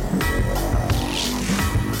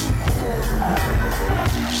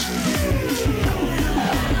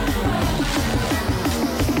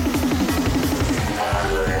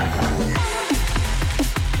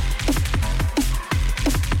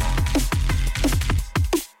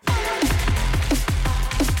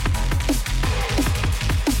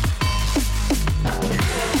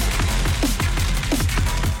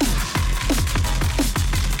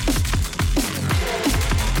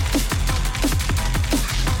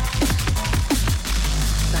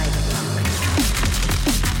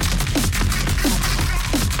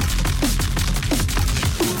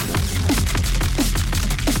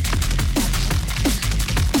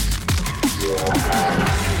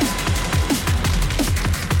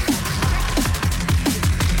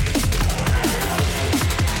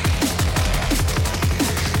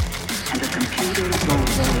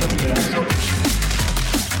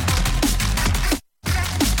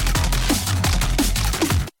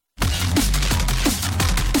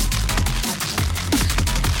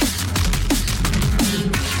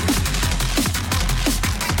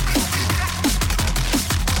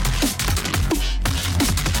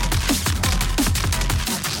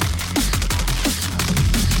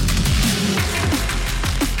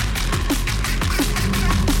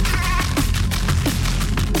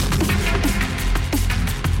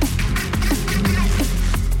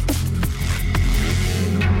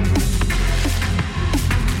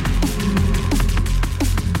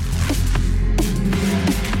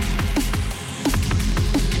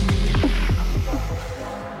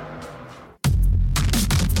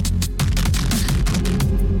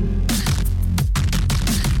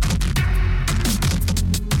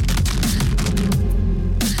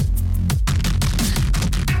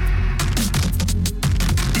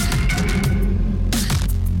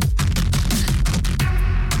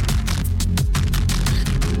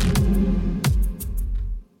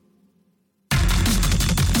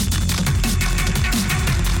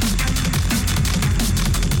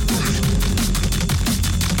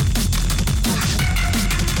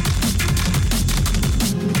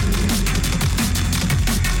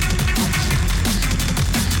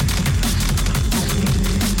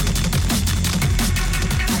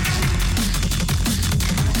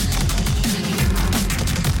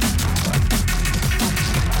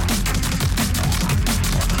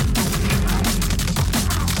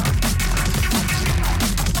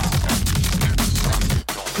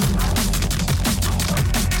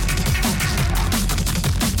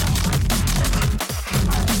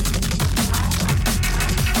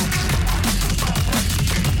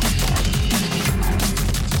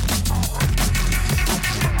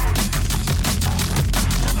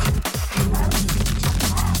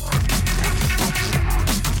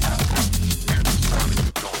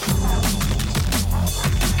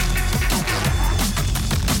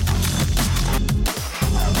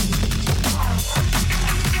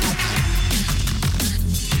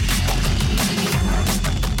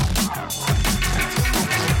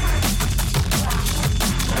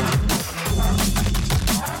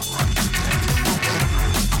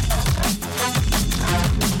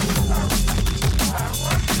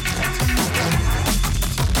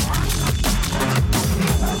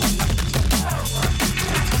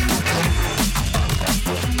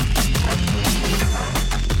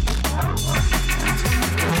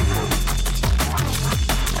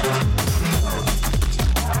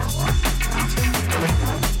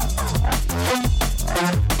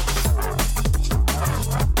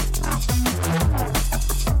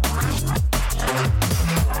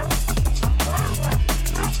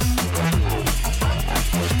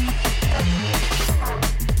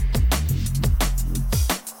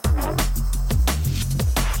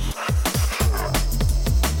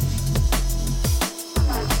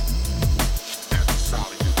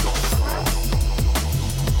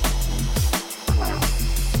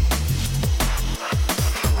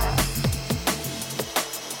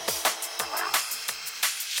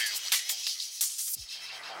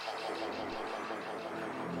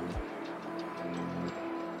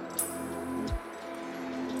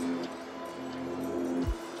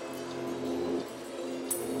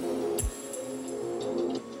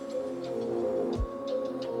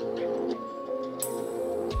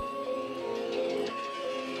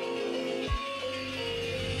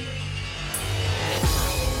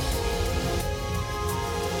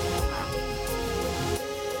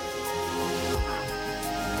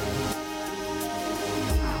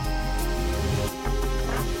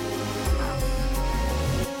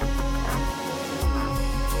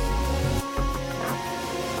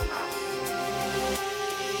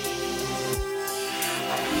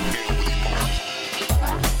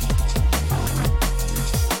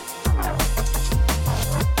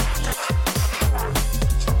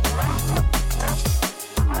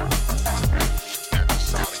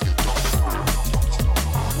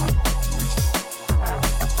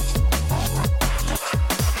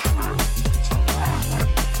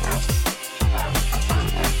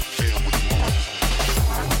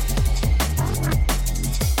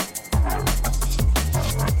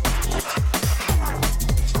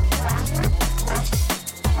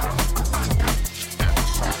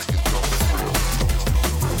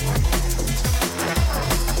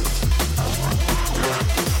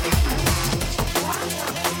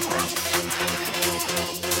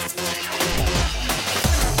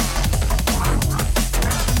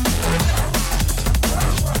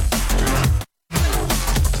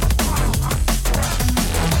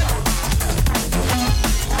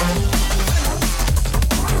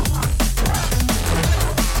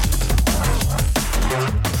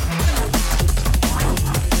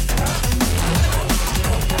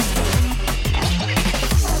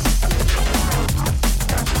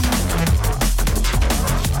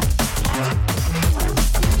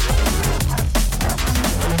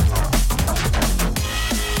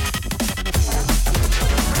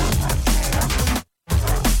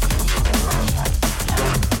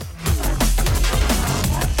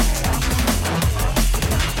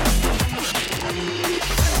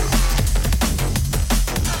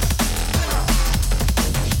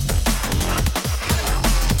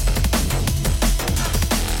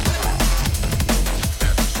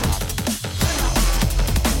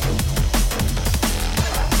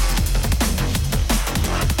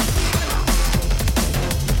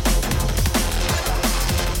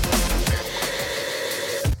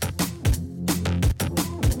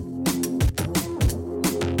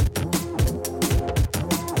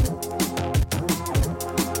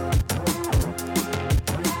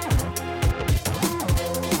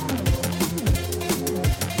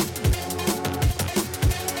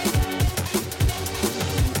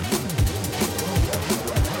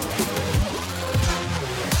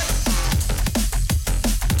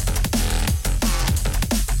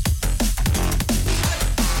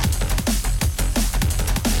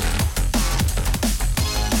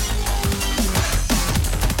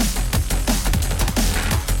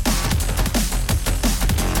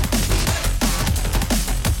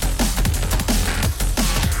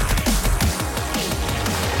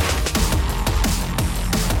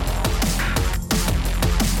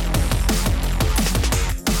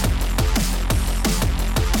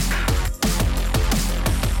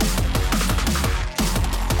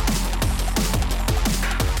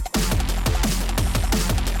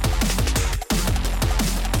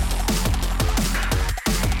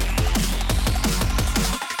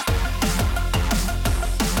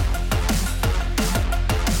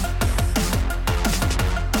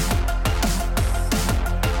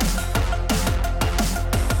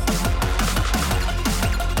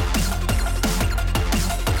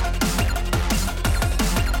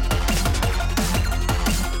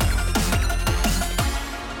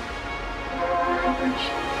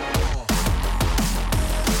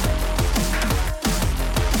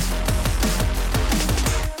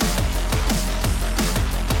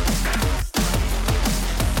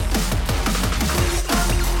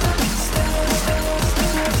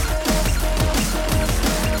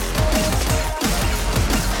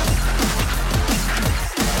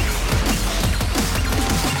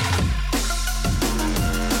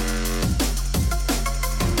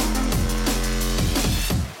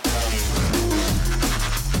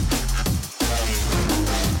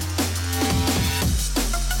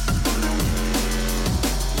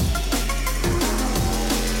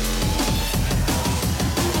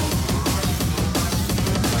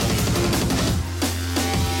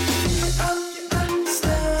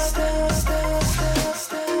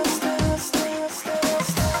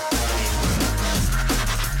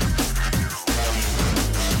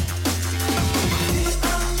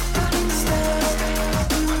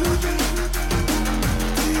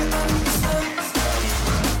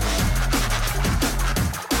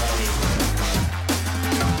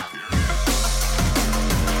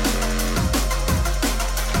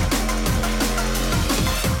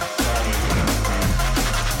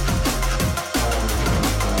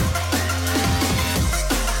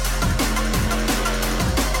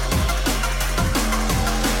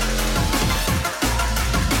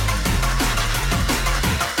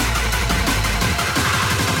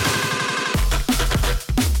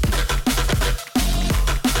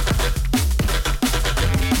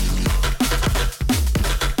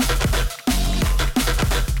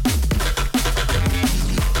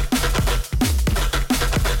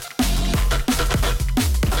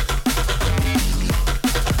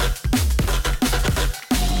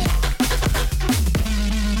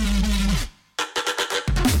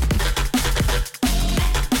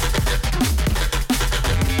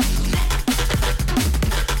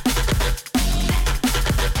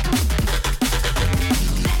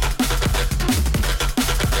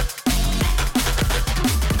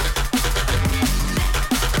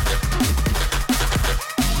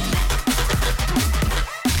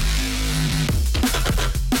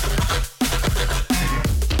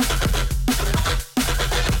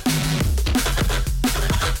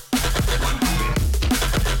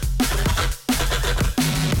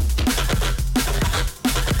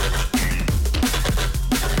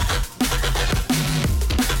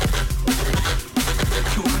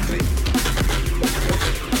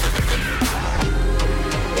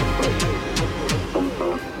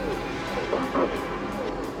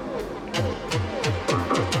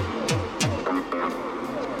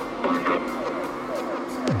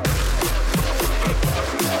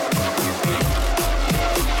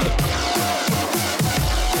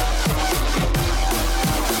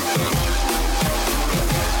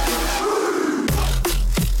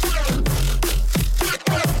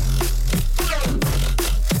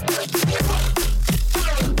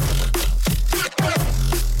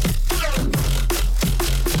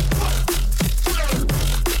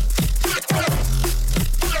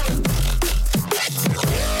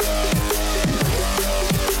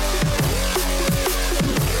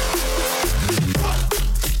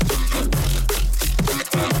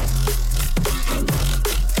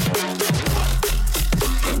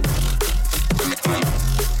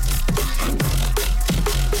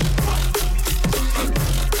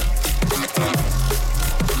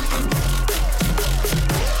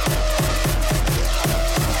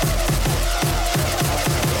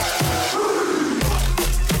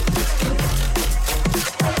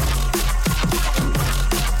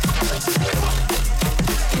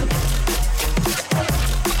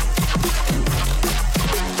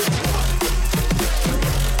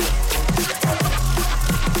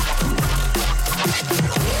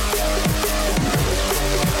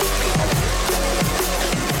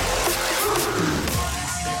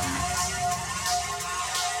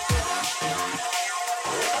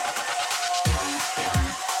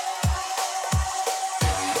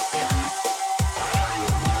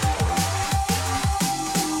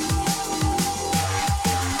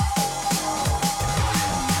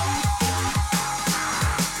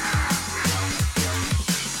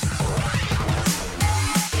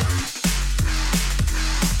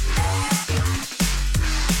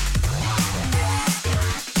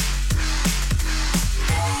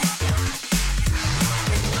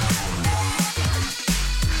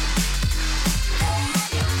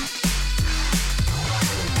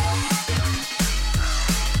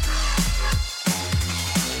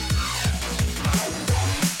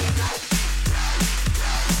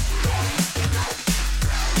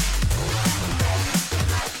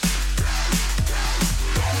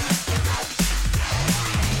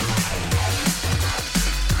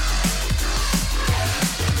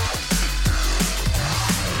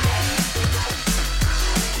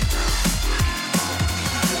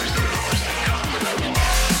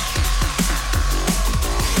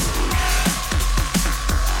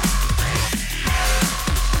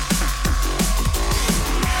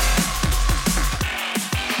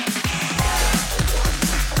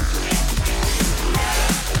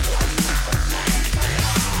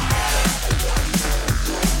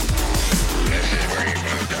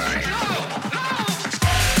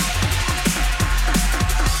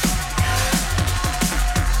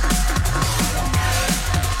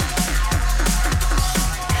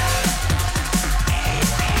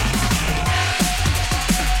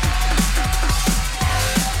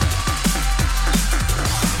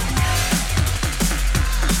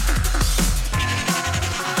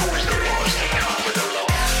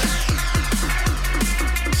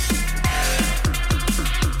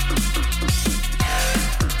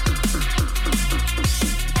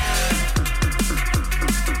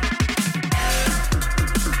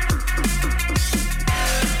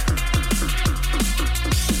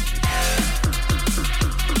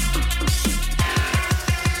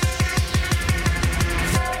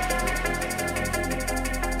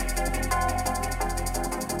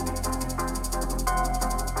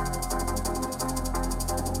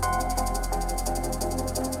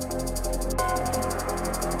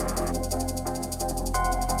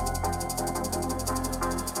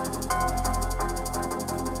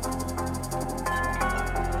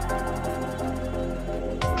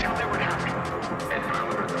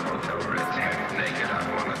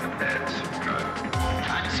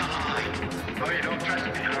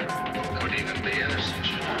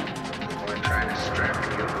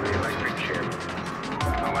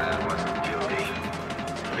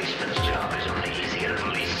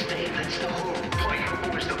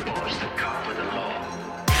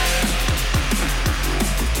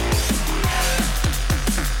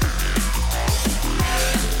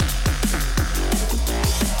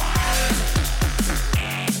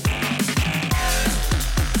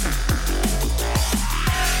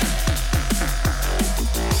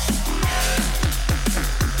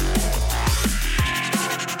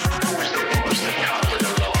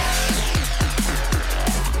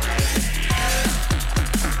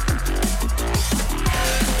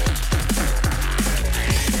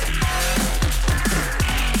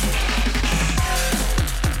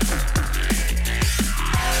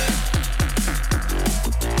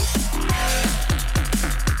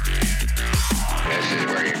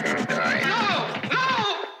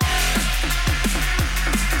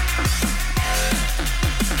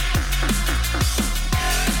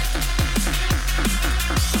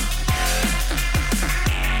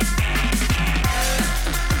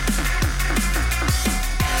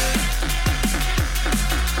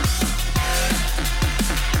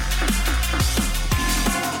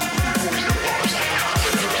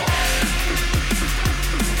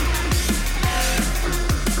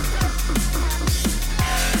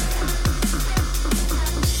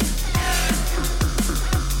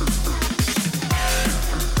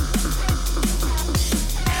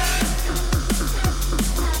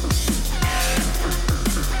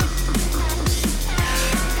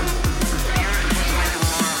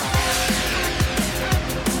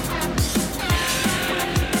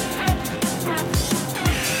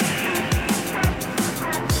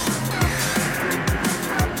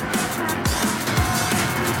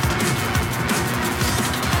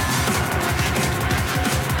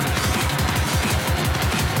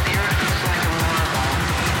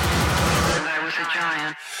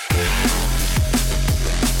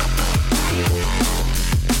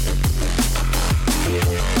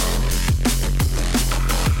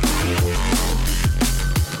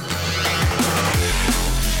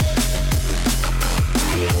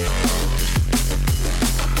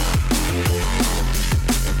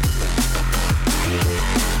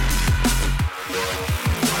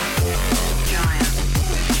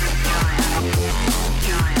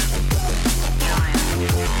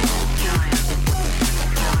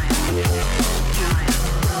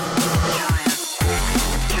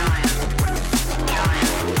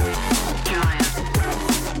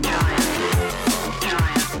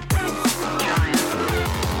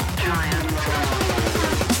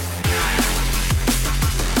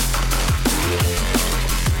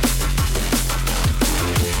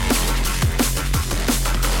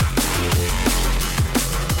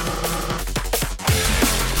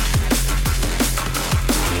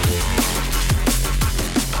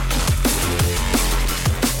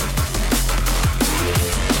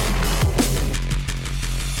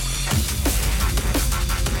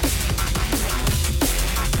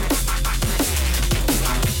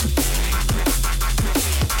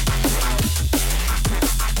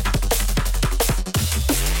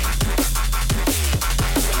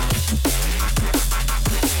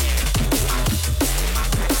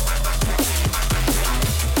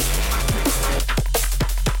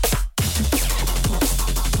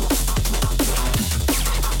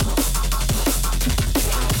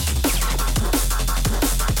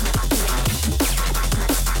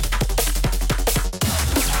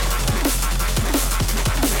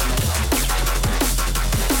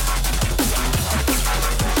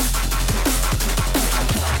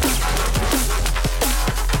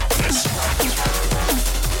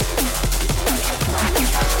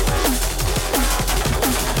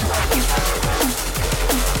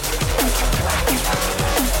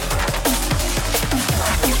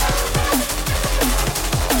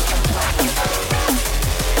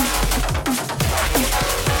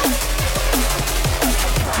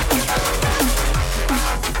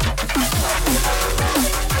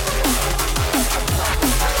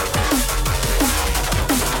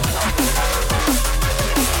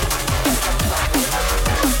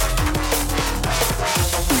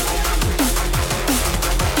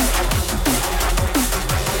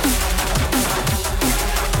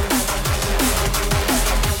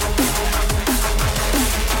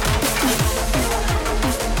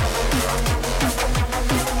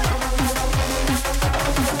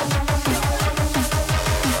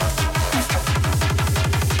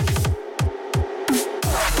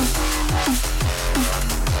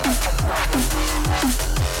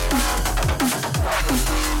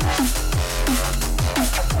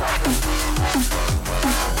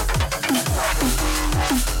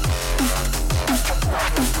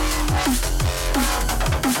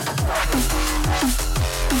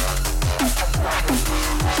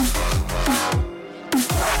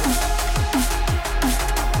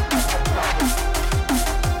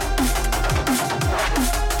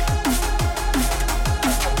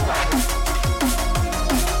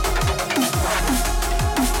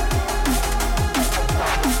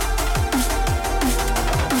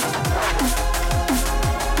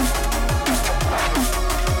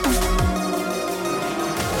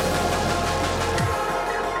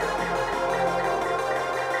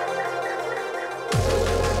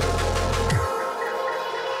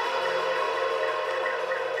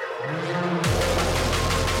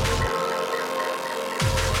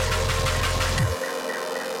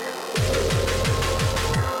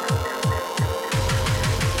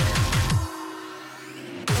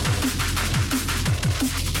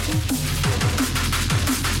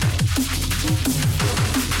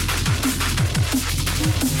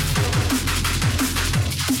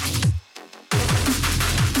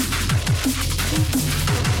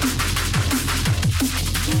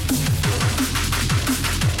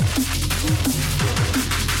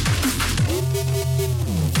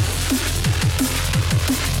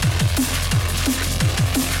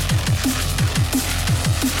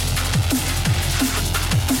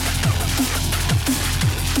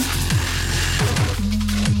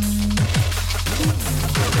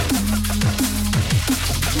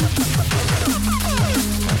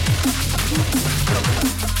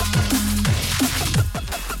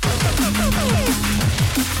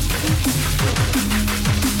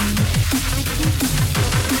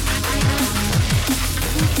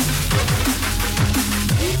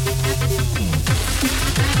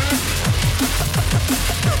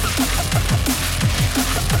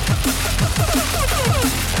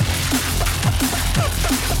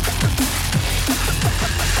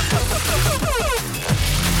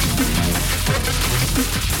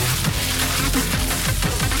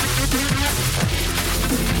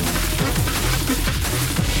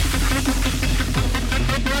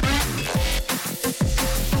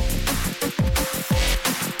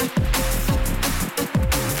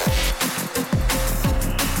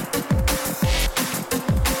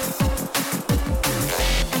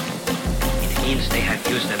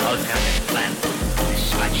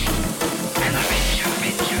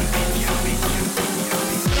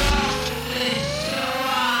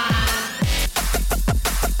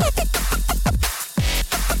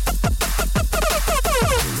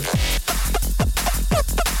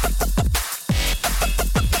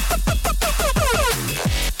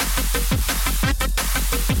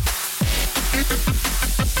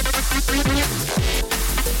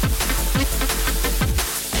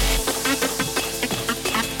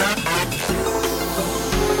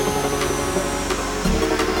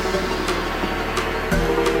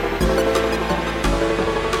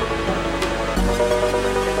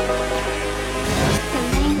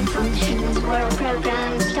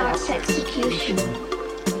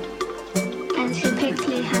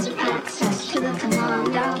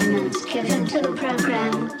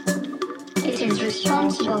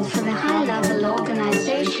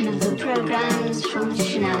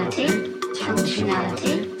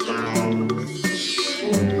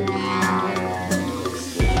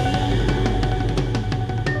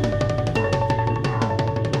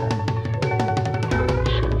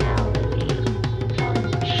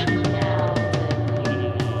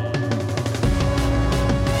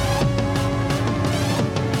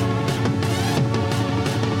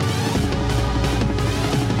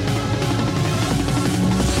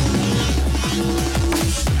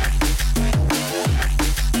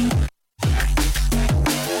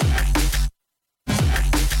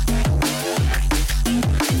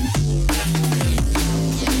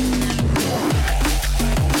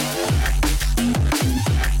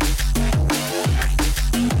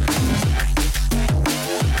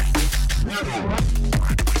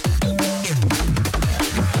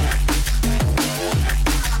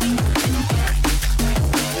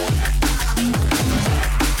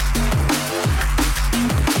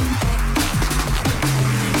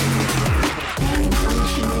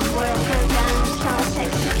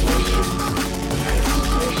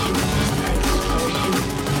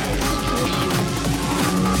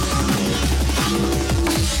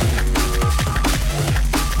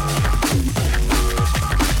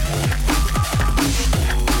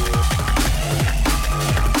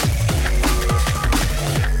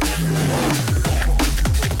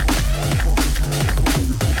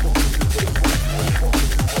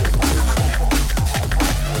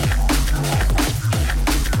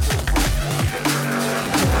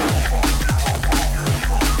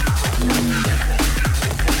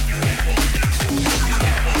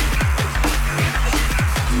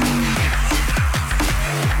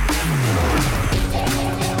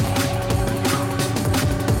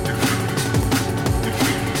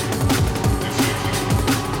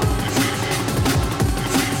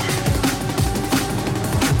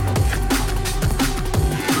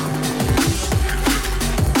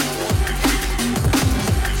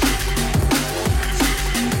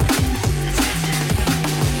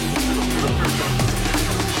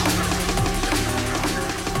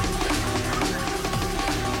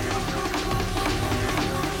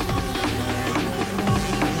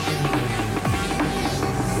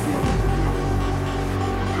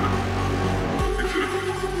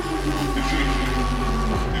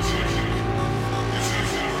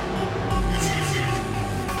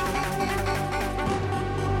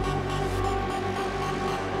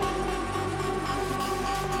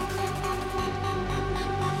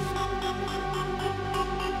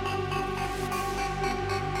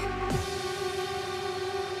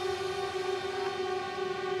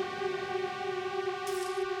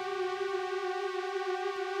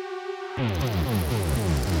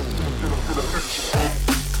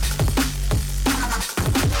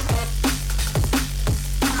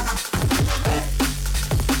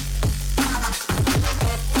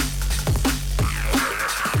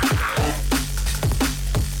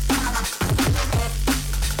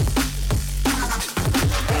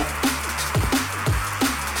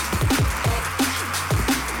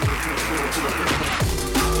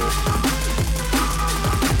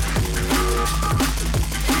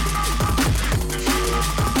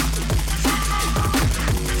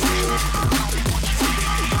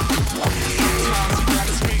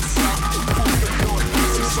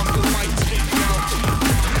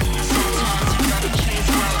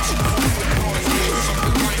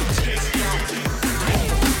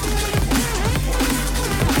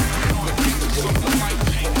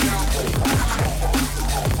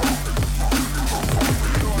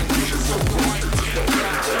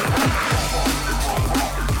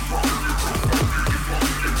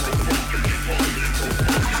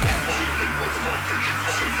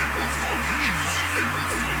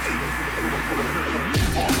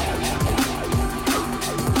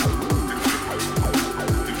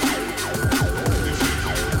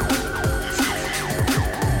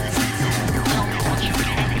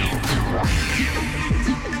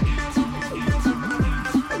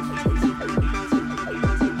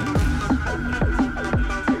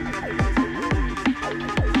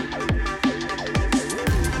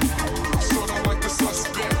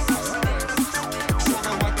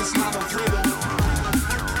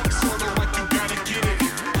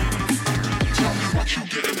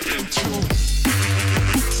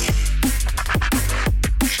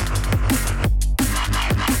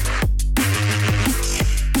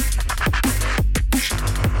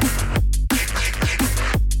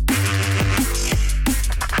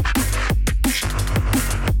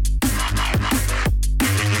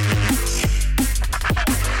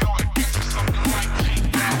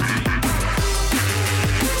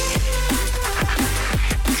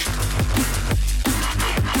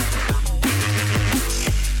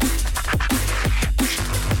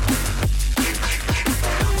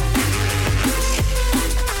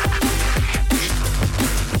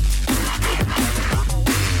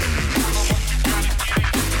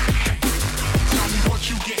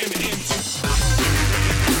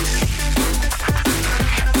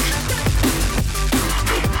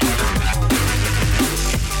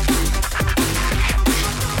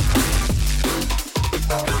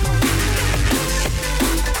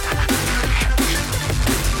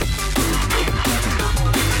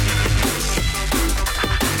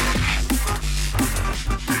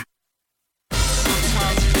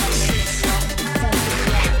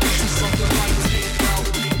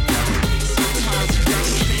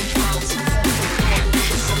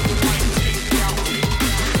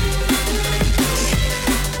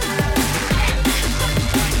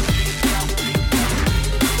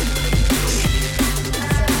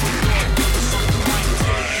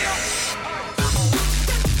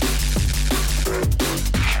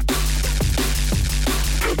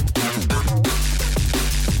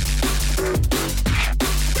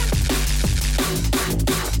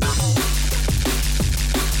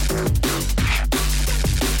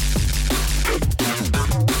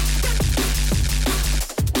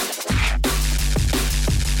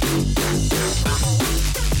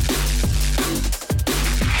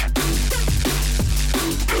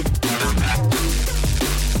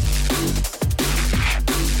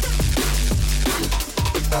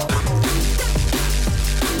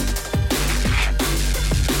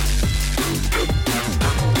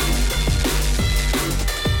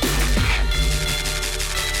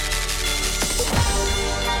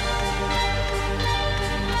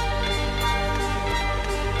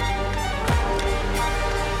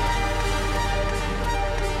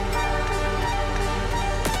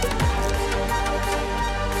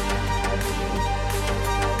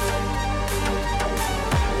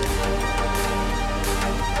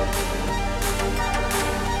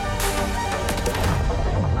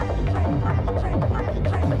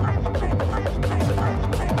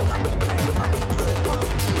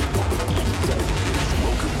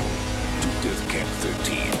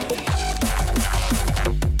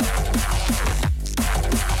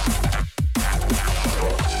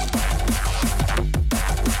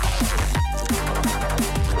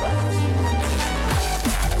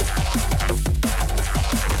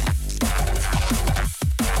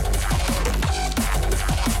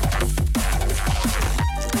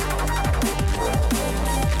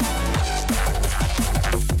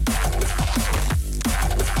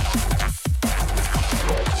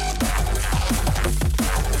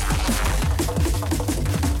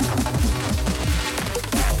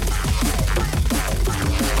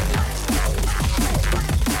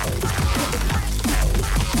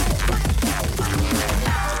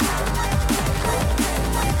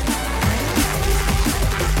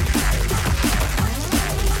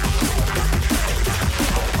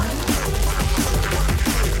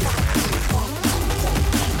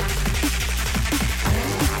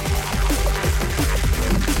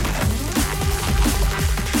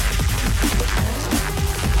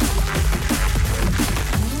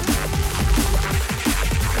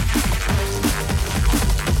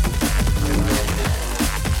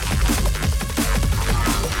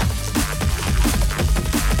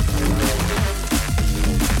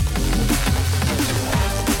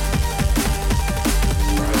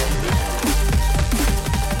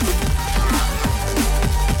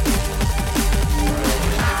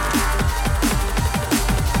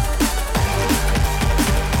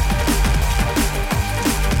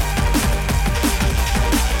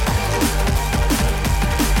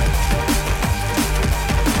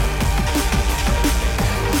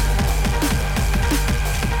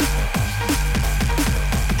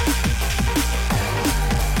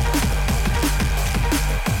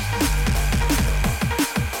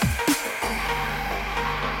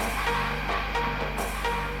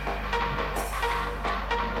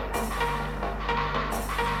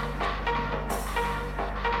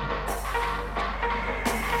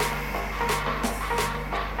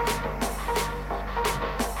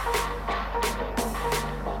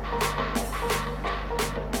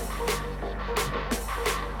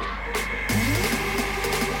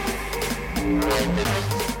 There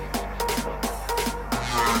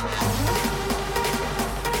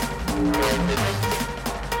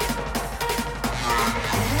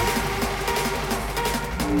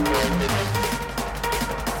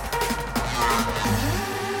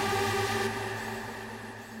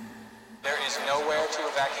is nowhere to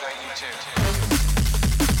evacuate you to.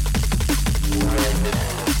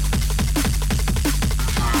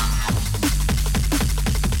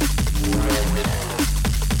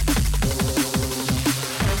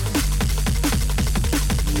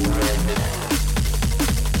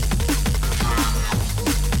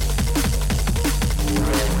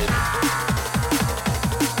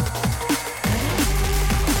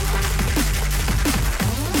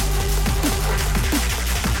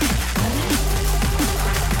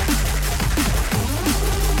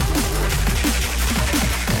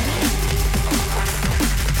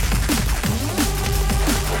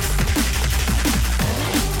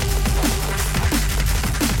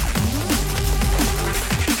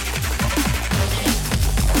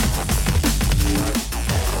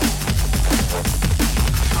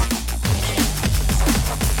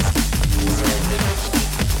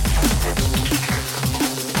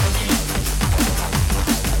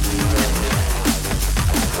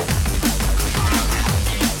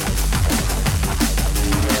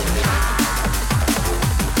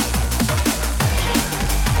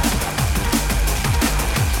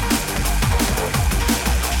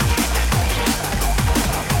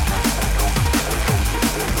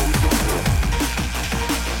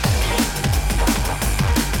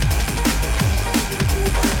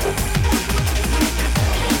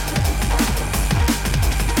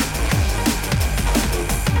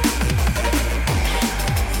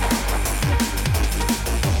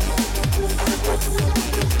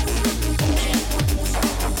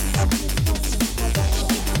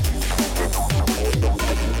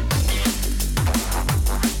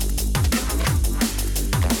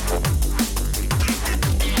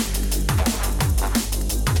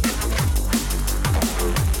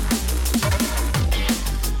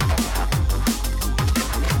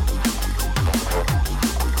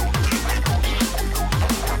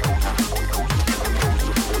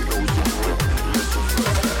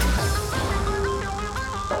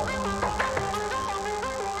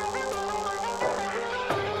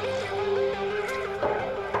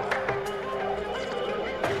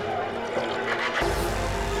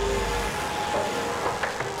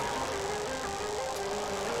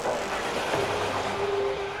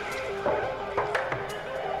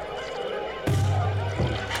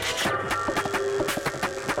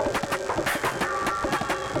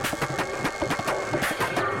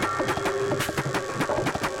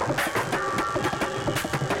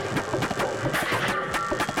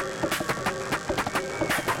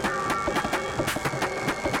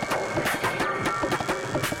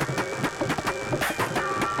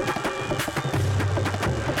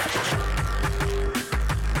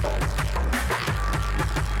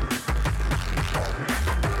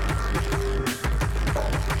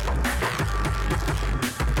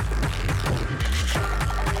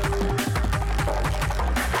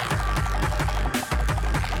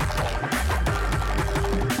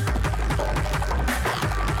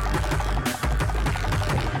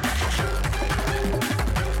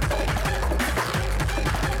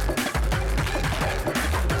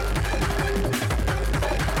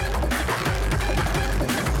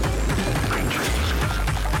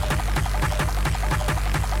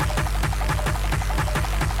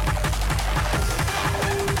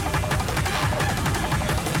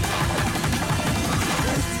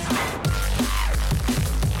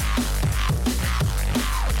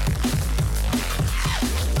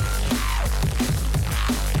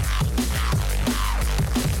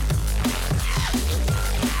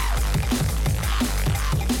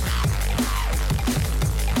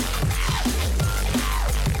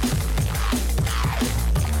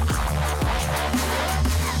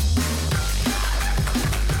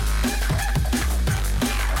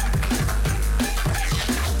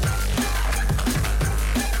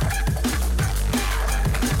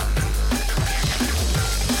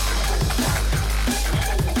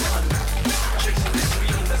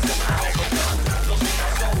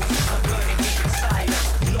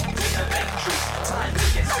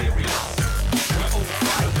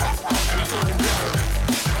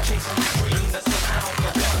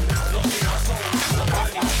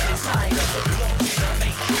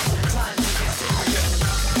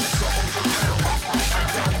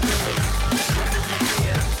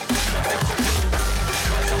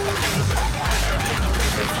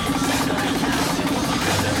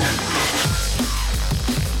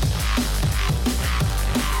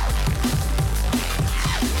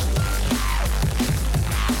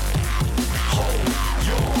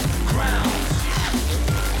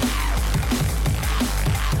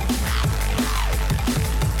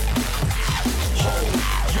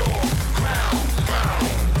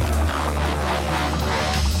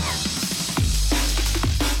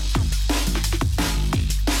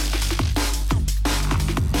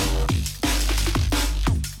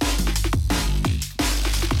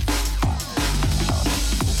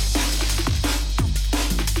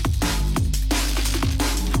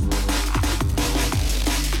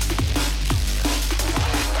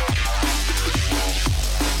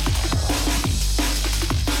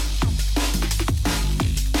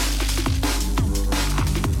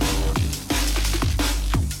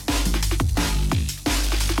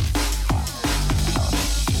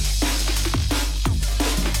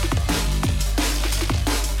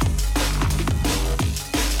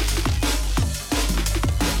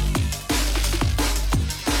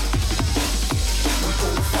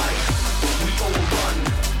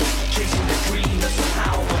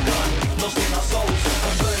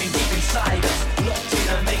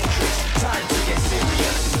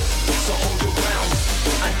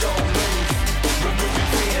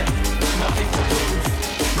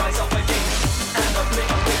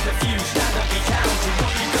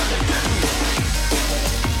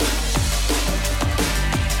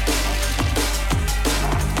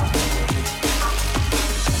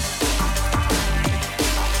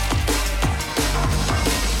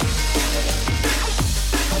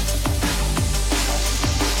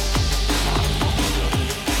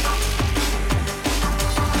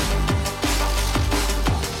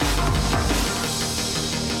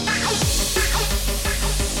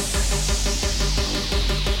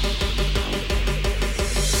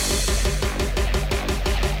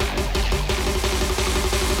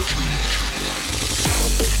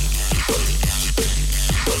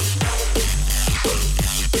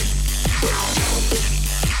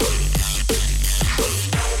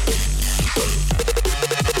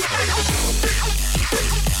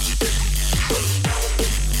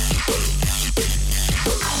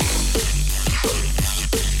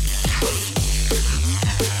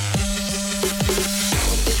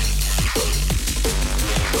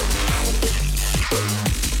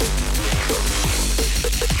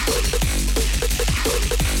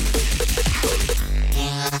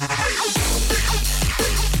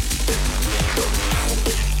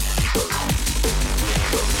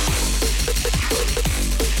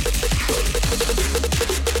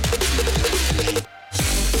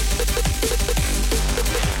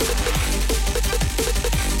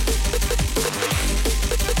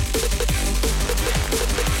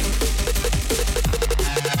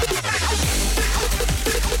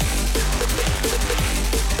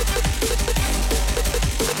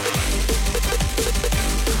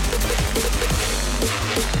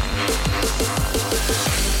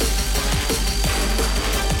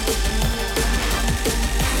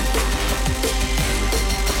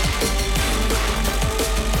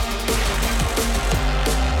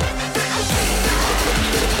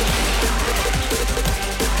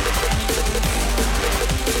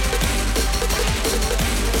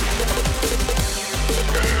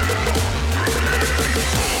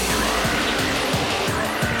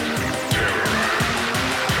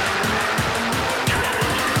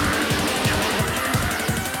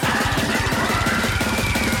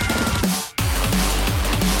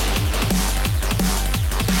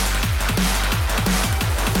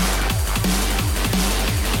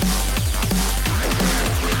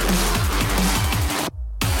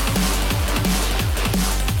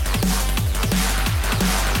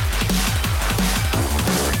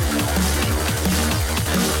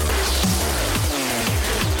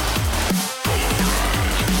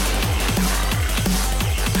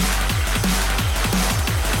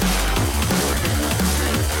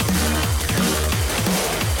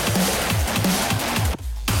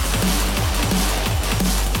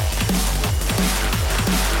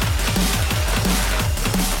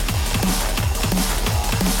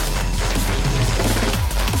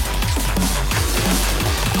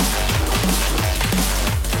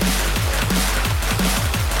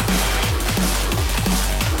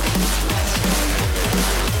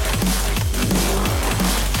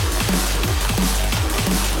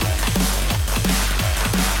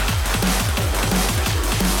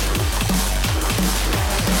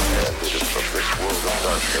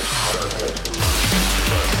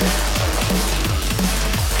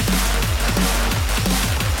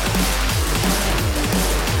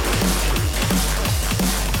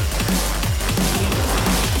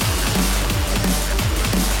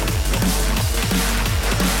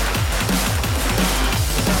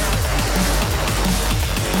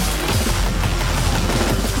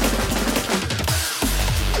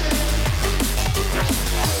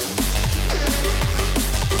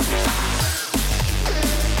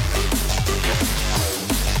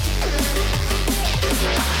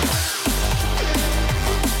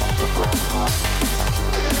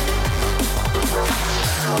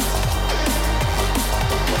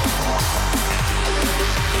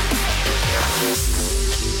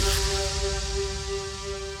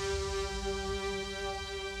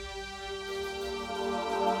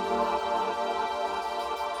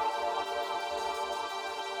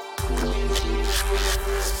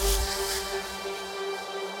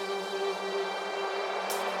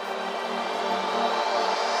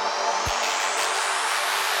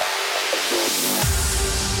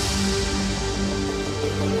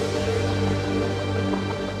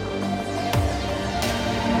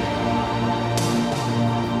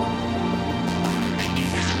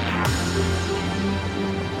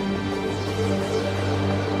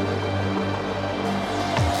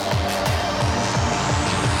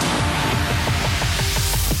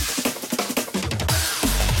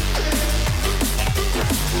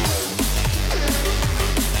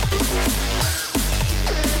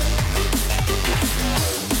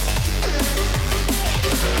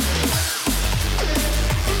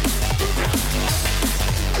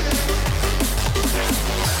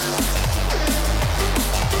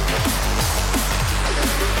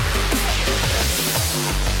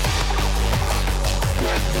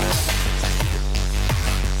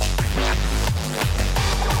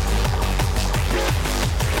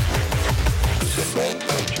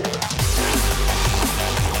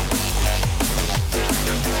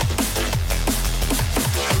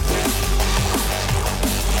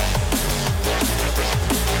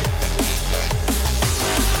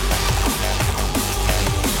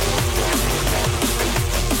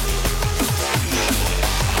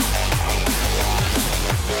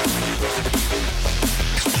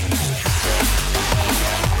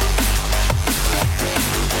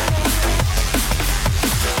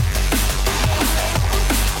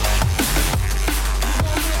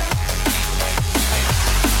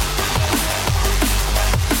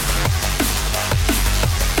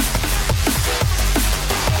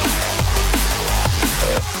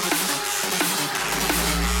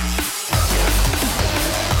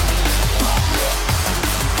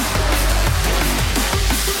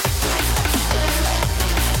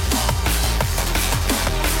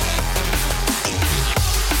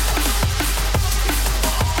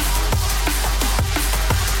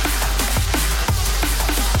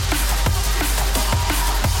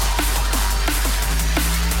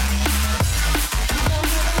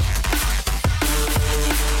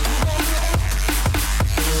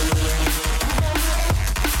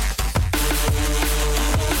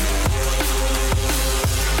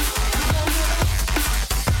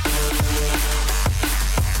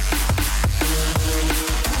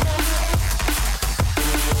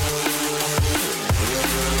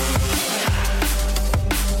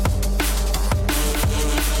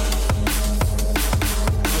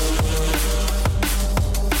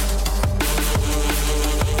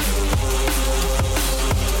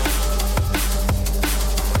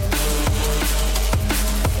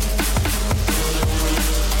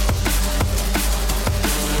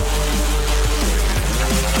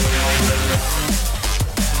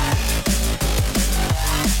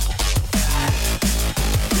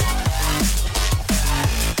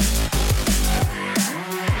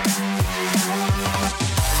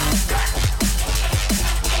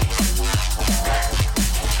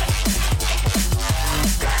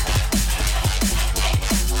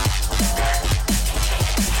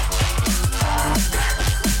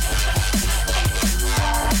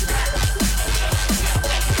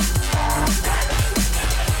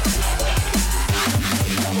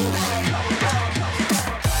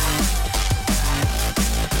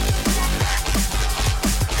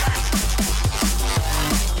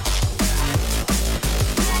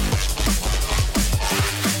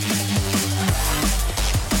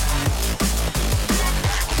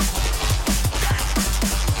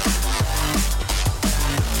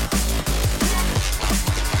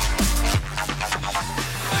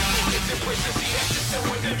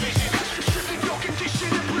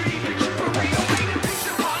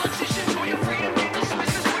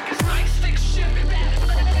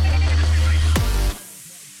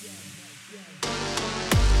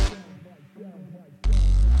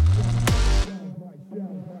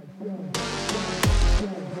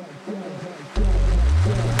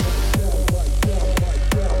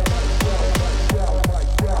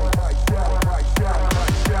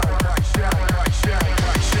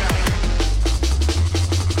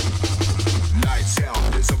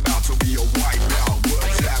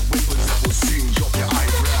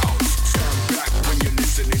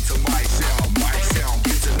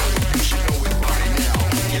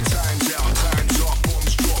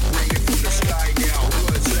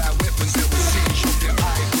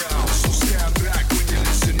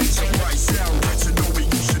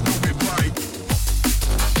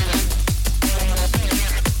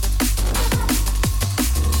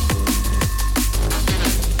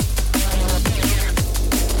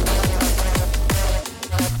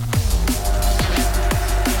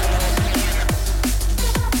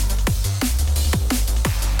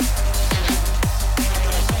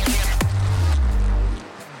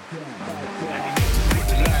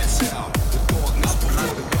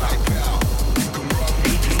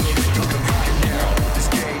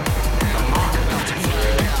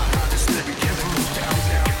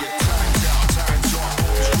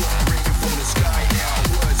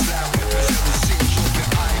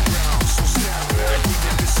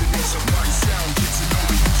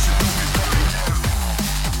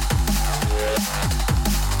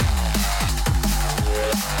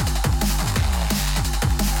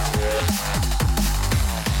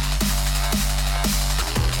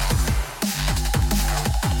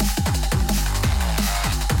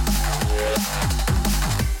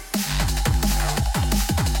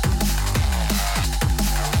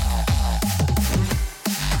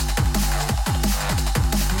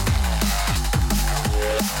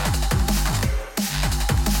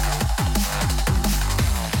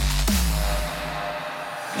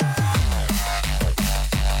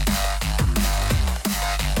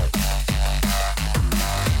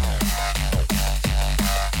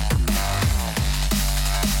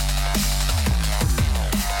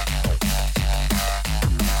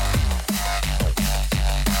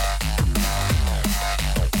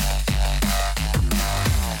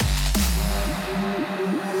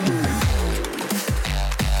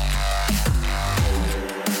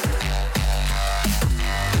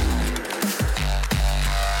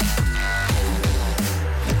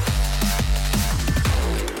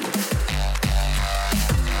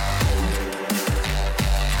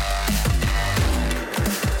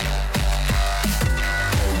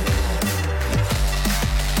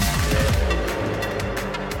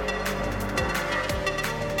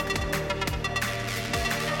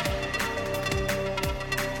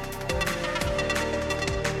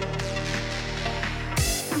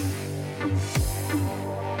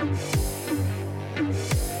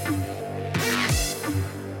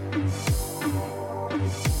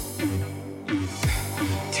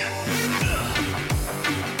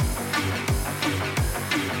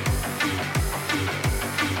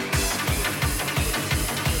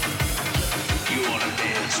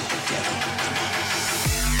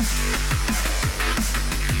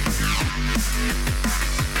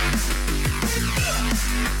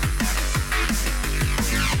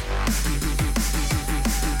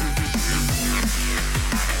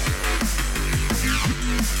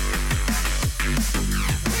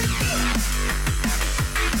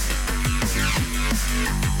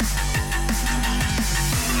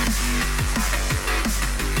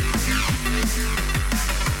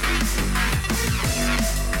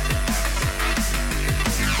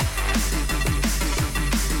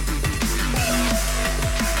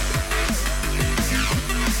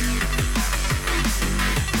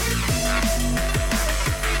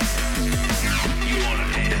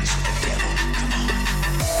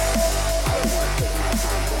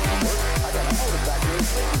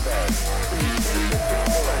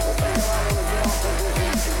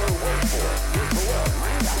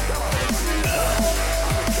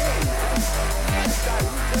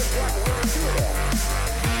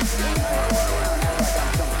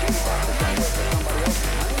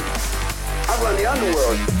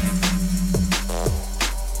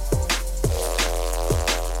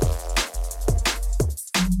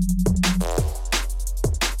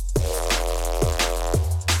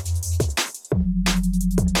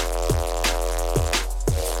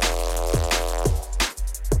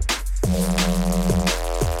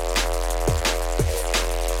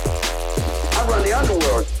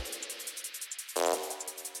 underworld.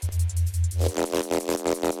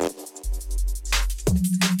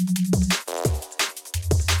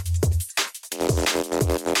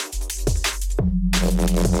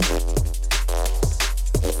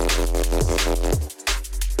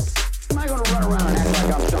 Am I gonna run around and act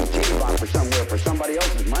like I'm some titty box for somewhere for somebody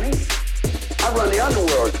else's money? I run the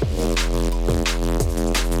underworld.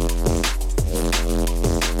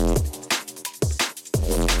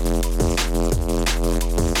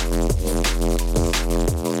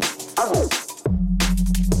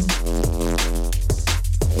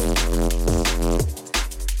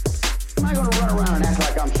 Am I gonna run around and act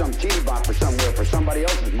like I'm some titty box for somewhere for somebody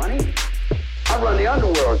else's money? I run the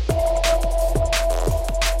underworld.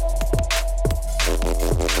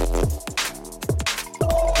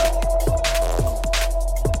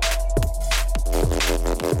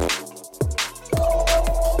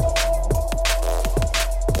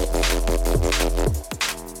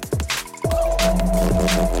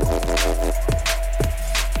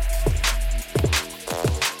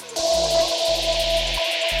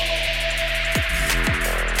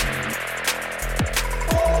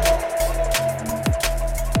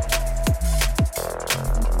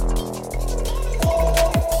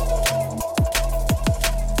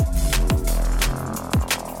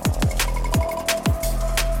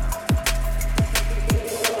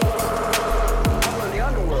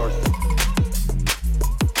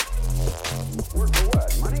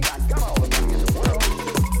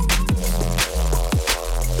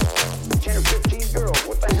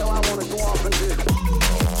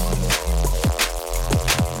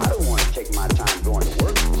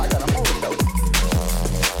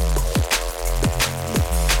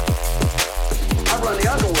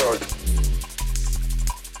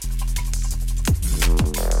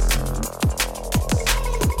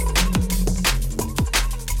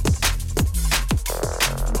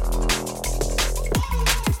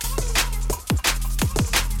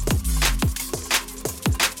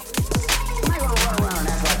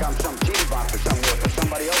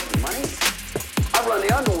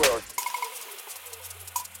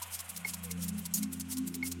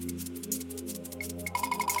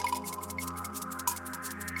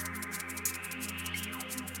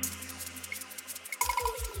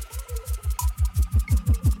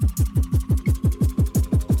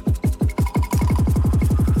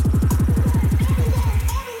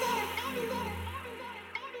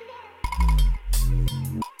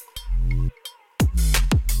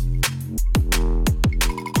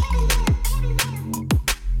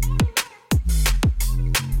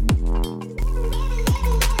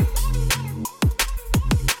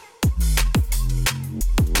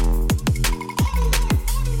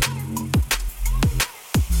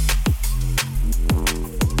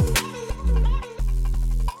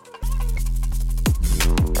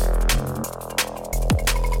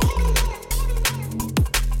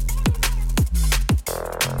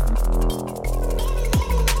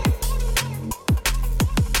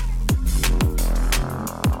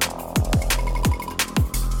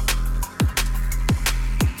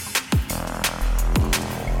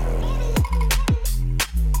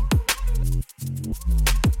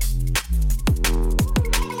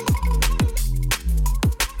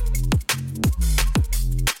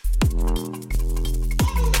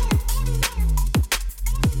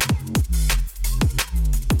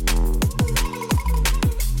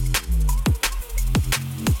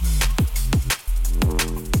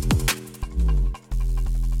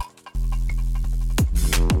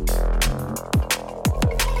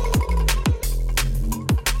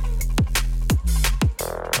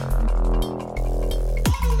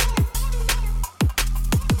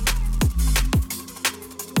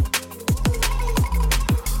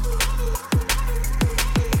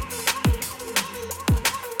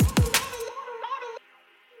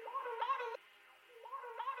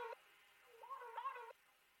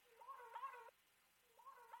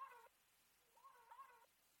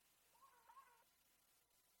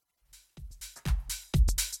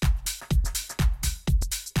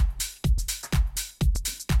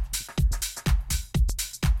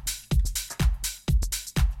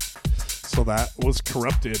 So that was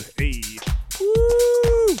Corrupted. Hey.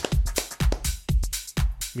 Woo!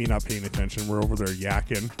 Me not paying attention. We're over there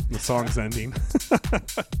yakking. The song's ending.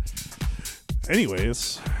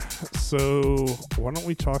 Anyways, so why don't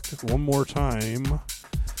we talk one more time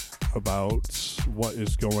about what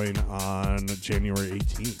is going on January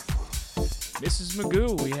 18th. Mrs.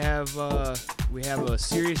 Magoo, we have a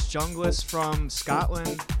serious junglist from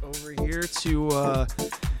Scotland over here to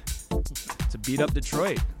beat up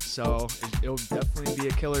Detroit. So it'll definitely be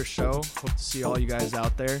a killer show. Hope to see all you guys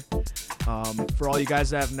out there. For all you guys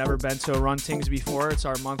that have never been to Runtings before, it's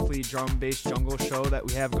our monthly drum bass jungle show that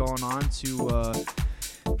we have going on to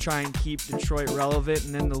try and keep Detroit relevant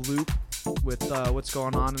and in the loop with what's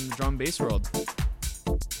going on in the drum bass world.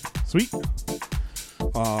 Sweet.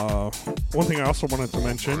 One thing I also wanted to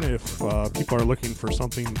mention, if people are looking for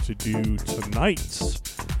something to do tonight,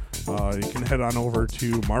 you can head on over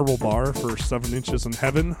to Marble Bar for 7 Inches in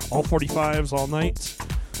Heaven, all 45s all night.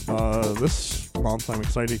 This month I'm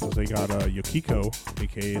excited because they got Yukiko,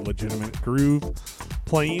 aka Legitimate Groove,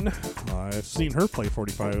 playing. I've seen her play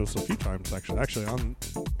 45s a few times actually on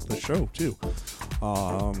the show too.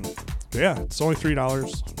 Yeah, it's only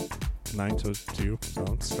 $3. 9 to 2, so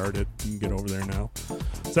it started. You can get over there now.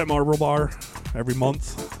 It's at Marble Bar every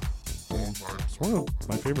month. It's one of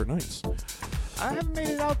my favorite nights. I haven't made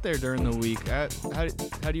it out there during the week.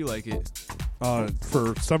 How do you like it?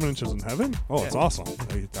 For 7 Inches in Heaven? Oh, Yeah. It's awesome.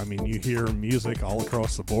 I mean, you hear music all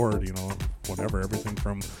across the board, you know, whatever, everything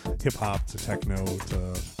from hip-hop to techno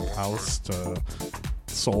to house to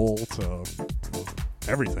soul to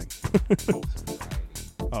everything.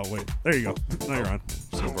 Oh, wait. There you go. Now you're on.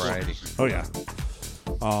 Some variety. Oh, yeah.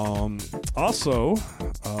 Also,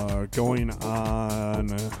 going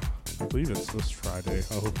on, I believe it's this Friday.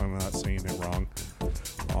 I hope I'm not saying it wrong.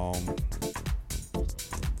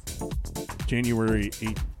 January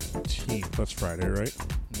 18th. That's Friday, right?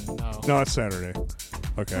 No, it's Saturday.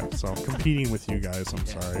 Okay, so I'm competing with you guys. I'm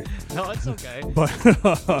sorry. No, it's okay. But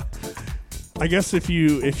I guess if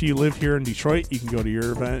you live here in Detroit, you can go to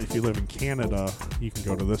your event. If you live in Canada, you can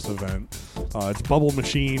go to this event. It's Bubble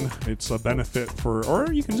Machine. It's a benefit for,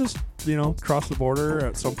 or you can just, you know, cross the border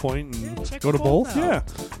at some point and go to both. out. Yeah,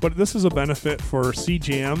 but this is a benefit for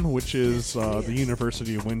CJAM, which is the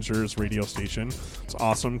University of Windsor's radio station. It's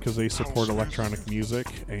awesome because they support electronic music,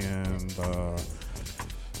 and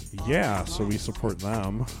yeah, so we support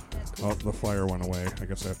them. Oh, the flyer went away. I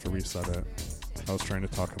guess I have to reset it. I was trying to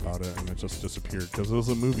talk about it and it just disappeared because it was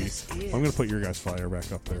a movie. I'm going to put your guys' flyer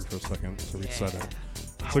back up there for a second so we set it.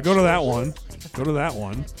 So go to that one. Go to that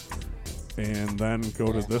one. And then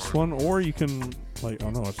go to this one. Or you can, like, oh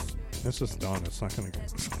no, it's just done. It's not going to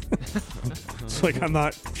it's like I'm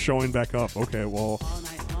not showing back up. Okay, well,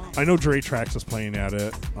 I know Dre Trax is playing at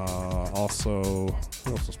it. Also,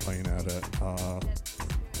 who else is playing at it?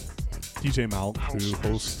 DJ Malk, who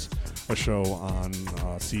hosts a show on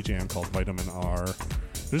CJAM called Vitamin R.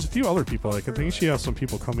 There's a few other people. Like, I think she has some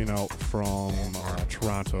people coming out from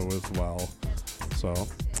Toronto as well. So,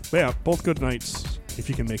 but yeah, both good nights. If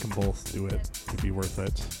you can make them both, do it. It'd be worth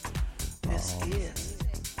it.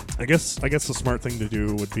 I guess the smart thing to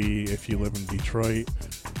do would be if you live in Detroit,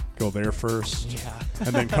 go there first, and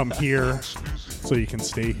then come here so you can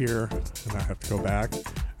stay here and not have to go back.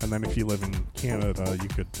 And then if you live in Canada, you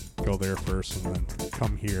could go there first and then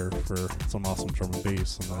come here for some awesome drum and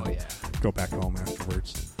bass and then go back home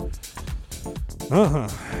afterwards.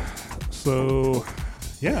 So,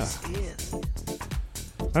 yeah.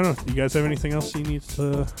 I don't know. You guys have anything else you need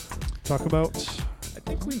to talk about?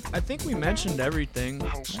 I think we mentioned everything.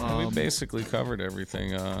 We basically covered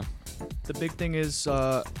everything. The big thing is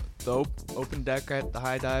the open deck at the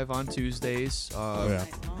High Dive on Tuesdays. I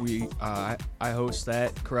host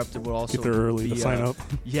that. Corrupted will also get there early to sign up.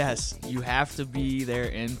 Yes, you have to be there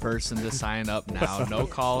in person to sign up now. No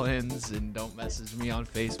call-ins, and don't message me on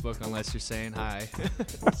Facebook unless you're saying hi.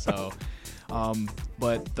 So,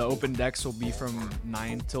 but the open decks will be from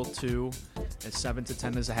 9 till 2. At 7 to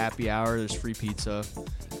 10 is a happy hour. There's free pizza.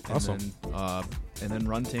 And awesome. Then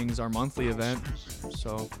Runting's our monthly event.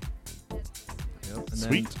 So. And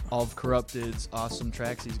Sweet. Then all of Corrupted's awesome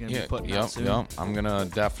tracks he's going to be putting out soon. Yep. I'm going to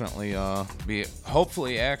definitely be,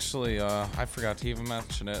 hopefully, actually, I forgot to even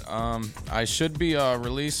mention it. I should be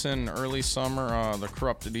releasing early summer the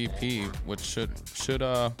Corrupted EP, which should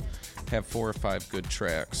have 4 or 5 good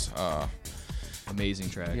tracks. Amazing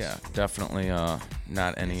tracks. Yeah, definitely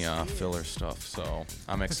not any filler stuff. So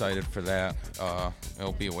I'm excited for that.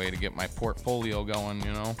 It'll be a way to get my portfolio going,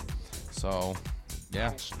 you know. So,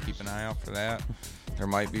 yeah, keep an eye out for that. There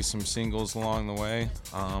might be some singles along the way.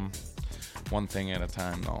 One thing at a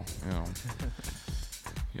time, though, you know.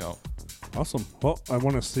 Yo. Awesome. Well, I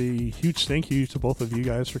want to say huge thank you to both of you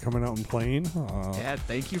guys for coming out and playing. Yeah,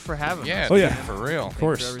 thank you for having us. Oh, yeah. For real. Of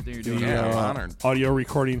course. Thanks for everything you're doing. Yeah, I'm honored. Audio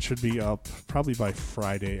recording should be up probably by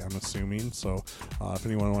Friday, I'm assuming. So if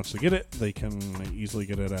anyone wants to get it, they can easily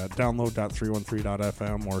get it at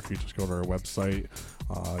download.313.fm, or if you just go to our website,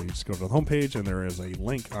 you just go to the homepage, and there is a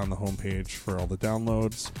link on the homepage for all the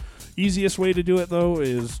downloads. Easiest way to do it, though,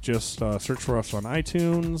 is just search for us on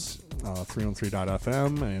iTunes,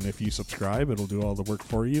 313.fm, and if you subscribe, it'll do all the work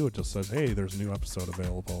for you. It just says, hey, there's a new episode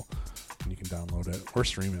available. and you can download it or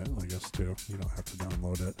stream it, I guess, too. You don't have to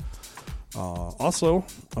download it. Also,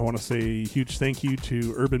 I want to say a huge thank you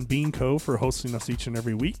to Urban Bean Co. for hosting us each and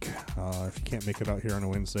every week. If you can't make it out here on a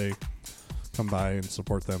Wednesday, come by and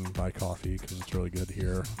support them, buy coffee, because it's really good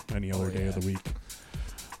here any other day of the week.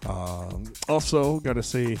 Also, got to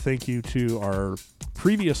say thank you to our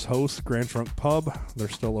previous host, Grand Trunk Pub. They're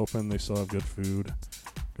still open. They still have good food.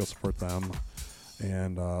 Go support them.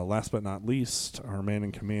 And last but not least, our man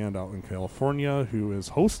in command out in California, who is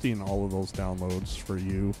hosting all of those downloads for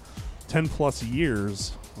you. 10 plus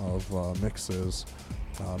years of mixes.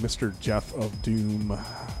 Mr. Jeff of Doom.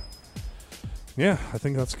 Yeah, I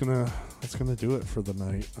think that's gonna do it for the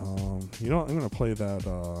night. You know what? I'm gonna play that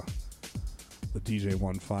the DJ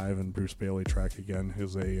 1.5 and Bruce Bailey track again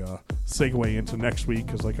as a segue into next week,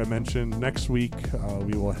 because like I mentioned, next week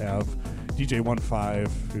we will have DJ 1.5,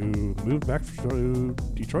 who moved back to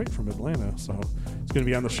Detroit from Atlanta, so it's going to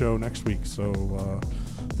be on the show next week. So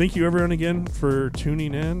thank you everyone again for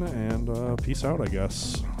tuning in, and peace out, I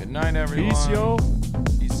guess. Good night, everyone. Peace, yo.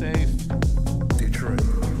 Be safe.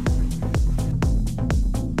 Detroit.